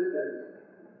and sisters,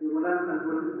 they were not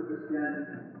converted to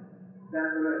Christianity.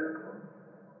 That's correct.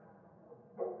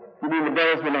 You mean the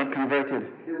brothers were not converted?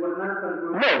 They were not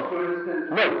converted. No. For instance,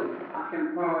 no. I can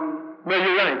found. No,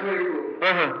 you're right. Okay?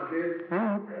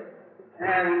 Mm-hmm.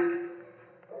 And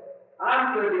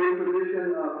after the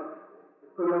imposition of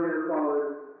colonial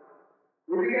powers,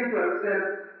 we began to accept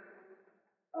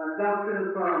a doctrine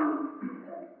from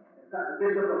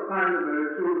Bishop of Canterbury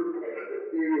to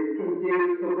the King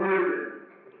James conversion.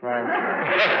 Right.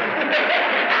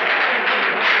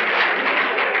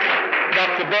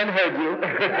 Dr. Ben heard you.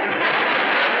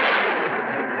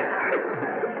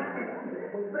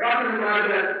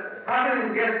 Having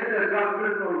ingested a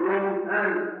doctrine from Rome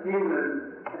and England,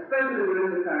 especially within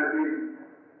the Caribbean,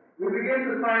 we begin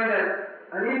to find that,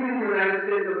 and even in the United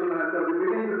States of America, we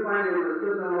begin to find there was a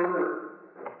certain amount of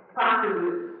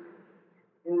passiveness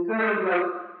in terms of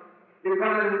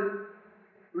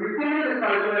retaining the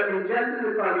culture, ingesting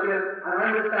the culture, and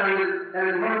understanding that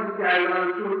it must be carried on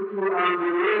through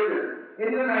duration. In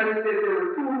the United States, there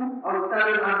were two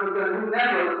outstanding Africans who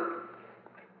never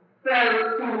fell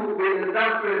to the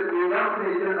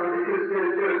indoctrination of the Christian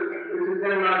Church, which is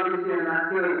Leonard Jeffries and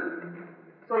NatCave.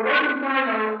 So what we find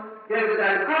out, there's a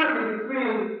dichotomy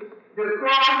between the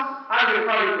cross and the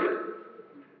culture.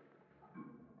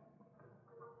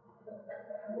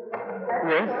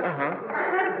 Yes,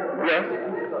 Yes.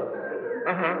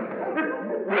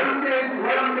 What I'm saying in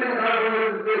other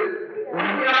words is this.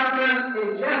 When the African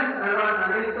ingests and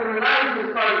internalize his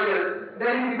culture,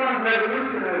 then he becomes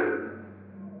revolutionary.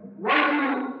 Once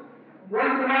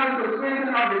you have the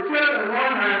persuasion of the church on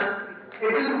one hand,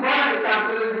 it isn't bad the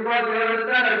capitalists because they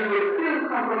understand that you will still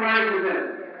compromise with them.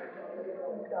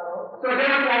 So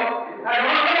therefore, at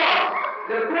all costs,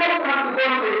 the poor have to go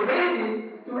to a lady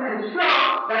to ensure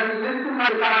that he listens to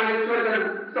the Catholic Church and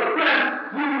suppress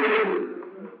Judaism.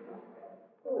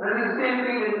 And the same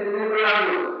thing in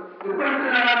Nicaragua. The question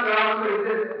I have to ask is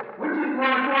this: which is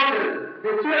more important,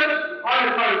 the church or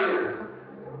the culture?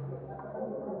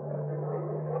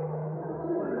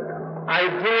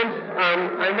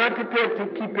 I'm not prepared to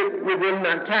keep it within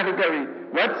that category.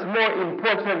 What's more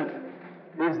important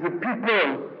is the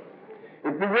people.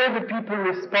 It's the way the people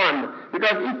respond.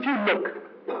 Because if you look,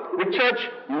 the church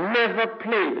never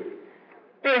played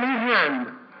any hand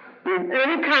in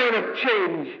any kind of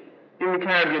change in the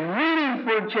Caribbean.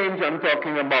 Meaningful change I'm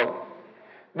talking about.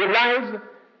 The lives,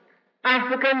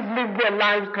 Africans lived their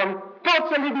lives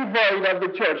totally devoid of the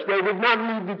church. They did not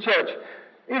leave the church.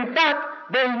 In fact,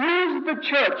 they used the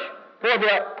church for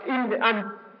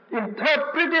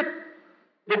interpreted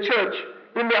the church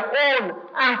in their own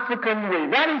African way.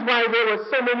 That is why there were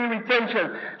so many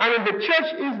retentions. And the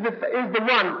church is the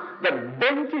one that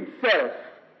bent itself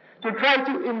to try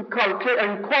to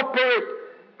incorporate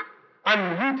and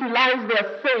utilize their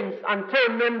saints and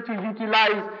turn them to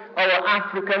utilize our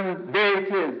African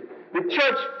deities. The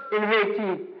church in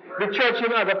Haiti, the church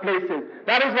in other places.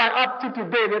 That is why up to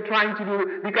today they're trying to do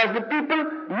it, because the people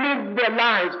live their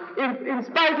lives in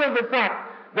spite of the fact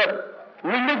that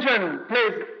religion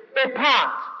plays a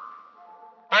part.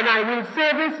 And I will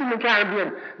say this in the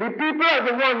Caribbean: the people are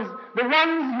the ones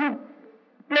who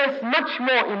place much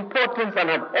more importance and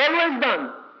have always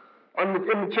done in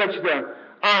the church there.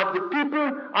 The people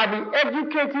are the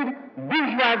educated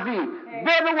bourgeoisie.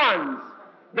 They're the ones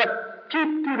that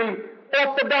keep to the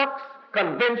orthodox,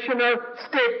 conventional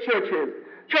state churches.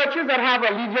 Churches that have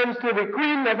allegiance to the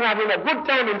Queen that's having a good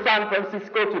time in San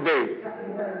Francisco today.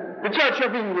 The Church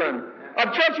of England. A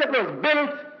church that was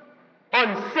built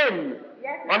on sin.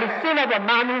 On the sin of a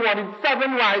man who wanted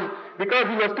 7 wives because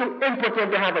he was too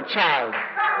impotent to have a child.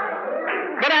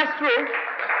 But that's true.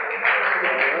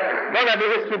 Don't let the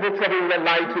history books of England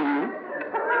lie to you.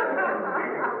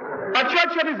 A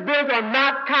church that is built on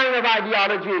that kind of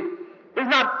ideology is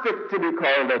not fit to be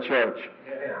called a church.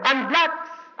 And blacks,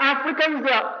 Africans,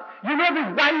 you know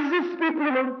the wisest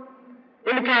people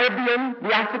in the Caribbean,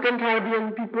 the African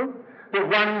Caribbean people, the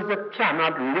ones that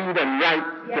cannot read and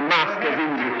write the master's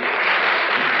English.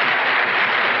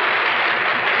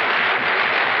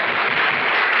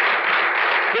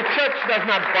 The church does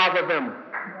not bother them.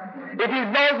 It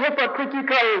is those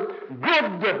hypocritical,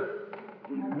 good,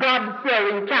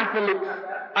 God-fearing Catholics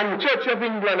and Church of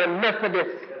England and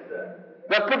Methodists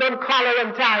that put on collar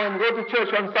and tie and go to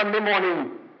church on Sunday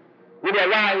morning with their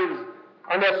wives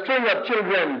and a string of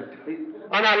children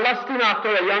and are lusting after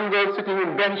a young girl sitting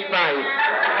in bench 5.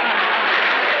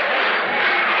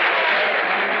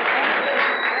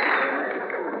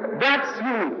 That's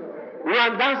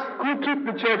who keep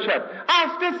the church up.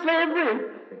 After slavery,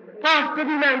 after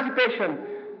the emancipation,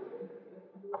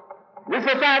 the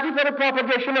Society for the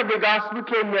Propagation of the Gospel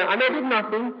came there, and they did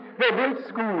nothing. They built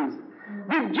schools.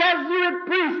 The Jesuit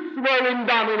priests were in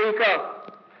Dominica.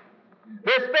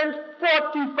 They spent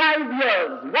 45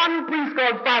 years. One priest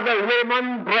called Father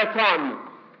Raymond Breton.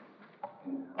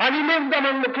 And he lived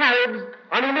among the Caribs,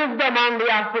 and he lived among the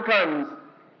Africans.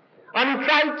 And he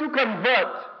tried to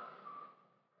convert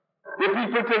the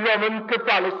people to Roman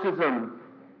Catholicism.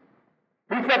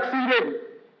 He succeeded.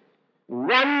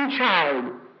 One child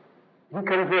he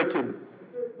converted.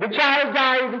 The child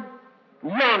died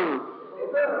young.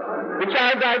 The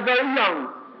child died very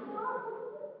young.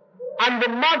 And the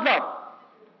mother,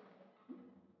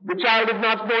 the child did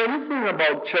not know anything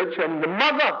about church, and the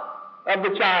mother of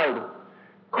the child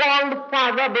called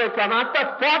Father Breton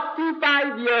after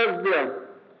 45 years there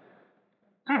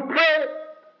to pray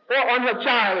on her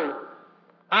child,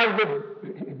 as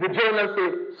the journal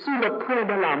says, sous le pont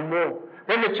de l'amour.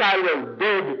 When the child was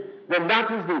dead, then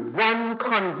that is the one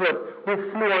convert who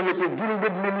flew on little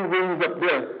gilded mini wings up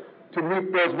there to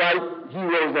meet those white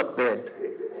heroes up there.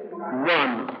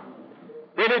 One.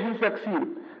 They didn't succeed.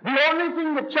 The only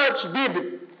thing the church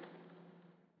did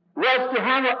was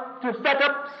to set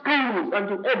up schools and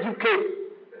to educate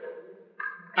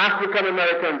African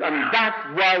Americans, and that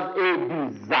was a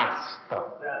disaster.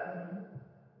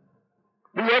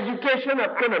 The education of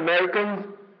African Americans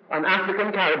and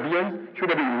African Caribbeans should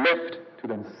have been left to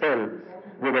themselves.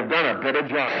 They would have done a better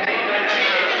job.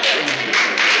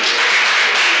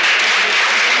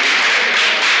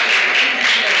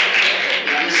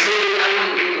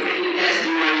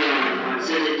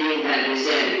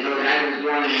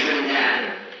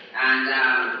 And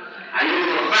I know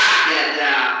for a fact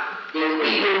that there were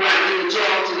people who I didn't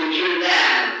talk to in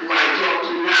Trinidad who I talk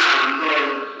to now because,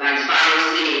 like Sparrow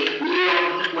said, New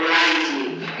York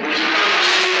morality. When you come to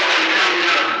New York, you come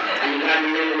up and you got to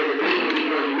live with the people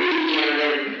because you really can't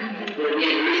live with the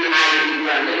reason how people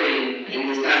are living in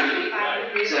this country.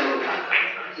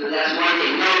 So that's one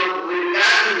thing. No, with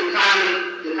regards to the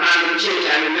Catholic Church,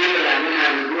 I remember that when I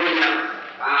was growing up,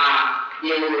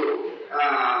 there were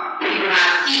people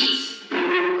had seats. People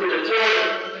who could afford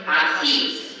it had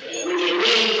seats with their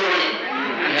names on it.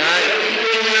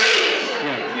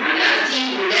 And that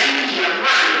seat would empty up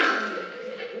front.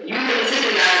 You could sit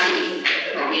in that seat.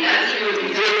 Okay, that seat was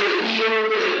reserved for the people who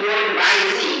could afford to buy the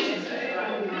seat.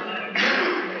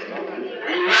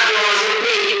 And you might also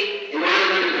pay in order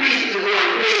for the priest to go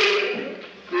and pray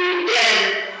for your dead,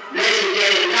 bless your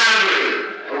dead in Calvary.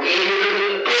 Okay, if you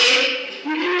couldn't pay,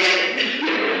 you can get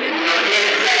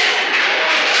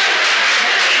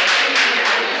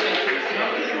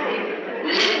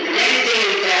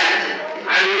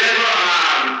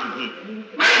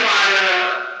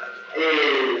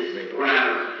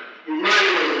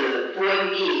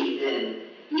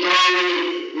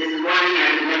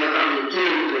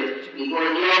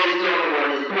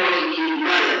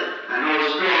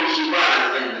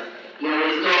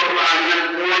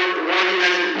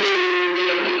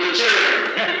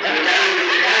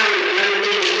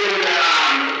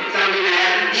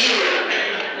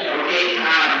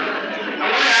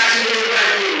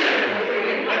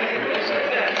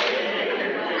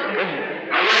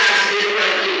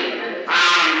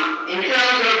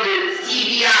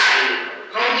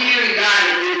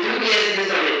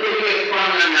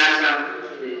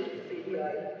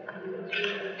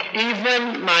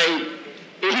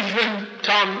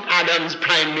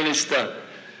Prime Minister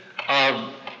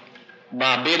of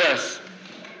Barbados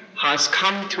has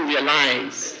come to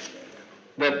realize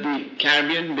that the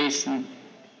Caribbean basin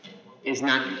is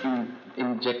not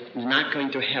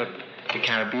going to help the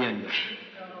Caribbean.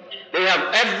 They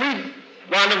have, every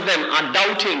one of them are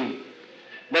doubting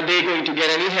that they're going to get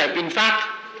any help. In fact,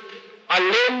 a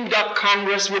lame duck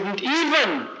Congress wouldn't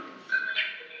even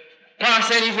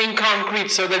pass anything concrete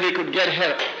so that they could get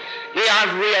help. They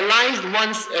have realized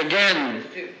once again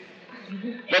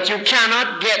that you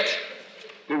cannot get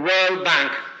the World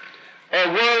Bank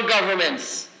or world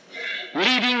governments,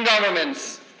 leading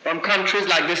governments from countries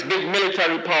like this big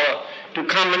military power to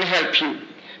come and help you.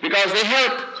 Because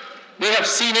they have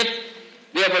seen it,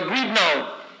 they have agreed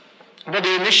now, but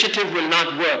the initiative will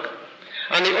not work.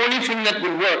 And the only thing that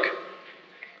will work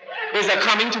is they're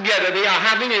coming together. They are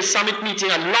having a summit meeting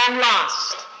at long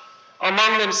last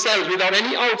among themselves without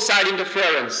any outside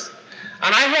interference.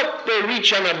 And I hope they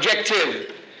reach an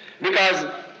objective, because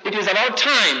it is about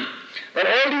time that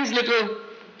all these little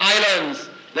islands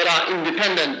that are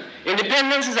independent,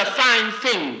 independence is a fine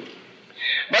thing,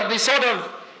 but the sort of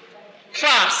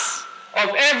farce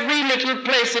of every little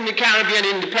place in the Caribbean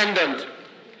independent,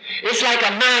 it's like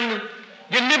a man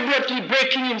deliberately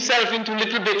breaking himself into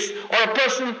little bits, or a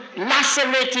person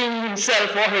lacerating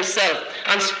himself or herself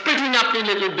and splitting up in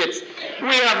little bits.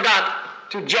 We have got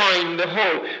to join the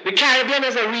whole. The Caribbean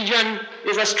as a region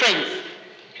is a strength.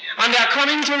 And they are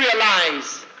coming to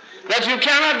realize that you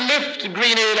cannot lift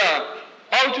Grenada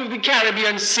out of the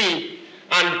Caribbean Sea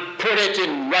and put it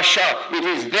in Russia. It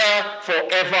is there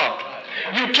forever.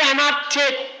 You cannot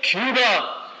take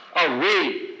Cuba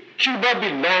away. Cuba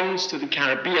belongs to the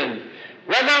Caribbean.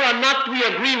 Whether or not we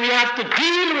agree, we have to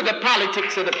deal with the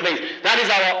politics of the place. That is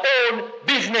our own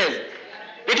business.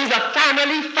 It is a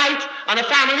family fight, and a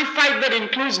family fight that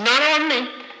includes not only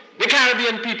the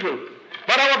Caribbean people,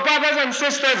 but our brothers and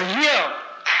sisters here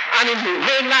and in the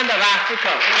mainland of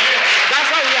Africa. That's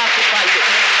how we have to fight it.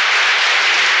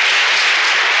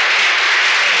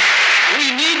 We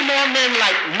need more men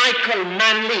like Michael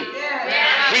Manley.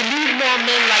 We need more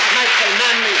men like Michael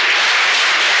Manley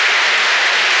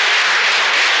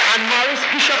and Maurice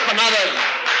Bishop and others.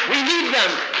 We need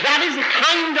them. That is the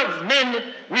kind of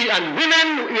men and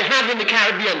women we have in the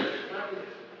Caribbean,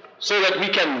 so that we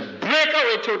can break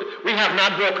away to it. We have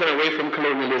not broken away from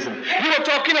colonialism. You were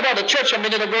talking about the church a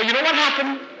minute ago. You know what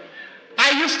happened?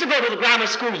 I used to go to the grammar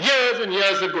school years and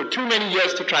years ago, too many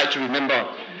years to try to remember.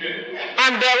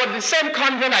 And there was the same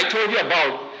convent I told you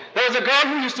about. There was a girl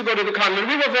who used to go to the convent.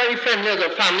 We were very friendly as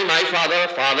a family, my father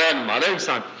and mother and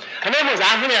son. Her name was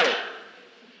Avenel.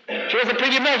 She was a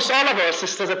pretty mouse. All of our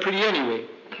sisters are pretty anyway.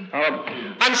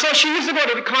 And so she used to go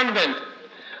to the convent.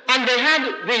 And they had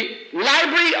the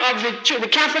library of the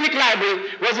Catholic library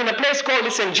was in a place called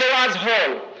the St. Gerard's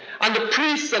Hall. And the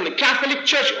priests and the Catholic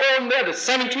Church owned there, the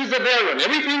cemeteries are there, and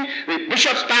everything, the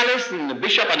bishop's palace and the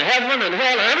bishop and heaven and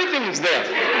hell and everything is there.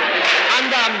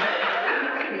 And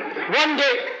one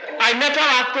day I met her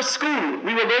after school.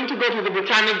 We were going to go to the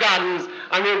Botanic Gardens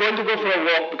and we were going to go for a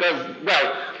walk because,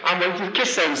 well, I'm going to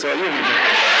kiss them, so you know.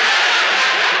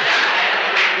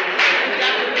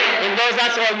 In those,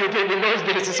 that's all you did. In those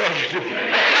days, it's all you did.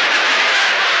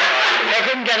 I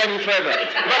couldn't get any further.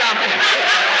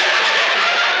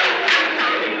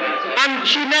 And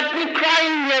she met me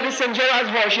crying near the St. Gerard's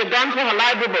Hall. She had gone for her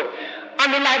library book.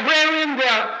 And the librarian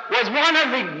there was one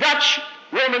of the Dutch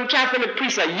Roman Catholic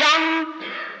priests, a young,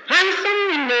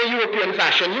 handsome in the European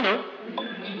fashion, you know,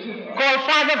 called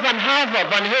Father Van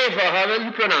Haver, however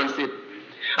you pronounce it.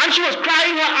 And she was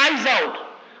crying her eyes out.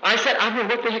 I said, Abel,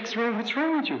 what the heck's wrong? What's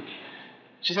wrong with you?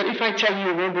 She said, if I tell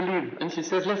you, you won't believe. And she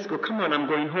says, let's go. Come on, I'm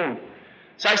going home.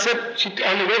 So I said,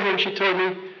 on the way home, she told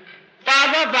me,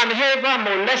 Father Van Haver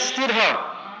molested her.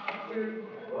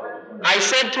 I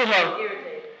said to her,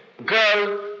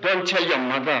 girl, don't tell your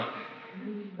mother,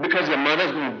 because your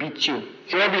mother's going to beat you.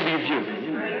 She won't believe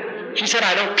you. She said,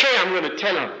 I don't care, I'm going to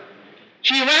tell her.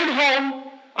 She went home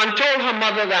and told her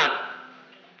mother that.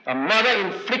 Her mother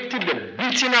inflicted the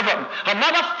beating of her. Her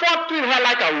mother fought with her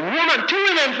like a woman, two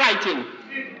women fighting.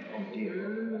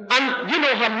 And, you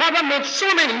know, her mother made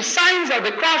so many signs of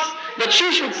the cross that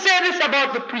she should say this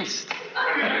about the priest.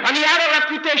 And he had a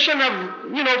reputation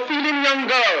of, you know, feeling young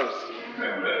girls.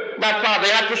 That father,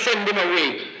 they had to send him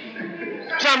away.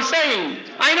 So I'm saying,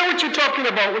 I know what you're talking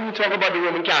about when you talk about the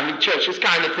Roman Catholic Church, this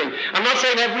kind of thing. I'm not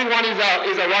saying everyone is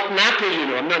a rotten apple, you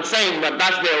know. I'm not saying that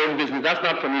that's their own business. That's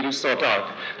not for me to sort out.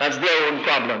 That's their own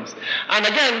problems. And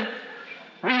again,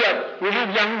 we have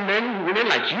young men and women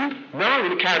like you now in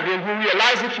the Caribbean who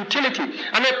realize the futility.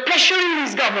 And they're pressuring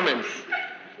these governments.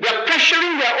 They're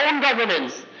pressuring their own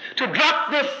governments to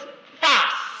drop this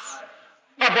farce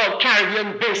about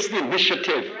Caribbean-based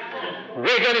initiative.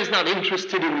 Reagan is not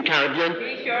interested in the Caribbean.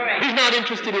 He's not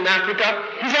interested in Africa.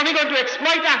 He's only going to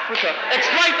exploit Africa,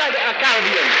 exploit the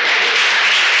Caribbean.